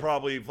 China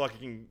probably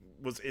fucking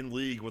was in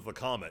league with the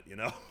comet, you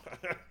know?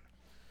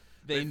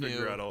 They knew.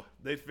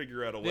 They'd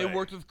figure out a way. They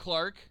worked with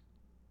Clark.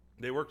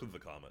 They worked with the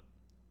comet.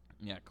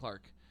 Yeah,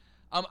 Clark.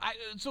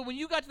 So when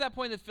you got to that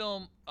point in the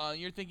film,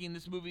 you're thinking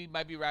this movie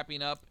might be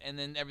wrapping up, and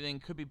then everything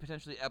could be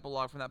potentially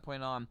epilogue from that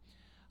point on.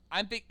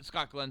 I'm thinking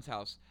Scott Glenn's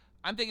house.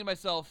 I'm thinking to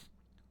myself,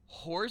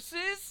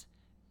 horses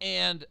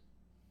and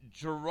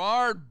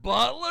Gerard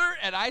Butler,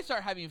 and I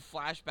start having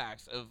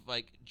flashbacks of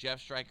like Jeff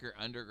Stryker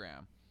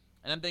Underground,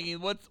 and I'm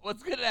thinking, what's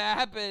gonna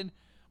happen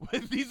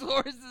with these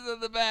horses in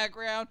the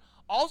background?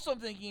 Also, I'm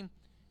thinking,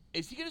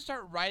 is he gonna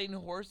start riding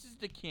horses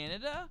to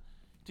Canada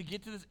to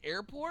get to this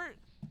airport?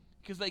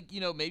 Because like,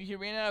 maybe he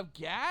ran out of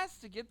gas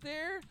to get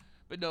there.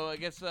 But no, I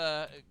guess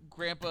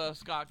Grandpa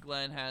Scott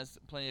Glenn has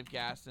plenty of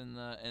gas in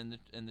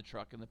the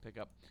truck in the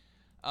pickup.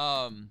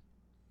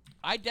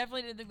 I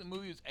definitely didn't think the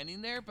movie was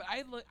ending there, but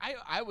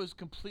I was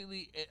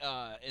completely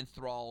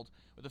enthralled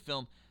with the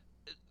film.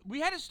 We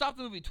had to stop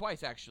the movie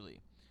twice, actually.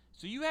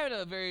 So you had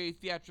a very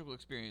theatrical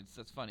experience.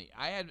 That's funny.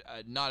 I had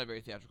not a very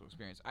theatrical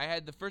experience.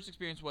 The first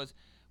experience was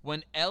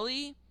when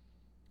Ellie,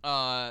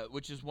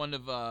 which is one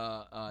of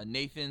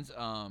Nathan's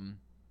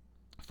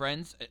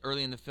friends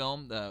early in the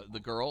film, the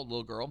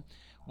little girl,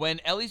 when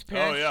Ellie's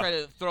parents try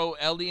to throw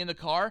Ellie in the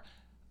car,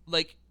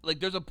 like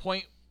there's a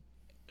point.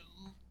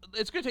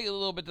 It's gonna take a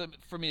little bit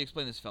for me to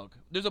explain this, Felk.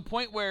 There's a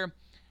point where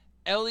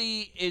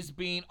Ellie is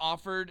being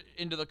offered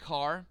into the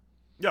car.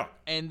 Yeah.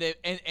 And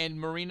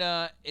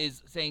Marina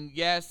is saying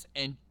yes,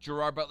 and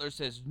Gerard Butler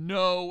says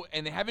no,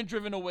 and they haven't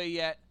driven away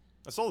yet.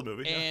 I saw the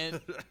movie.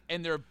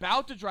 And they're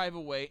about to drive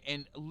away,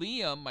 and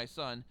Liam, my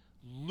son,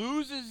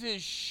 loses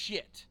his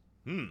shit.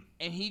 And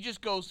he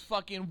just goes,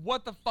 fucking,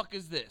 what the fuck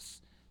is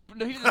this? But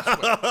no, he doesn't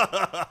swear.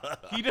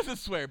 He doesn't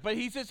swear, but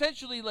he's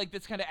essentially like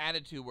this kind of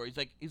attitude where he's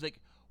like,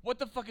 what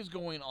the fuck is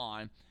going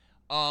on?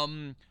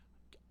 I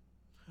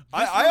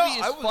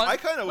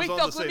kind of was on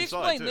the same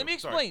side, too. Let me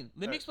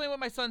explain what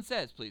my son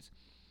says, please.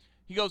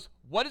 He goes,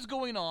 what is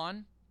going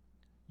on?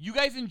 You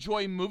guys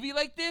enjoy a movie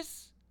like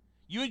this?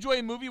 You enjoy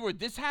a movie where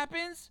this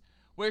happens?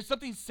 Where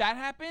something sad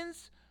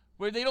happens?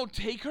 Where they don't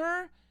take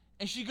her?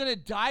 And she's going to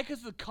die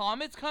because the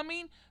comet's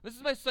coming? This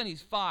is my son.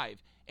 He's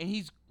 5. And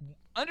he's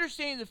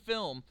understanding the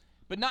film,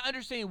 but not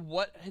understanding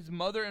what his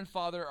mother and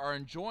father are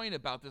enjoying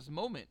about this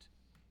moment.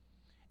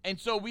 And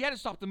so we had to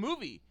stop the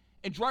movie.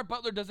 And Gerard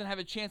Butler doesn't have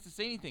a chance to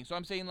say anything. So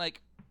I'm saying,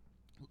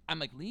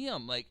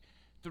 Liam,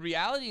 the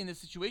reality in this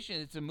situation,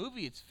 it's a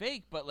movie, it's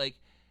fake. But,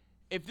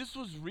 if this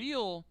was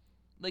real,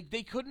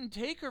 they couldn't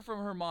take her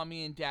from her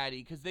mommy and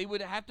daddy because they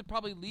would have to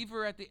probably leave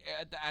her at the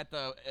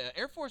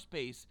Air Force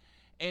Base.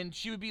 And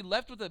she would be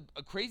left with a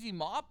crazy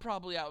mob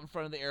probably out in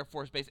front of the Air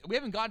Force Base. We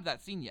haven't gotten to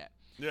that scene yet.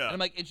 Yeah. And I'm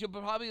like, and she'll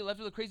probably be left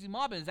with a crazy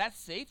mob. And is that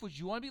safe? Would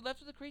you want to be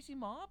left with a crazy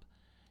mob?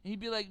 And he'd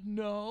be like,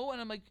 no.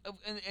 And I'm like,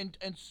 and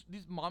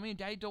these mommy and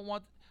daddy don't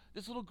want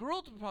this little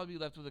girl to probably be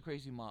left with a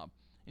crazy mob.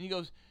 And he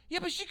goes, yeah,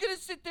 but she's gonna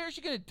sit there.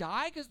 She's gonna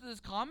die because of this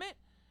comet.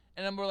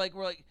 And we're like,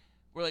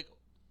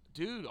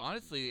 dude,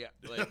 honestly,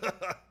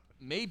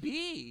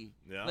 maybe.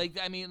 Yeah.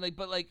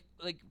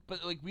 But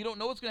we don't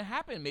know what's gonna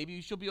happen. Maybe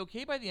she'll be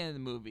okay by the end of the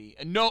movie.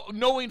 And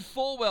knowing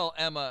full well,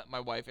 Emma, my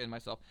wife, and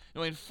myself,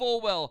 knowing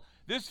full well,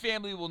 this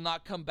family will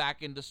not come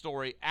back into the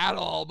story at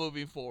all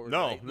moving forward.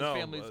 No, right? This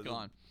family's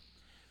gone.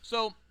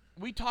 So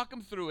we talk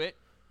him through it,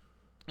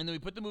 and then we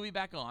put the movie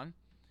back on,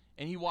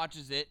 and he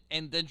watches it,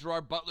 and then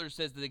Gerard Butler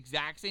says the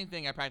exact same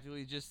thing I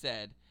practically just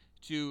said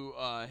to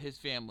his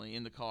family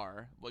in the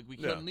car. We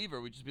couldn't leave her.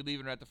 We'd just be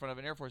leaving her at the front of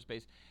an Air Force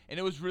base. And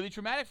it was really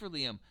traumatic for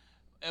Liam.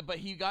 but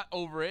he got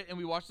over it, and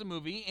we watched the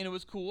movie, and it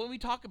was cool, and we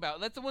talk about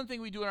it. That's the one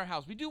thing we do in our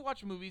house. We do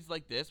watch movies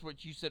like this,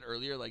 which you said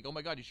earlier, like, oh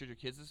my God, you showed your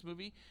kids this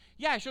movie?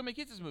 Yeah, I showed my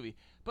kids this movie.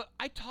 But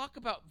I talk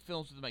about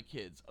films with my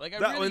kids. Like,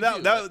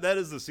 that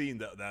is the scene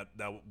that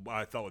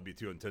I thought would be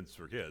too intense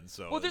for kids.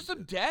 So well, there's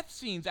some death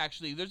scenes,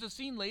 actually. There's a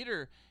scene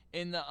later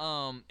in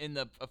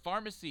the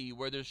pharmacy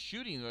where there's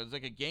shooting. There's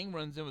like a gang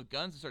runs in with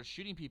guns and starts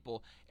shooting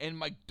people. And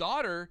my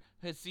daughter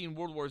has seen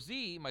World War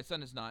Z. My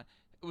son has not.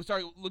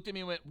 Looked at me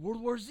and went,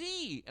 World War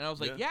Z. And I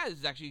was like, yeah, this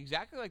is actually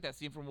exactly like that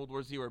scene from World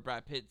War Z where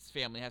Brad Pitt's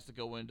family has to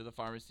go into the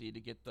pharmacy to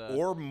get the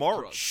or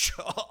March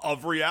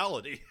of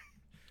reality.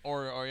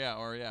 Or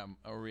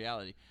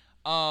reality.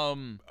 Or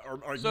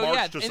so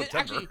March to and September.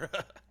 Actually,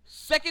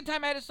 second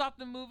time I had to stop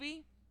the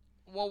movie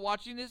while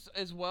watching this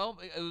as well.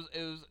 It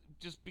was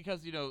just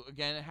because,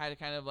 again, I had to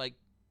kind of like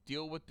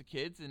deal with the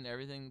kids and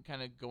everything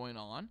kind of going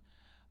on.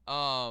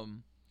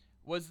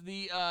 Was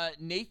the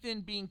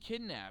Nathan being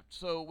kidnapped.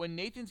 So when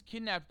Nathan's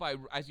kidnapped by,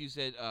 as you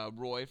said,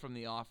 Roy from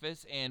The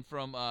Office and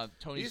from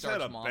Tony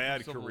Stark's mom. He's had a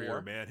bad from Civil career,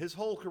 War. man. His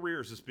whole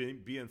career is just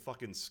being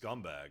fucking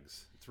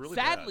scumbags. It's really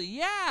sadly,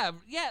 bad.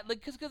 yeah,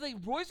 like because like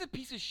Roy's a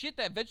piece of shit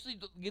that eventually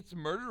gets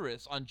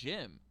murderous on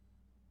Jim.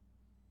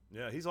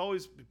 Yeah, he's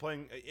always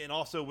playing, and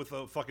also with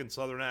a fucking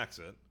Southern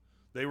accent.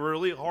 They were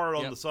really hard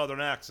on the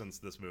Southern accents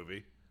this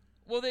movie.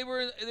 Well, they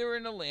were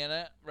in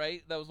Atlanta,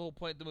 right? That was the whole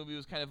point. The movie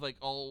was kind of like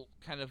all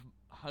kind of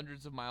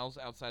hundreds of miles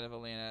outside of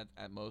Atlanta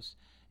at most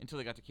until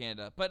they got to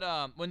Canada. But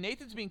when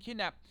Nathan's being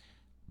kidnapped,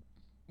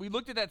 we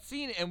looked at that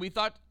scene and we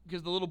thought,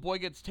 because the little boy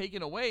gets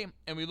taken away,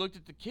 and we looked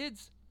at the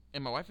kids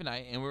and my wife and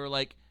I, and we were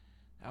like,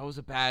 that was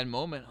a bad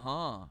moment,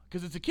 huh?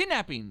 Because it's a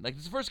kidnapping. Like,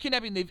 it's the first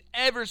kidnapping they've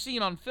ever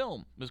seen on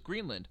film was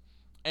Greenland.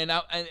 And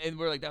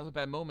we're like, that was a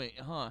bad moment,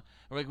 huh? And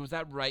we're like, was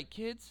that right,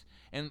 kids?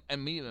 And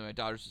immediately my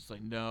daughter's just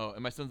like, no.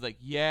 And my son's like,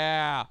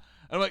 yeah.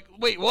 And I'm like,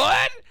 wait,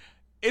 what?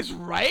 It's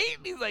right?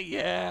 He's like,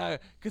 yeah.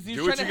 Because he's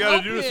trying to help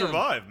him. Do what you gotta do to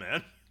survive,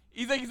 man.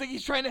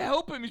 He's trying to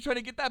help him. He's trying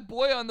to get that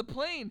boy on the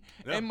plane.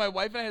 Yeah. And my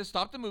wife and I had to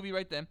stop the movie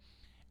right then.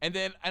 And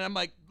I'm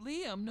like,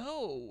 Liam,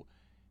 no.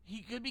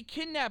 He could be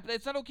kidnapped.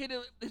 It's not okay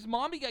to. His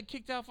mommy got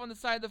kicked off on the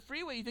side of the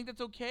freeway. You think that's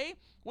okay?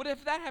 What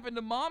if that happened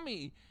to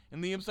mommy?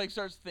 And Liam's like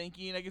starts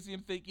thinking. I can see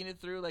him thinking it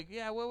through. Like,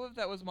 yeah, what if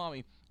that was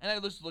mommy? And I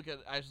just look at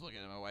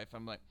my wife.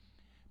 I'm like,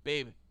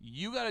 babe,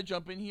 you gotta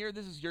jump in here.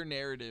 This is your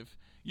narrative.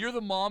 You're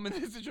the mom in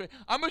this situation.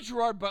 I'm a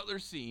Gerard Butler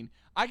scene.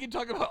 I can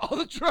talk about all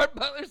the Gerard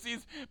Butler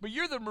scenes, but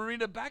you're the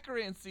Marina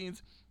Baccarin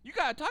scenes. You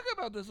gotta talk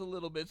about this a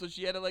little bit. So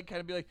she had to like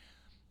kind of be like,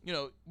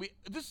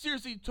 this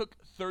seriously took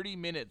 30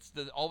 minutes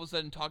to all of a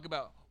sudden talk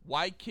about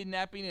why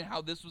kidnapping and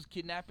how this was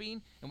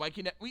kidnapping and why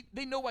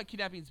they know why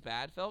kidnapping is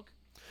bad, Felk.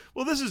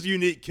 Well, this is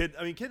unique.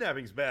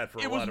 Kidnapping's bad for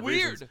a lot of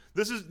reasons.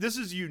 This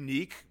is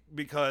unique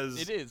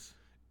because it is.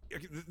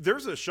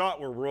 There's a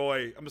shot where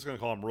Roy, I'm just gonna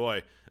call him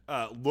Roy,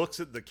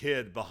 looks at the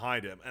kid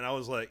behind him, and I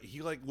was like,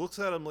 he like looks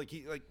at him like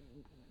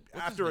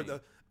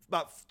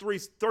about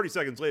 30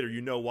 seconds later,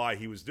 you know why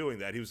he was doing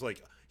that. He was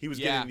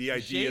getting the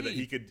idea that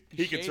he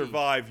could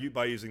survive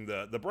by using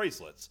the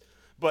bracelets.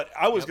 But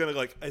I was gonna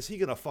like, is he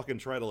gonna fucking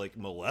try to like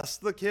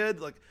molest the kid?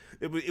 Like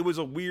it was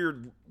a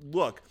weird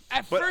look.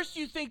 At first,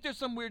 you think there's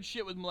some weird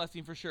shit with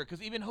molesting for sure,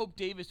 because even Hope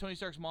Davis, Tony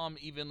Stark's mom,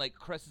 even like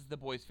caresses the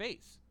boy's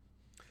face.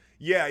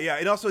 Yeah,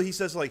 and also he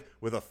says like,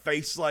 with a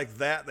face like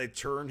that, they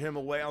turned him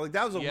away. I'm like,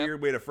 that was a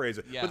weird way to phrase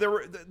it. Yeah.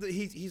 But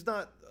he's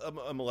not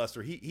a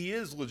molester. He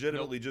is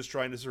legitimately just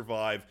trying to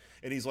survive,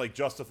 and he's like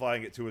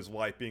justifying it to his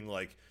wife, being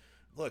like,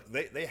 look,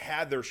 they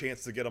had their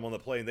chance to get him on the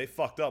plane. They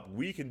fucked up.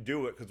 We can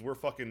do it because we're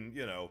fucking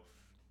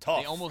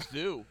tough. They almost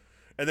do.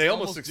 And they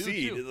almost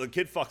succeed. The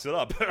kid fucks it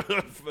up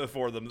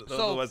for them.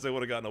 Otherwise, they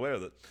would have gotten away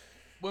with it.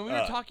 When we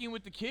were talking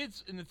with the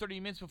kids in the 30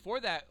 minutes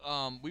before that,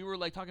 we were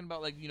like talking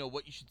about like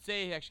what you should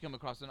say. Actually, come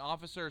across an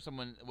officer or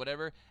someone,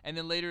 whatever. And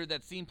then later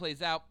that scene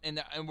plays out,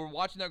 and we're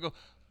watching that go.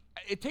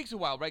 It takes a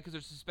while, right? Because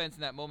there's suspense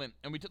in that moment.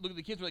 And we look at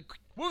the kids. We're like,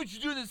 "What would you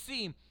do in this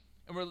scene?"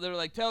 And they're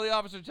like, tell the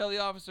officer,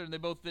 and they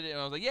both did it. And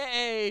I was like,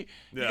 "Yay!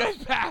 You guys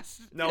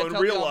passed." Now in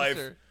real life,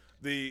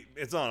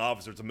 it's not an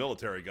officer; it's a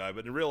military guy.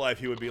 But in real life,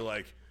 he would be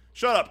like,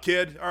 "Shut up,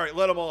 kid! All right,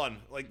 let him on."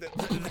 Like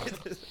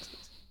that.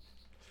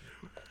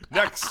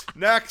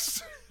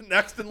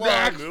 Next in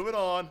line. Moving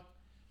on.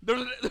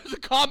 There's a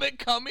comment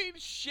coming.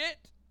 Shit.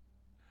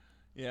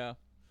 Yeah.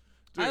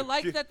 Dude, I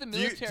like that the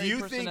military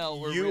personnel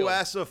were real. Do you think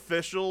U.S.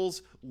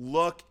 officials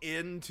look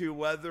into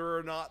whether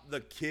or not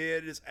the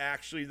kid is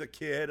actually the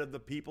kid of the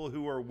people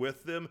who are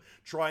with them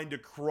trying to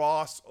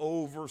cross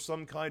over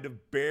some kind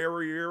of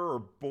barrier or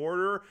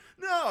border?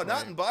 No,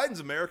 not in Biden's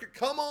America.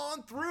 Come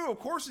on through. Of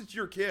course it's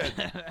your kid.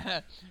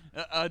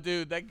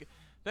 Dude,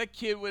 that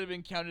kid would have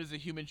been counted as a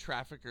human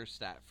trafficker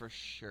stat for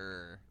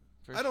sure.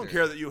 I don't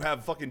care that you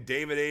have fucking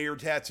David Ayer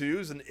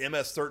tattoos and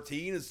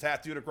MS-13 is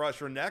tattooed across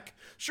your neck.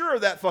 Sure,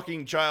 that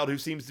fucking child who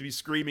seems to be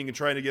screaming and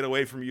trying to get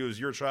away from you is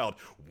your child.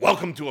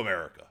 Welcome to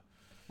America.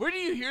 Where do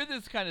you hear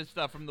this kind of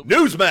stuff from? The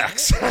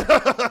Newsmax.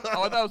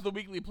 Oh, I thought it was the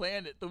Weekly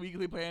Planet. The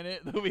Weekly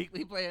Planet.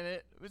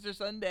 Mr.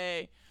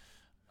 Sunday.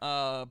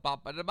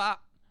 Bop.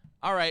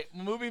 All right,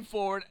 moving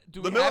forward.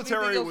 Do The we have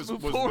military anything was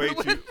else to way move forward too.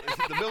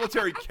 with? The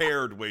military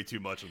cared way too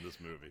much in this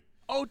movie.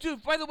 Oh,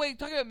 dude, by the way,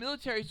 talking about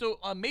military, so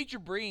Major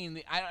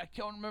Breen, I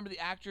can't remember the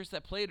actress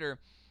that played her.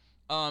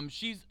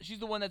 She's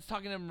the one that's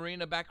talking to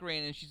Marina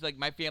Baccarin, and she's like,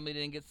 my family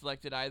didn't get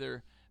selected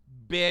either,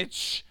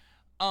 bitch.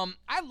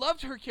 I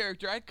loved her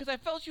character because I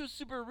felt she was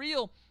super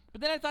real.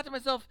 But then I thought to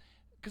myself,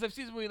 because I've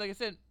seen this movie, like I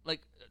said,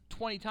 like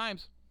 20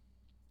 times,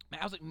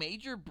 I was like,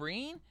 Major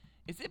Breen?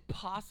 Is it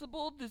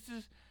possible this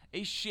is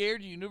a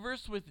shared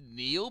universe with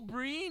Neil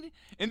Breen,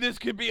 and this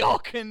could be all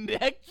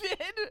connected?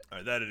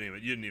 All right,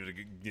 you didn't even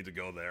need to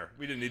go there.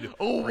 We didn't need to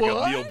Oh, bring up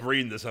what? Neil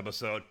Breen this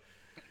episode.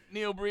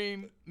 Neil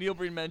Breen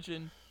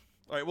mentioned.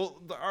 All right,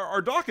 well,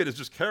 our docket is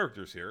just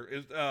characters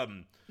here. Yeah,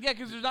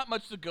 because there's not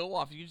much to go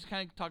off. You just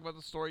kind of talk about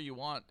the story you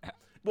want.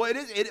 Well,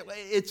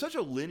 it's such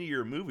a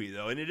linear movie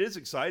though, and it is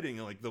exciting.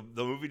 Like the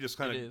movie just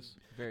kind of It is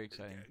very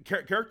exciting.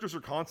 Characters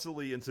are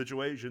constantly in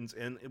situations,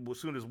 and as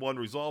soon as one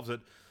resolves it,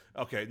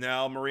 okay,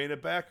 now Marina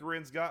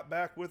Baccarin's got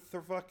back with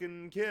her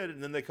fucking kid,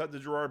 and then they cut to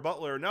Gerard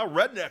Butler. Now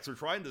rednecks are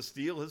trying to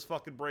steal his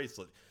fucking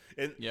bracelet,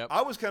 and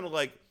I was kind of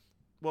like,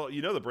 well,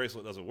 the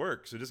bracelet doesn't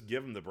work, so just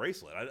give him the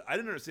bracelet. I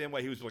didn't understand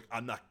why he was like,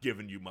 I'm not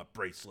giving you my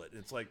bracelet.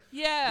 It's like,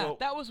 yeah, well,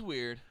 that was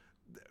weird.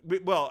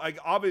 Well,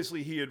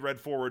 obviously he had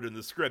read forward in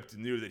the script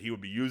and knew that he would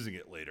be using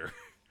it later.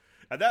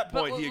 At that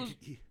point,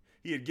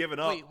 he had given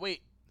up.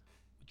 Wait.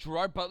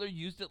 Gerard Butler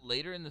used it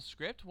later in the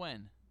script?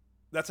 When?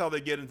 That's how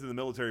they get into the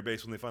military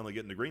base when they finally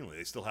get into Greenland.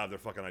 They still have their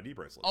fucking ID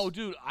bracelets. Oh,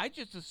 dude, I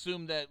just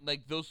assumed that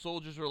like those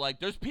soldiers were like,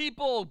 "There's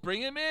people,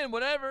 bring them in,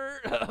 whatever."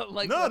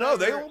 Like no,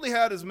 they only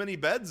had as many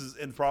beds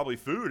and probably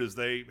food as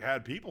they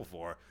had people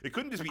for. It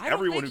couldn't just be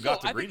everyone who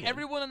got to Greenland. I think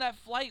everyone on that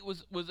flight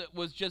was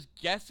just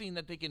guessing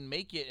that they can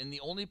make it, and the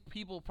only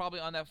people probably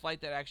on that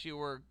flight that actually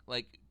were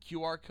like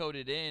QR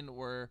coded in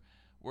were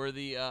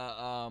the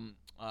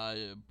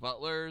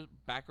Butler,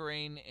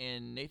 Baccarin,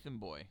 and Nathan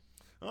Boy.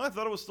 Well, I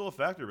thought it was still a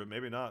factor, but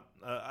maybe not.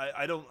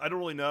 I don't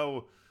really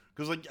know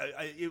because like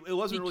it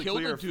wasn't really clear. He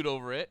killed a dude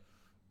over it.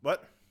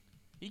 What?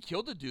 He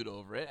killed a dude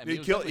over it. I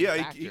mean,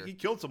 he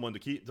killed someone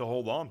to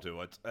hold on to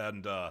it,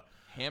 and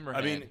Hammerhead.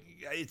 I mean,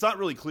 it's not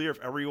really clear if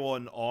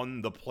everyone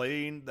on the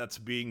plane that's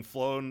being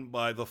flown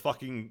by the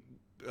fucking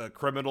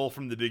criminal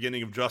from the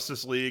beginning of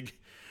Justice League.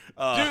 Dude,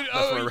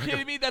 are you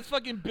kidding me? That's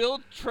fucking Bill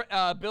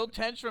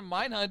Tench from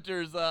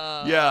Mindhunters.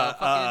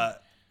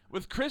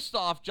 With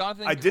Christoph,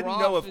 Jonathan. I didn't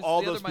know if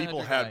all those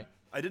people had.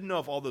 I didn't know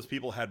if all those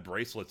people had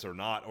bracelets or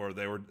not, or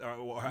they were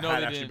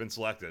had actually been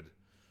selected.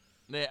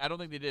 I don't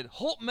think they did.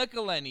 Holt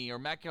McElhenney.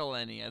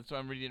 That's what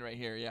I'm reading right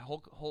here. Yeah,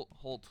 Holt.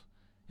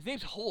 His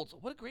name's Holt.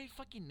 What a great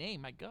fucking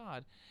name. My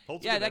God.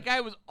 Holt's that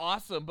guy was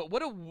awesome. But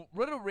what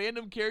a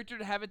random character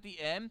to have at the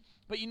end.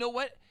 But you know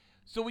what?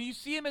 So when you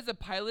see him as a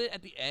pilot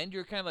at the end,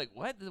 you're kind of like,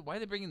 what? Why are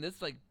they bringing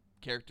this like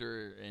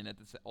character in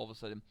all of a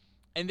sudden?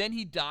 And then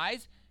he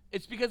dies.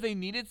 It's because they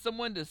needed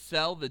someone to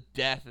sell the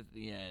death at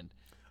the end.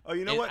 Oh,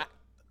 you know what?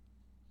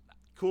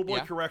 Cool boy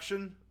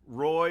correction.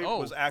 Roy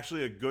was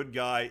actually a good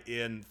guy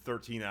in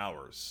 13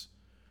 Hours.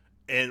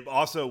 And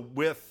also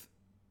with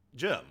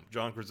John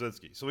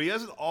Krasinski. So he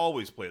hasn't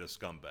always played a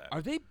scumbag.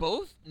 Are they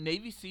both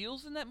Navy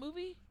SEALs in that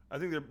movie? I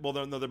think they're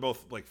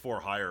both like for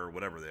hire or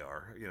whatever they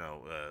are.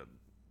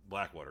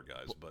 Blackwater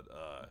guys. But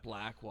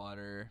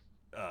Blackwater.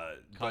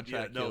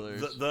 Contract killers.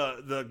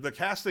 The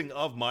casting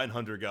of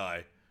Mindhunter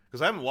guy.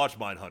 Because I haven't watched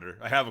Mindhunter.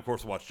 I have, of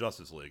course, watched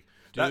Justice League.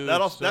 Dude,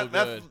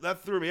 that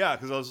threw me out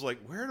because I was like,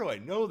 where do I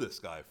know this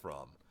guy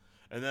from?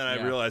 And then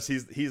I realized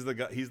he's the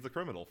guy. He's the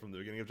criminal from the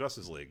beginning of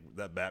Justice League.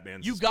 That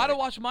Batman. You gotta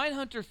watch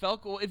Mindhunter,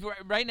 Felko. If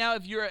right now,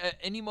 if you're at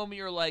any moment,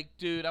 you're like,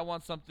 dude, I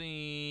want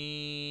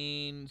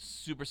something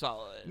super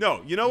solid.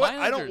 No, you know what?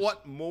 I don't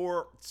want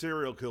more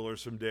serial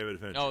killers from David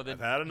Fincher. No, I've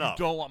had enough.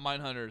 You don't want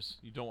Mindhunters.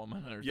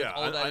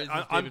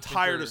 Yeah, I'm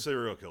tired of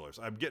serial killers.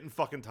 I'm getting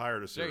fucking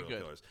tired of serial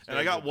killers. And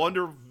I got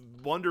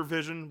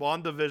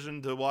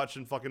WandaVision to watch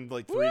in fucking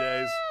like 3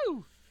 days.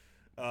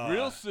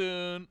 Real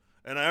soon.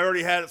 And I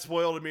already had it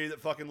spoiled to me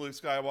that fucking Luke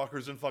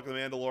Skywalker's in fucking The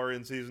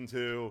Mandalorian season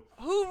 2.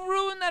 Who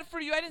ruined that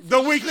for you? I didn't.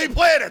 The Weekly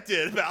Planet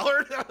did,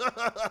 Ballard.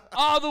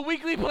 Oh, The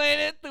Weekly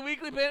Planet. The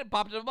Weekly Planet.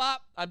 Bop to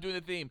bop. I'm doing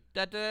the theme.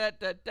 Da da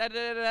da da da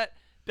da da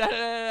da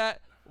da.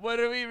 What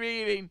are we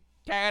reading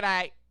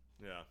tonight?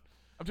 Yeah.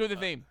 I'm doing the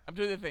theme.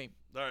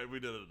 All right,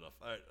 we did it enough.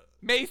 All right.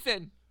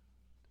 Mason.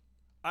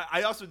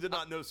 I also did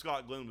not know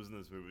Scott Glenn was in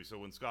this movie, so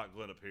when Scott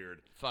Glenn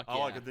appeared,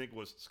 all I could think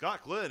was,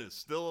 Scott Glenn is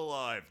still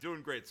alive.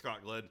 Doing great,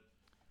 Scott Glenn.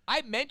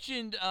 I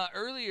mentioned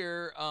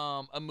earlier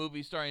a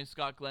movie starring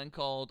Scott Glenn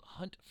called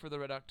Hunt for the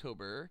Red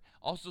October,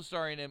 also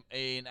starring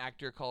an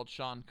actor called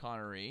Sean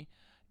Connery.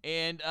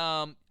 And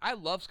I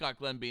love Scott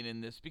Glenn being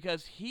in this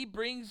because he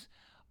brings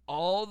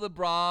all the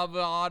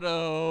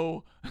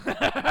bravado for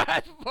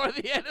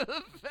the end of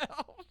the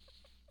film.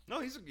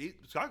 No,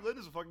 Scott Glenn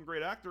is a fucking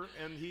great actor,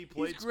 and he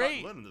played Scott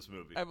Glenn in this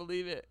movie. I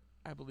believe it.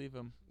 I believe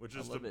him. Which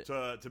is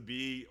to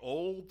be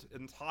old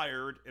and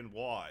tired and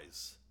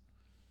wise.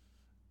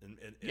 And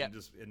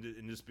just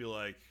be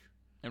like,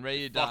 and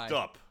ready to fucked die.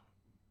 up,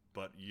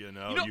 but you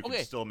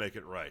can still make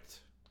it right.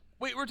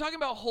 Wait, we're talking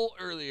about Holt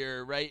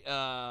earlier, right?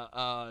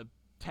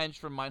 Tench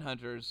from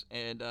Mindhunters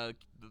and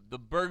the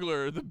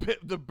burglar,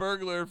 the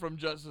burglar from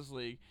Justice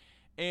League,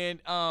 and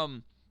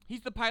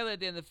he's the pilot at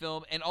the end of the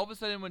film. And all of a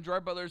sudden, when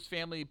Gerard Butler's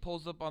family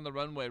pulls up on the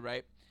runway,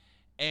 right,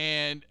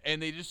 and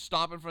they just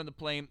stop in front of the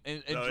plane,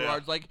 and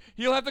Gerard's like,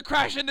 he'll have to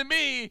crash into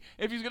me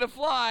if he's gonna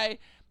fly.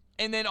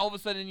 And then all of a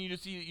sudden, you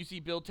see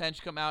Bill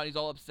Tench come out. And he's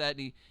all upset, and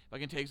he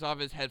fucking takes off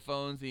his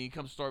headphones, and he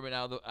comes storming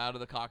out of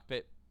the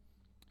cockpit.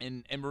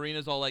 And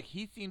Marina's all like,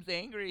 he seems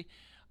angry.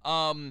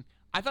 I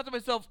thought to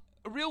myself,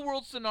 a real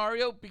world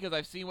scenario, because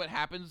I've seen what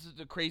happens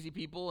to crazy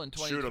people in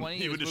 2020.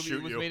 He would just shoot you.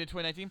 It was made in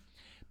 2019.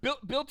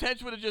 Bill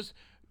Tench would have just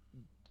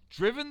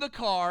driven the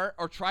car,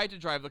 or tried to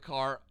drive the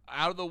car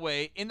out of the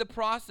way. In the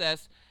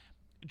process,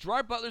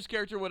 Gerard Butler's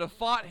character would have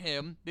fought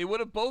him. They would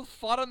have both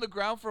fought on the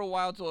ground for a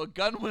while until a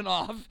gun went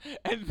off,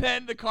 and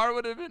then the car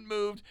would have been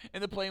moved,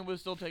 and the plane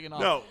was still taken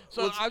off. No,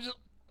 so it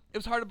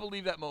was hard to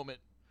believe that moment.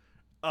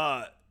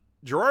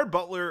 Gerard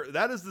Butler,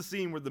 that is the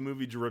scene where the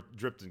movie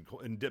dipped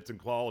in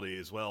quality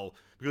as well,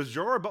 because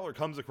Gerard Butler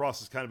comes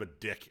across as kind of a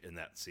dick in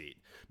that scene.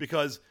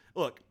 Because,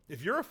 look,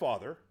 if you're a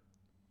father,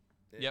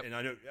 and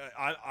I know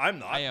I'm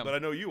not, but I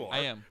know you are.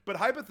 I am. But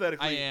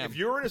hypothetically, if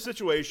you're in a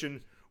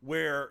situation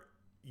where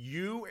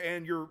you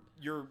and your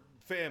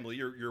family,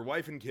 your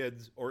wife and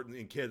kids, or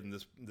kid in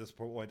this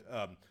point,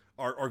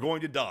 are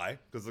going to die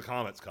because the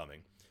comet's coming,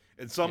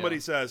 and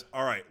somebody says,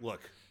 "All right,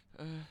 look."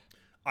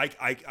 I'm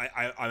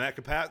at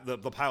capacity.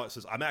 The pilot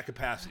says, I'm at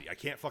capacity. I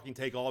can't fucking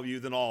take all of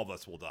you. Then all of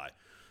us will die.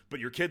 But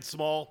your kid's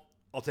small.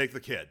 I'll take the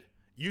kid.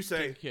 You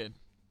say, take the kid.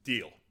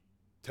 Deal.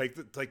 Take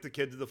the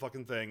kid to the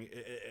fucking thing,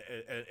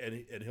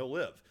 and he'll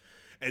live.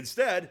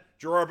 Instead,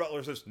 Gerard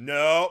Butler says,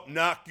 no,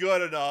 not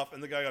good enough.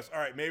 And the guy goes, all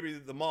right, maybe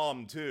the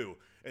mom too.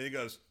 And he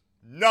goes,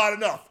 not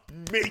enough.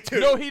 Me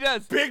too. No, he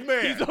does. Big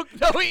man.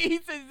 He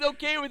says he's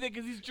okay with it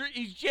because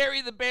he's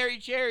Jerry the Berry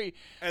Cherry.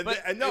 And but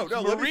no,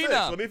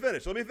 Marina, let me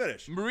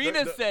finish.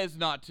 Marina says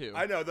not to.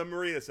 I know, the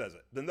Marina says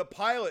it. Then the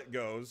pilot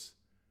goes,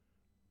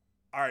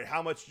 all right,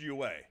 how much do you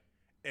weigh?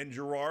 And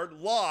Gerard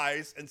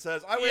lies and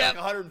says, I weigh like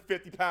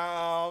 150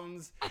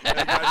 pounds.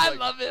 I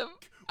love him.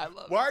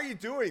 Why are you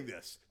doing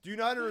this? Do you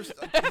not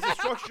understand? He's a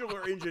structural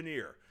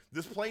engineer.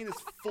 This plane is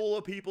full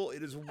of people.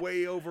 It is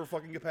way over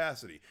fucking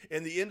capacity.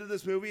 In the end of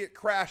this movie, it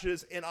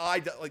crashes, and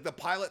the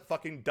pilot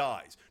fucking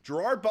dies.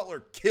 Gerard Butler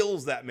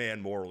kills that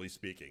man, morally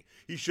speaking.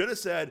 He should have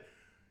said,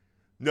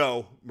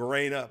 no,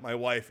 Morena, my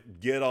wife,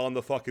 get on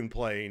the fucking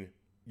plane.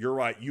 You're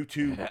right. You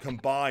two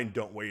combined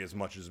don't weigh as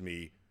much as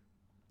me.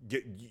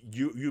 Get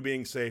you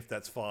being safe,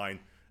 that's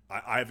fine.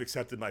 I've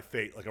accepted my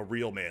fate like a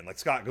real man, like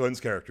Scott Glenn's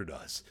character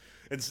does.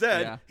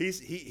 Instead,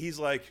 he's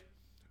like,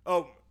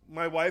 oh,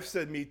 my wife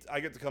said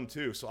I get to come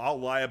too, so I'll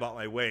lie about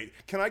my weight.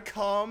 Can I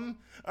come?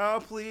 Oh,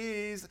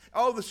 please.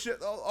 Oh, the shit.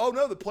 Oh,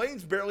 no, the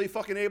plane's barely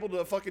fucking able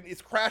to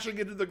it's crashing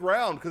into the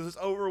ground because it's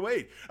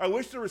overweight. I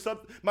wish there was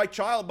something, my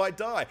child might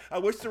die. I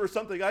wish there was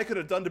something I could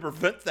have done to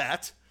prevent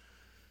that.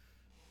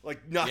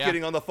 Like not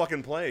getting on the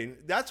fucking plane.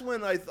 That's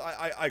when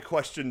I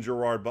question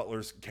Gerard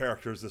Butler's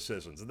character's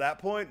decisions. At that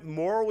point,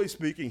 morally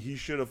speaking, he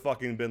should have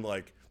fucking been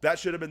like, that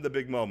should have been the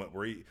big moment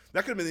where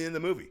that could have been the end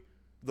of the movie.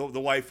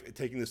 The wife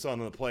taking the son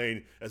on the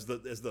plane as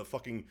the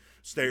fucking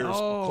stairs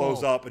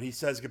close up, and he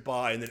says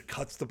goodbye, and then it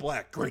cuts to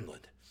black.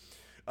 Greenland.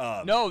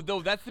 No,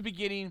 that's the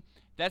beginning.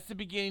 That's the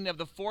beginning of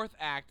the fourth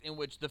act, in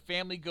which the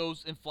family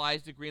goes and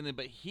flies to Greenland,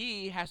 but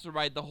he has to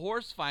ride the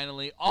horse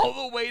finally all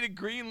the way to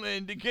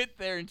Greenland to get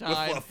there in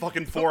time. With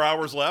fucking 4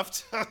 hours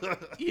left.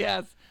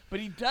 Yes, but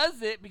he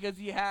does it because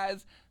he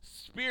has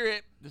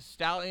Spirit, the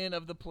stallion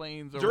of the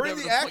plains. Or during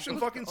the action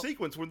fucking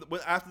sequence, when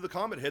after the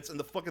comet hits and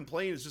the fucking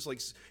plane is just like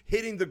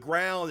hitting the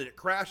ground and it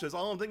crashes,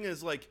 all I'm thinking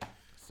is like,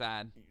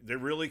 sad. They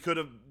really could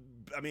have.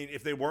 I mean,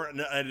 if they weren't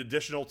an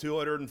additional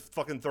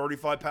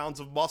 235 pounds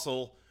of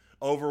muscle,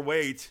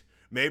 overweight,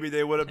 maybe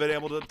they would have been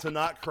able to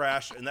not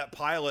crash, and that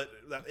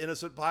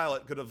innocent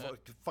pilot could have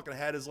fucking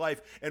had his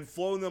life and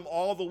flown them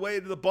all the way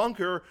to the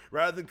bunker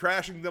rather than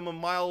crashing them a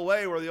mile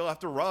away where they'll have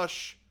to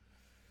rush.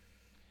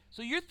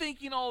 So you're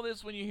thinking all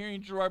this when you're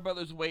hearing Gerard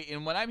Butler's weight,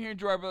 and when I'm hearing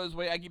Gerard Butler's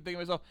weight, I keep thinking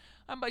to myself,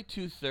 I'm like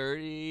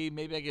 230,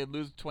 maybe I could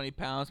lose 20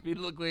 pounds, be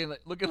looking like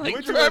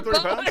Gerard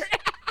Butler.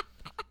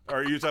 Or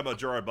are you talking about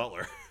Gerard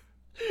Butler?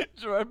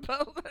 Gerard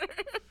Butler.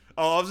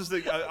 Oh, I was just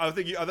thinking.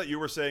 I thought you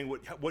were saying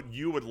what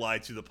you would lie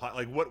to the pilot,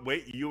 like what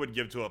weight you would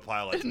give to a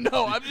pilot.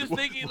 No, I'm just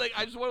thinking like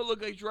I just want to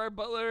look like Gerard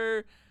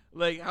Butler.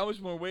 Like how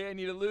much more weight I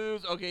need to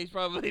lose? Okay, he's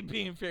probably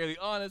being fairly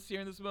honest here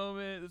in this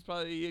moment. It's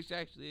probably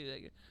actually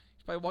like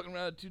he's probably walking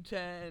around at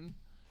 210.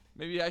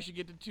 Maybe I should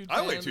get to 210.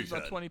 I weigh 210.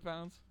 About 20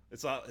 pounds.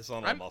 It's not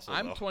all muscle.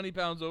 I'm 20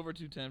 pounds over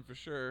 210 for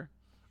sure.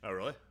 Oh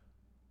really?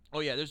 Oh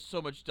yeah, there's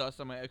so much dust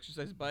on my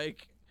exercise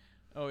bike.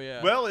 Oh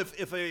yeah. Well,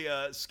 if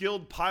a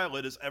skilled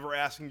pilot is ever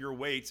asking your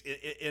weights,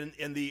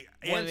 and the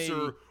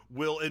answer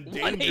will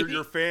endanger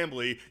your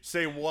family,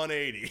 say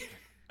 180.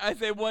 I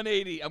say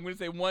 180. I'm gonna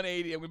say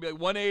 180. I'm gonna be like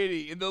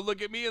 180, and they'll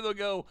look at me and they'll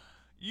go,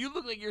 "You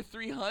look like you're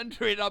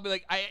 300." I'll be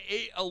like, "I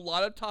ate a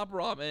lot of top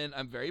ramen.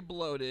 I'm very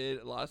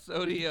bloated. A lot of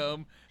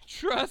sodium.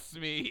 Trust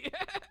me."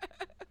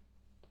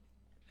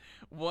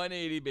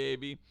 180,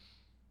 baby.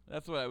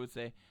 That's what I would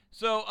say.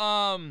 So,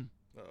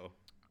 Uh-oh.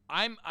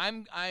 I'm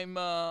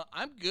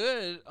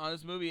good on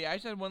this movie. I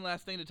just had one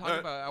last thing to talk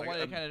about. I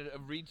wanted to kind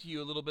of read to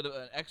you a little bit of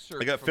an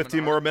excerpt. I got from an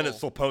 15 more article. minutes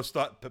till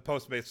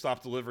Postmates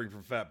stop delivering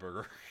from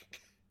Fatburger.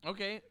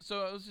 Okay,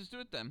 so let's just do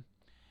it then.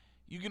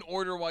 You can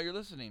order while you're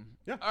listening.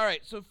 Yeah. All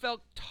right. So, Felk,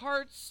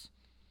 tarts.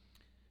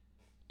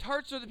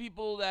 Tarts are the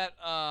people that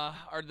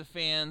are the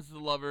fans, the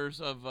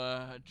lovers of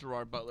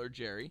Gerard Butler,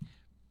 Jerry.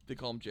 They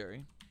call him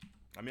Jerry.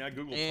 I mean, I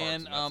googled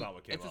And tarts, and that's not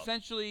what came it's up.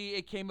 essentially,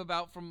 it came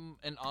about from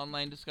an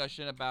online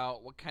discussion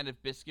about what kind of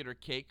biscuit or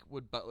cake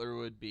Butler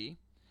would be.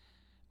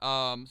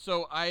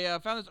 So I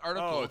found this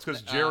article. Oh, it's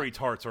because Jerry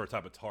tarts are a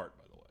type of tart,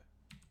 by the way.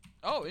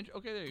 Oh,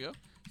 okay, there you go.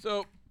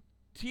 So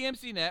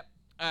TMC Net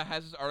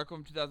has this article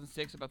from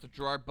 2006 about the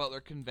Gerard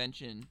Butler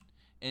Convention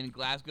in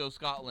Glasgow,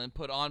 Scotland,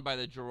 put on by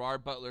the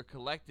Gerard Butler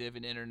Collective,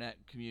 an internet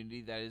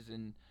community that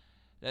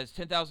is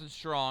 10,000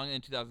 strong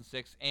in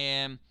 2006.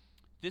 And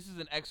this is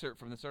an excerpt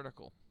from this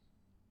article.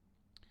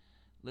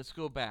 Let's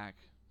go back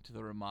to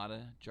the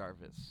Ramada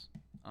Jarvis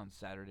on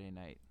Saturday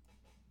night,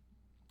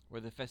 where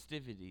the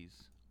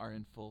festivities are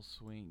in full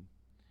swing.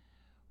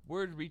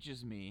 Word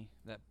reaches me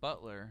that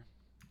Butler,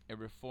 a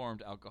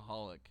reformed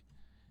alcoholic,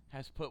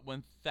 has put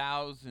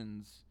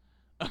 1,000s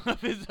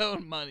of his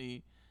own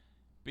money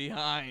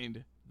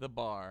behind the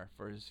bar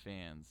for his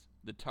fans.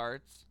 The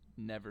tarts,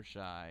 never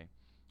shy,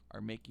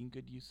 are making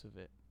good use of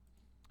it.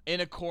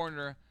 In a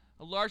corner,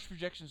 a large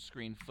projection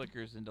screen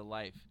flickers into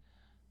life.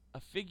 A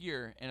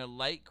figure in a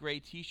light gray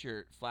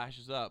t-shirt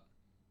flashes up.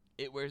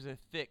 It wears a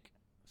thick,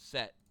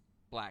 set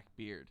black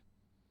beard.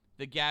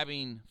 The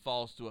gabbing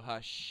falls to a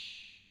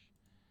hush.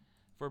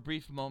 For a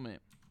brief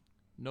moment,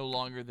 no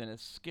longer than a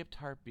skipped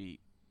heartbeat,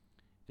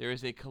 there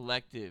is a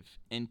collective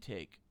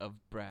intake of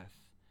breath.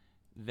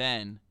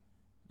 Then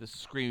the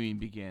screaming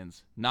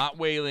begins. Not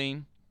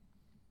wailing,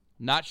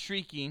 not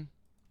shrieking,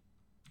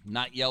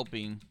 not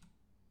yelping.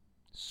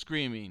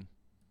 Screaming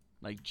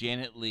like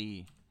Janet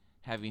Leigh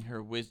having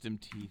her wisdom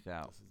teeth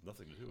out. This has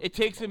nothing to do with It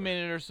takes a Butler.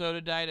 minute or so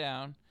to die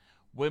down.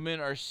 Women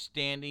are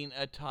standing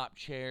atop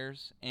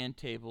chairs and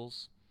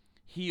tables,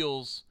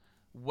 heels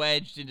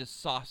wedged into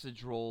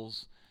sausage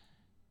rolls,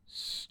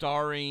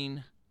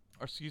 staring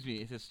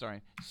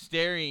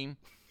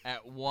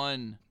at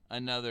one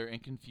another in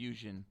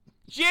confusion.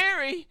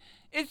 Jerry!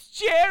 It's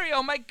Jerry!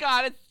 Oh my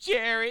God, it's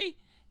Jerry!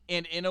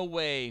 And in a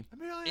way,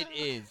 it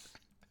is.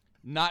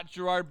 Not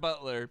Gerard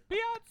Butler.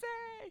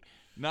 Beyonce!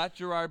 Not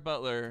Gerard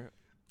Butler.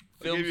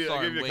 I Film gave you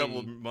star a couple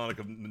of Wayne.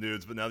 Monica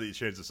nudes, but now that you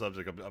changed the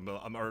subject, I'm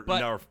But-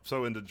 now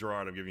so into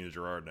Gerard, I'm giving you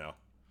Gerard now.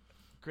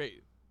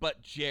 Great.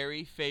 But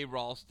Jerry Faye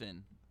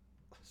Ralston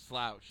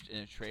slouched in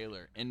a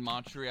trailer in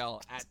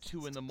Montreal at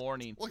 2 in the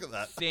morning. Look at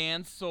that.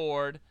 Sans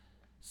sword,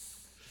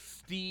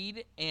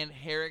 steed, and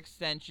hair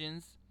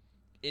extensions.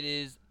 It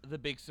is the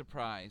big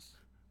surprise.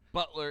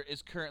 Butler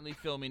is currently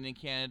filming in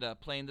Canada,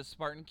 playing the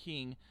Spartan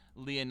King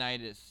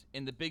Leonidas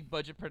in the big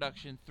budget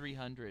production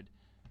 300,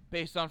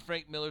 based on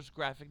Frank Miller's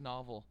graphic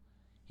novel.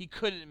 He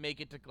couldn't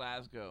make it to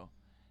Glasgow,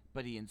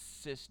 but he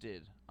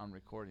insisted on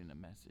recording a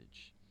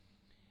message.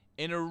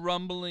 In a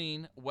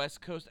rumbling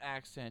West Coast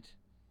accent,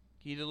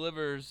 he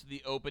delivers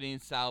the opening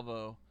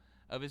salvo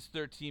of his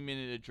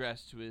 13-minute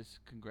address to his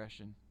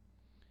congregation.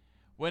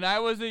 When I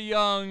was a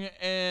young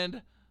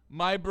and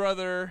my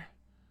brother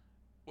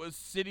was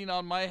sitting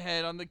on my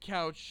head on the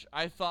couch,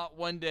 I thought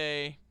one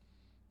day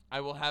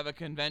I will have a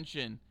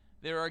convention.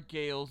 There are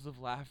gales of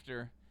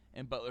laughter,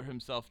 and Butler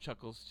himself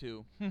chuckles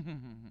too.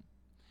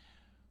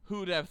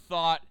 Who'd have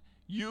thought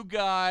you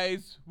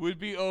guys would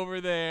be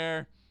over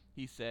there,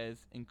 he says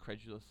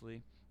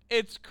incredulously.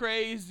 It's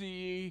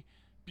crazy,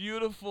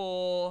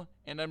 beautiful,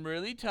 and I'm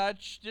really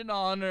touched and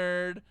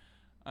honored.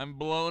 I'm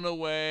blown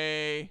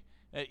away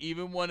that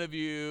even one of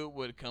you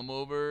would come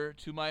over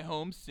to my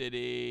home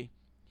city.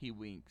 He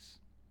winks.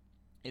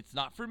 It's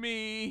not for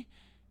me.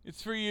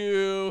 It's for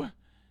you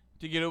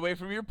to get away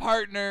from your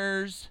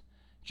partners.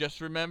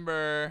 Just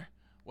remember,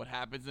 what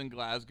happens in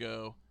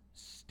Glasgow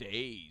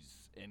stays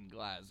in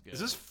Glasgow. Is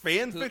this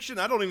fan fiction?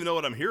 I don't even know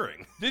what I'm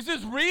hearing. This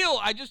is real.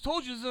 I just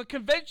told you this is a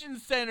convention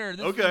center.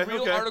 This is a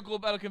real article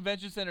about a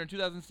convention center in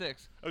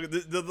 2006. Okay,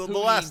 the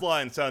last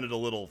line sounded a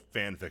little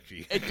fan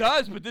fiction. It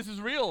does, but this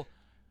is real.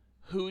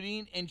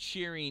 Hooting and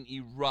cheering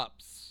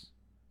erupts.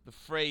 The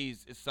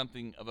phrase is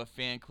something of a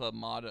fan club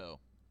motto.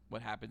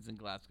 What happens in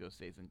Glasgow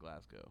stays in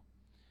Glasgow.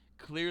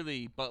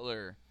 Clearly,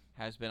 Butler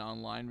has been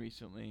online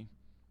recently.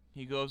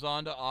 He goes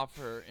on to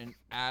offer an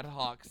ad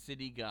hoc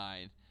city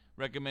guide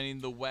recommending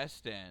the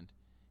West End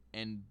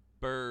and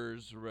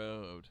Burrs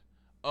Road.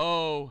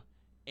 Oh,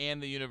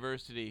 and the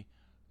university.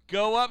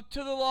 Go up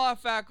to the law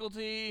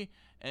faculty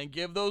and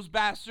give those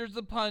bastards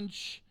a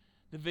punch.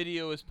 The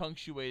video is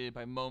punctuated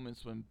by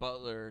moments when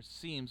Butler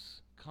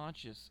seems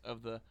conscious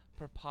of the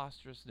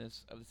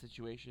preposterousness of the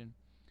situation.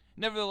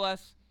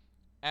 Nevertheless,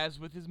 as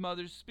with his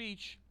mother's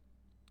speech,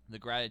 the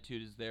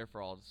gratitude is there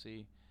for all to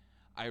see.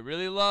 I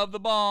really love the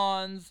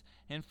bonds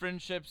and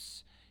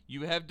friendships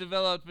you have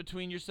developed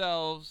between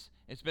yourselves.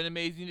 It's been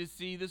amazing to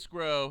see this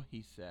grow,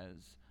 he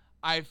says.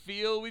 I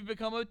feel we've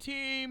become a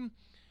team.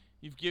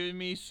 You've given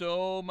me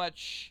so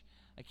much.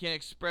 I can't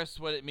express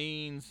what it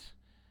means.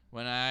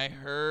 When I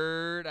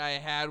heard I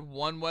had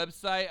one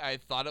website, I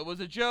thought it was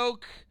a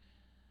joke.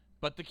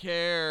 But the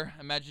care,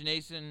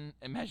 imagination,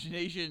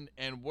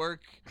 and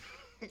work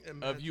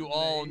of you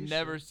all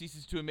never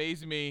ceases to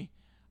amaze me.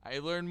 I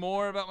learn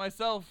more about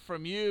myself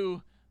from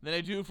you than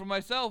I do from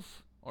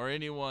myself or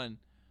anyone.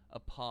 A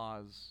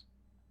pause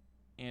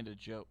and a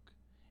joke.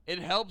 It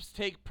helps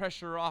take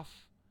pressure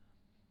off.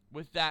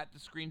 With that, the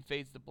screen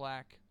fades to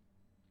black.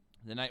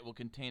 The night will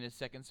contain a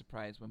second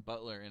surprise when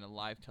Butler, in a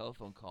live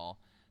telephone call,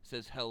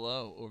 says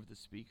hello over the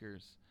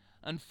speakers.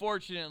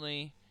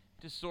 Unfortunately,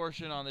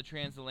 distortion on the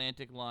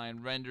transatlantic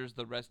line renders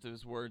the rest of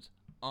his words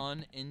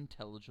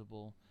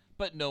unintelligible.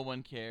 But no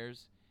one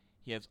cares.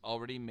 He has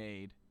already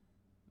made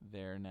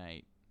their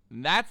night.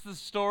 And that's the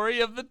story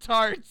of the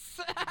tarts.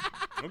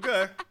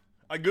 Okay.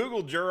 I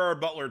googled Gerard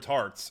Butler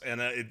tarts,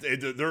 and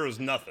there is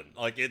nothing.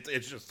 Like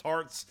it's just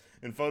tarts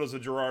and photos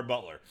of Gerard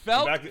Butler.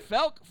 Felk,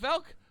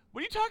 what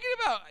are you talking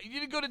about? You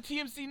didn't go to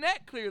TMC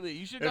Net, clearly.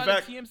 You should have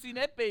gone to TMC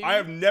Net, baby. I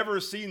have never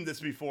seen this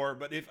before,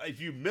 but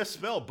if you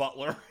misspell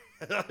Butler,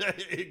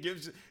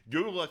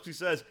 Google actually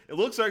says, it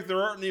looks like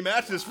there aren't any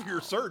matches for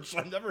your search.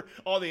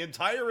 On the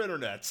entire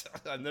internet.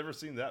 I've never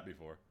seen that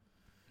before.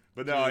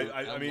 But no, Dude,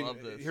 I mean,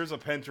 here's a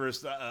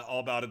Pinterest all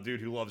about a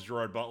dude who loves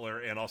Gerard Butler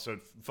and also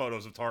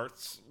photos of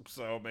tarts.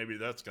 So maybe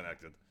that's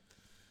connected.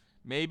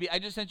 Maybe. I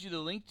just sent you the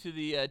link to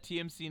the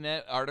TMC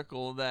Net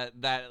article that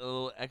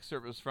little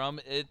excerpt was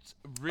from. It's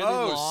really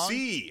long. Oh,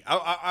 C.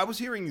 I was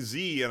hearing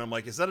Z, and I'm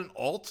like, is that an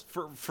alt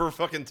for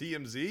fucking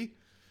TMZ?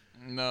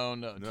 No.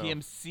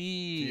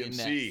 TMC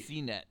Net.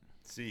 C-Net.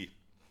 C.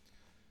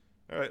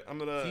 All right, I'm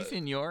going to... Si,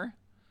 senor.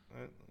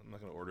 I'm not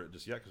going to order it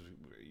just yet because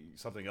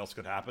something else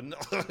could happen.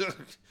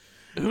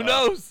 Who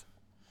knows?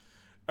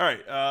 All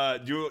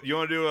right. Do you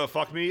want to do a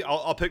fuck me?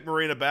 I'll pick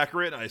Marina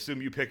Baccarat, and I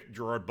assume you pick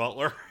Gerard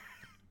Butler.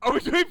 Are we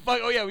doing fuck?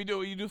 Oh, yeah, we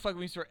do. You do fuck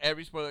me for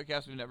every spoiler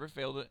cast. We've never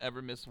failed to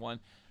ever miss one.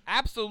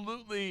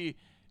 Absolutely.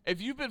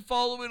 If you've been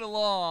following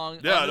along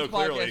on this podcast,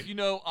 clearly. you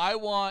know I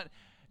want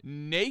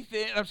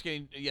Nathan. I'm just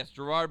kidding. Yes,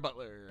 Gerard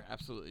Butler.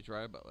 Absolutely,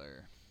 Gerard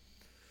Butler.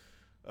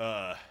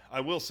 I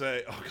will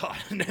say, oh god,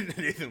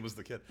 Nathan was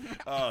the kid.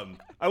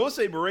 I will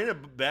say Marina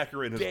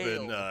Baccarat has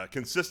been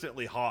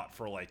consistently hot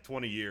for like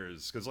 20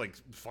 years because like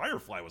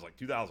Firefly was like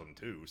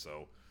 2002.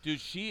 So, dude,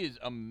 she is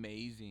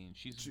amazing.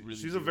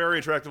 She's a very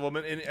attractive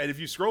woman. And if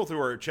you scroll through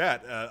her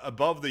chat,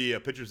 above the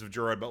pictures of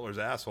Gerard Butler's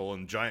asshole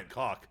and giant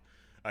cock,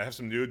 I have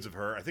some nudes of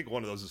her. I think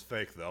one of those is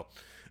fake though.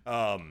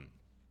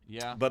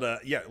 Yeah,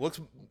 but yeah, it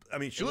looks. I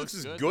mean, she looks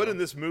as good in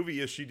this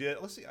movie as she did.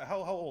 Let's see, how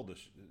old is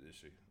she?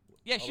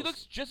 Yeah, she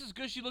looks just as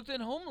good as she looked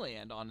in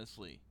Homeland,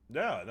 honestly.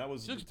 Yeah, that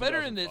was. She looks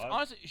better in this.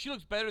 Honestly, she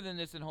looks better than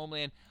this in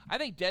Homeland. I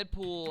think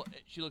Deadpool,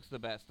 she looks the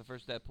best. The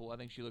first Deadpool, I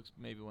think she looks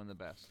maybe one of the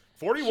best.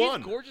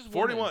 41. She's a gorgeous woman.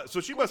 41.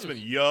 So she must have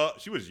been young.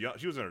 She was young.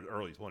 She was in her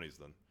early 20s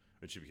then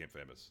when she became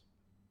famous.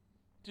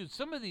 Dude,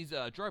 some of these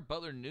Gerard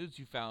Butler nudes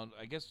you found,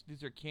 I guess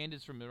these are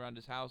Candace from around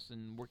his house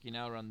and working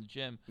out around the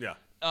gym. Yeah.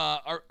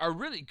 Are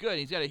really good.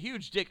 He's got a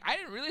huge dick. I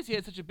didn't realize he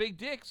had such a big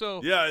dick.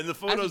 So yeah, in the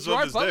photos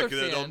of his Butler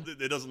dick,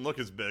 it doesn't look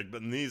as big,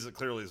 but in these it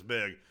clearly is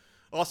big.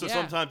 Also,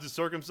 sometimes it's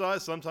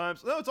circumcised.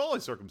 Sometimes it's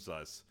always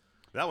circumcised.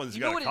 That one's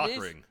got a cock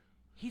ring.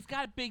 He's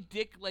got a big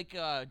dick, like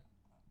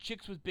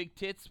chicks with big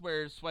tits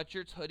wear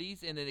sweatshirts,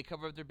 hoodies, and then they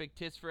cover up their big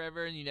tits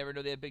forever, and you never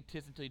know they have big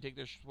tits until you take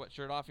their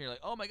sweatshirt off, and you're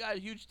like, oh my god,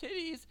 huge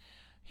titties.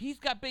 He's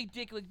got big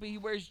dick, but he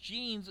wears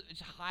jeans,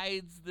 which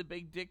hides the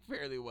big dick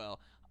fairly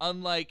well.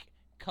 Unlike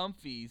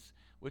Comfies,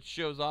 which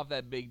shows off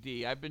that big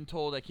D. I've been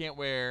told I can't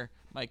wear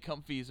my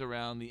Comfies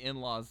around the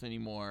in-laws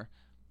anymore.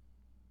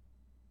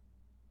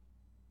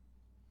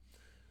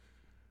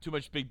 Too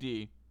much big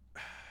D.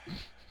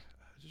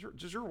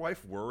 Does your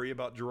wife worry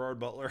about Gerard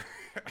Butler?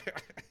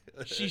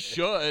 She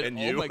should. And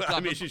you? Oh my God. I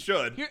mean, she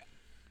should.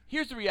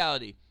 Here's the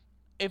reality.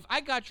 If I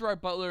got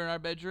Gerard Butler in our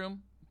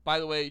bedroom, by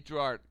the way,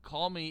 Gerard,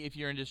 call me if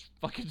you're into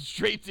fucking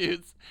straight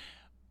dudes.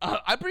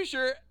 I'm pretty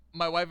sure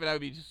my wife and I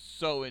would be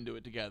so into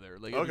it together.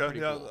 Like, okay,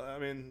 yeah. Cool. I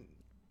mean,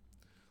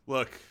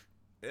 look,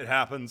 it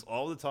happens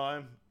all the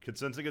time.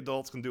 Consenting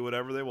adults can do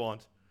whatever they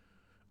want.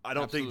 I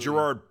don't think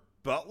Gerard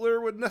Butler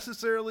would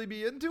necessarily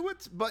be into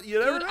it, but you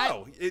never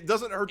know. It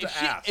doesn't hurt to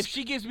ask. If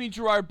she gives me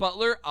Gerard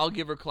Butler, I'll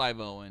give her Clive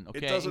Owen.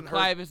 Okay, it doesn't hurt.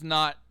 Clive has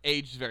not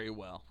aged very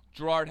well.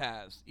 Gerard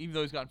has, even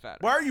though he's gotten fatter.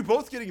 Why are you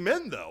both getting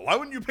men though? Why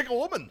wouldn't you pick a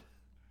woman?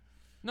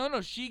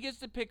 No, she gets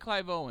to pick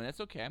Clive Owen. That's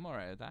okay. I'm all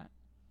right with that.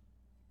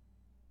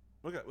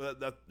 Okay, well,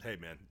 hey,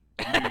 man.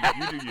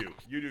 You do you.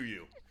 You do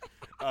you.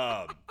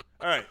 All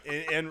right,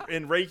 in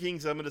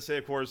rankings, I'm going to say,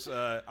 of course,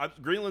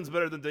 Greenland's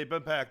better than Deep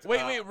Impact.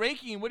 Wait,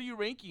 ranking? What are you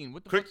ranking?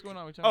 What the fuck's going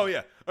on?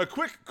 Yeah. A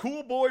quick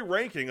cool boy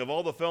ranking of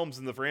all the films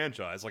in the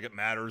franchise. Like, it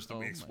matters that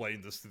we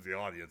explain this to the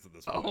audience at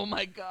this point. Oh,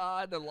 my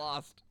God. They're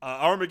lost.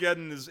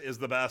 Armageddon is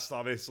the best,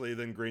 obviously,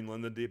 than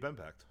Greenland and Deep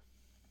Impact.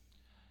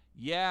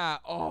 Yeah.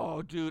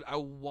 Oh, dude. I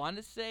want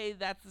to say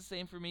that's the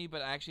same for me,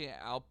 but actually,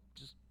 I'll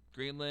just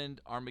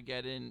Greenland,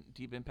 Armageddon,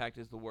 Deep Impact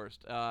is the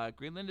worst.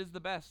 Greenland is the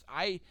best.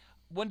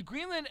 when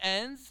Greenland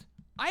ends,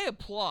 I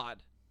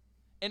applaud.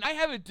 And I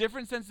have a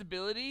different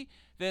sensibility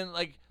than,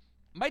 like,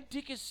 my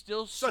dick is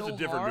still so hard. Such a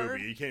different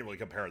movie. You can't really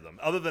compare them.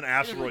 Other than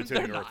asteroids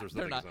hitting Earth, there's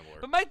nothing similar.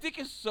 But my dick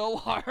is so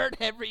hard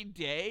every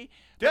day.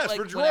 Yes, like,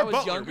 for Gerard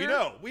Butler.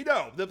 Younger, we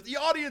know. The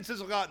audience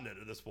has gotten it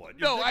at this point.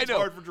 I know.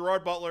 Hard for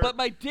Gerard Butler. But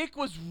my dick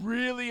was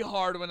really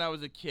hard when I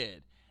was a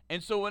kid.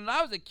 And so when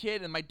I was a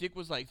kid and my dick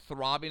was, like,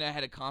 throbbing, I had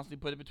to constantly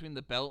put it between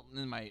the belt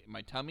and my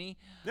tummy.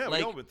 Yeah, like,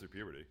 we all went through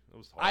puberty. That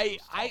was hard.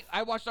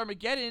 I watched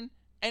Armageddon,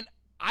 and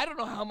I don't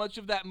know how much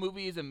of that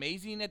movie is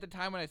amazing at the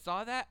time when I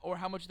saw that, or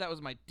how much of that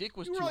was my dick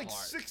was too hard.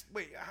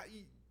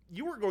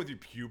 You weren't going through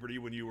puberty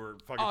when you were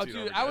fucking. Oh,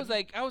 dude, I was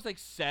like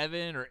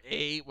 7 or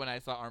 8 when I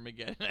saw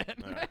Armageddon.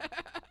 Right.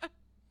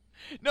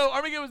 No,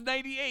 Armageddon was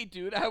 98,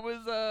 dude. I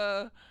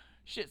was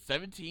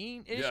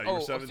 17 ish. Yeah, you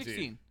were 17.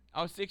 16.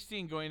 I was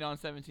 16 going on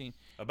 17.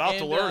 About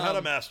to learn how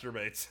to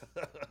masturbate.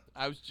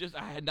 I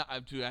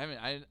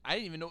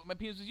didn't even know what my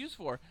penis was used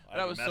for.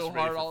 But I was so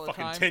hard all the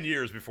time. Fucking 10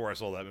 years before I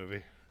saw that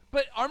movie.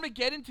 But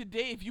Armageddon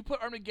today, if you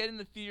put Armageddon in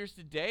the theaters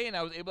today, and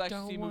I was able to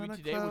actually see a movie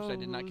today, which I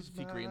did not get to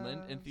see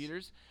Greenland in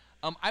theaters,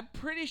 I'm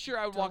pretty sure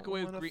I would walk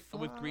away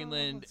with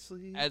Greenland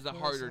as a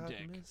harder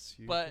dick.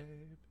 But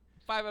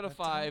 5 out of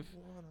 5,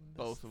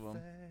 both of them.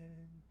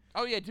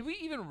 Oh yeah, did we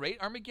even rate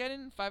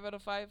Armageddon? 5 out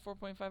of 5, 4.5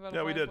 out of 5?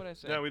 Yeah, we did. What'd I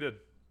say? Yeah, we did.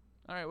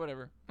 All right,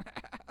 whatever.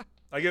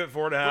 I give it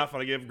 4.5,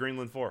 and I gave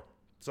Greenland 4.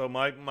 So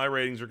my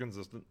ratings are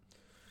consistent.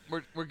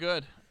 We're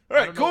good. All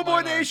right, Cool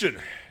Boy Nation,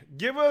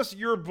 give us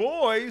your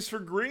boys for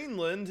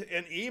Greenland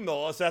and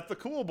email us at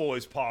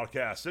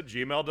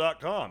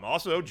thecoolboyspodcast@gmail.com.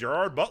 Also,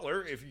 Gerard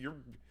Butler,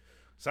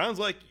 sounds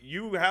like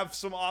you have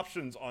some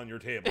options on your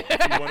table.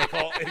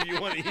 If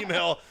you want to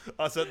email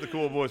us at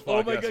thecoolboyspodcast.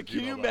 Oh my god,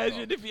 can you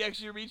imagine if he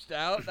actually reached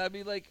out? I'd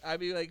be like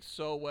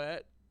so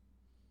wet.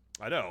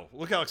 I know.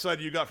 Look how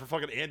excited you got for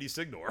fucking Andy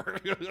Signor.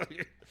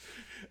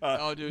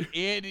 Oh, dude,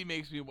 Andy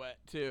makes me wet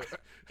too.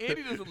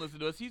 Andy doesn't listen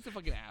to us. He's a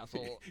fucking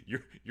asshole.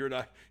 You're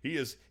not. He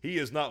is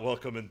not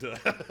welcome into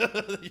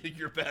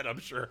your bed, I'm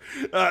sure.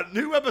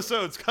 New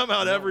episodes come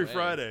out every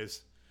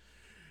Fridays.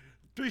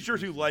 Be sure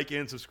to like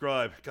and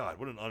subscribe. God,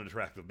 what an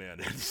unattractive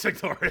man Andy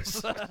Signor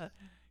is.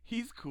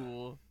 He's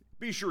cool.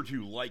 Be sure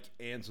to like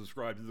and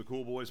subscribe to the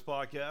Cool Boys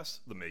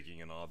Podcast. The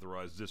making and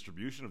authorized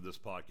distribution of this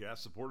podcast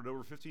supported over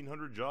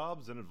 1,500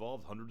 jobs and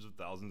involved hundreds of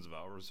thousands of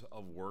hours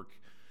of work.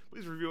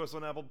 Please review us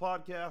on Apple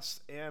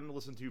Podcasts and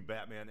listen to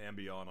Batman and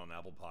Beyond on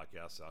Apple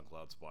Podcasts,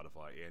 SoundCloud,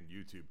 Spotify, and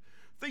YouTube.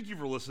 Thank you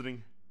for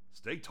listening.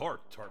 Stay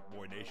tart, Tart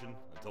Boy Nation.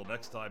 Until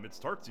next time, it's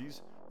Tartsies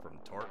from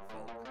Tart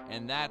Folk.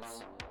 And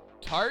that's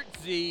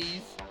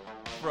Tartsies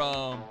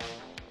from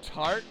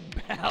Tart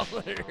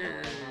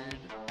Ballard.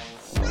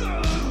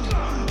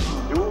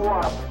 You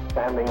are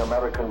outstanding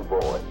American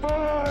boy.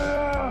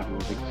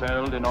 You've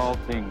excelled in all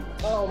things.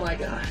 Oh my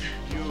God.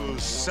 You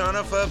son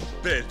of a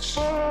bitch.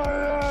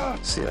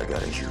 See, I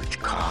got a huge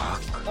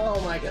cock. Oh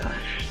my God.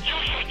 You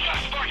should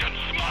just fucking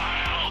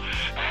smile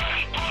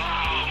and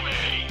blow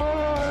me!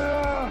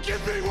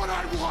 Give me what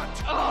I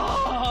want.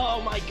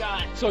 Oh my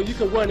God. So you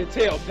can run and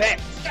tell that.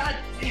 God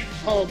damn.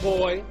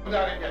 Homeboy. Get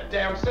out of your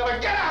damn cellar.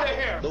 Get out of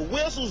here! The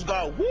whistles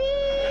got woo.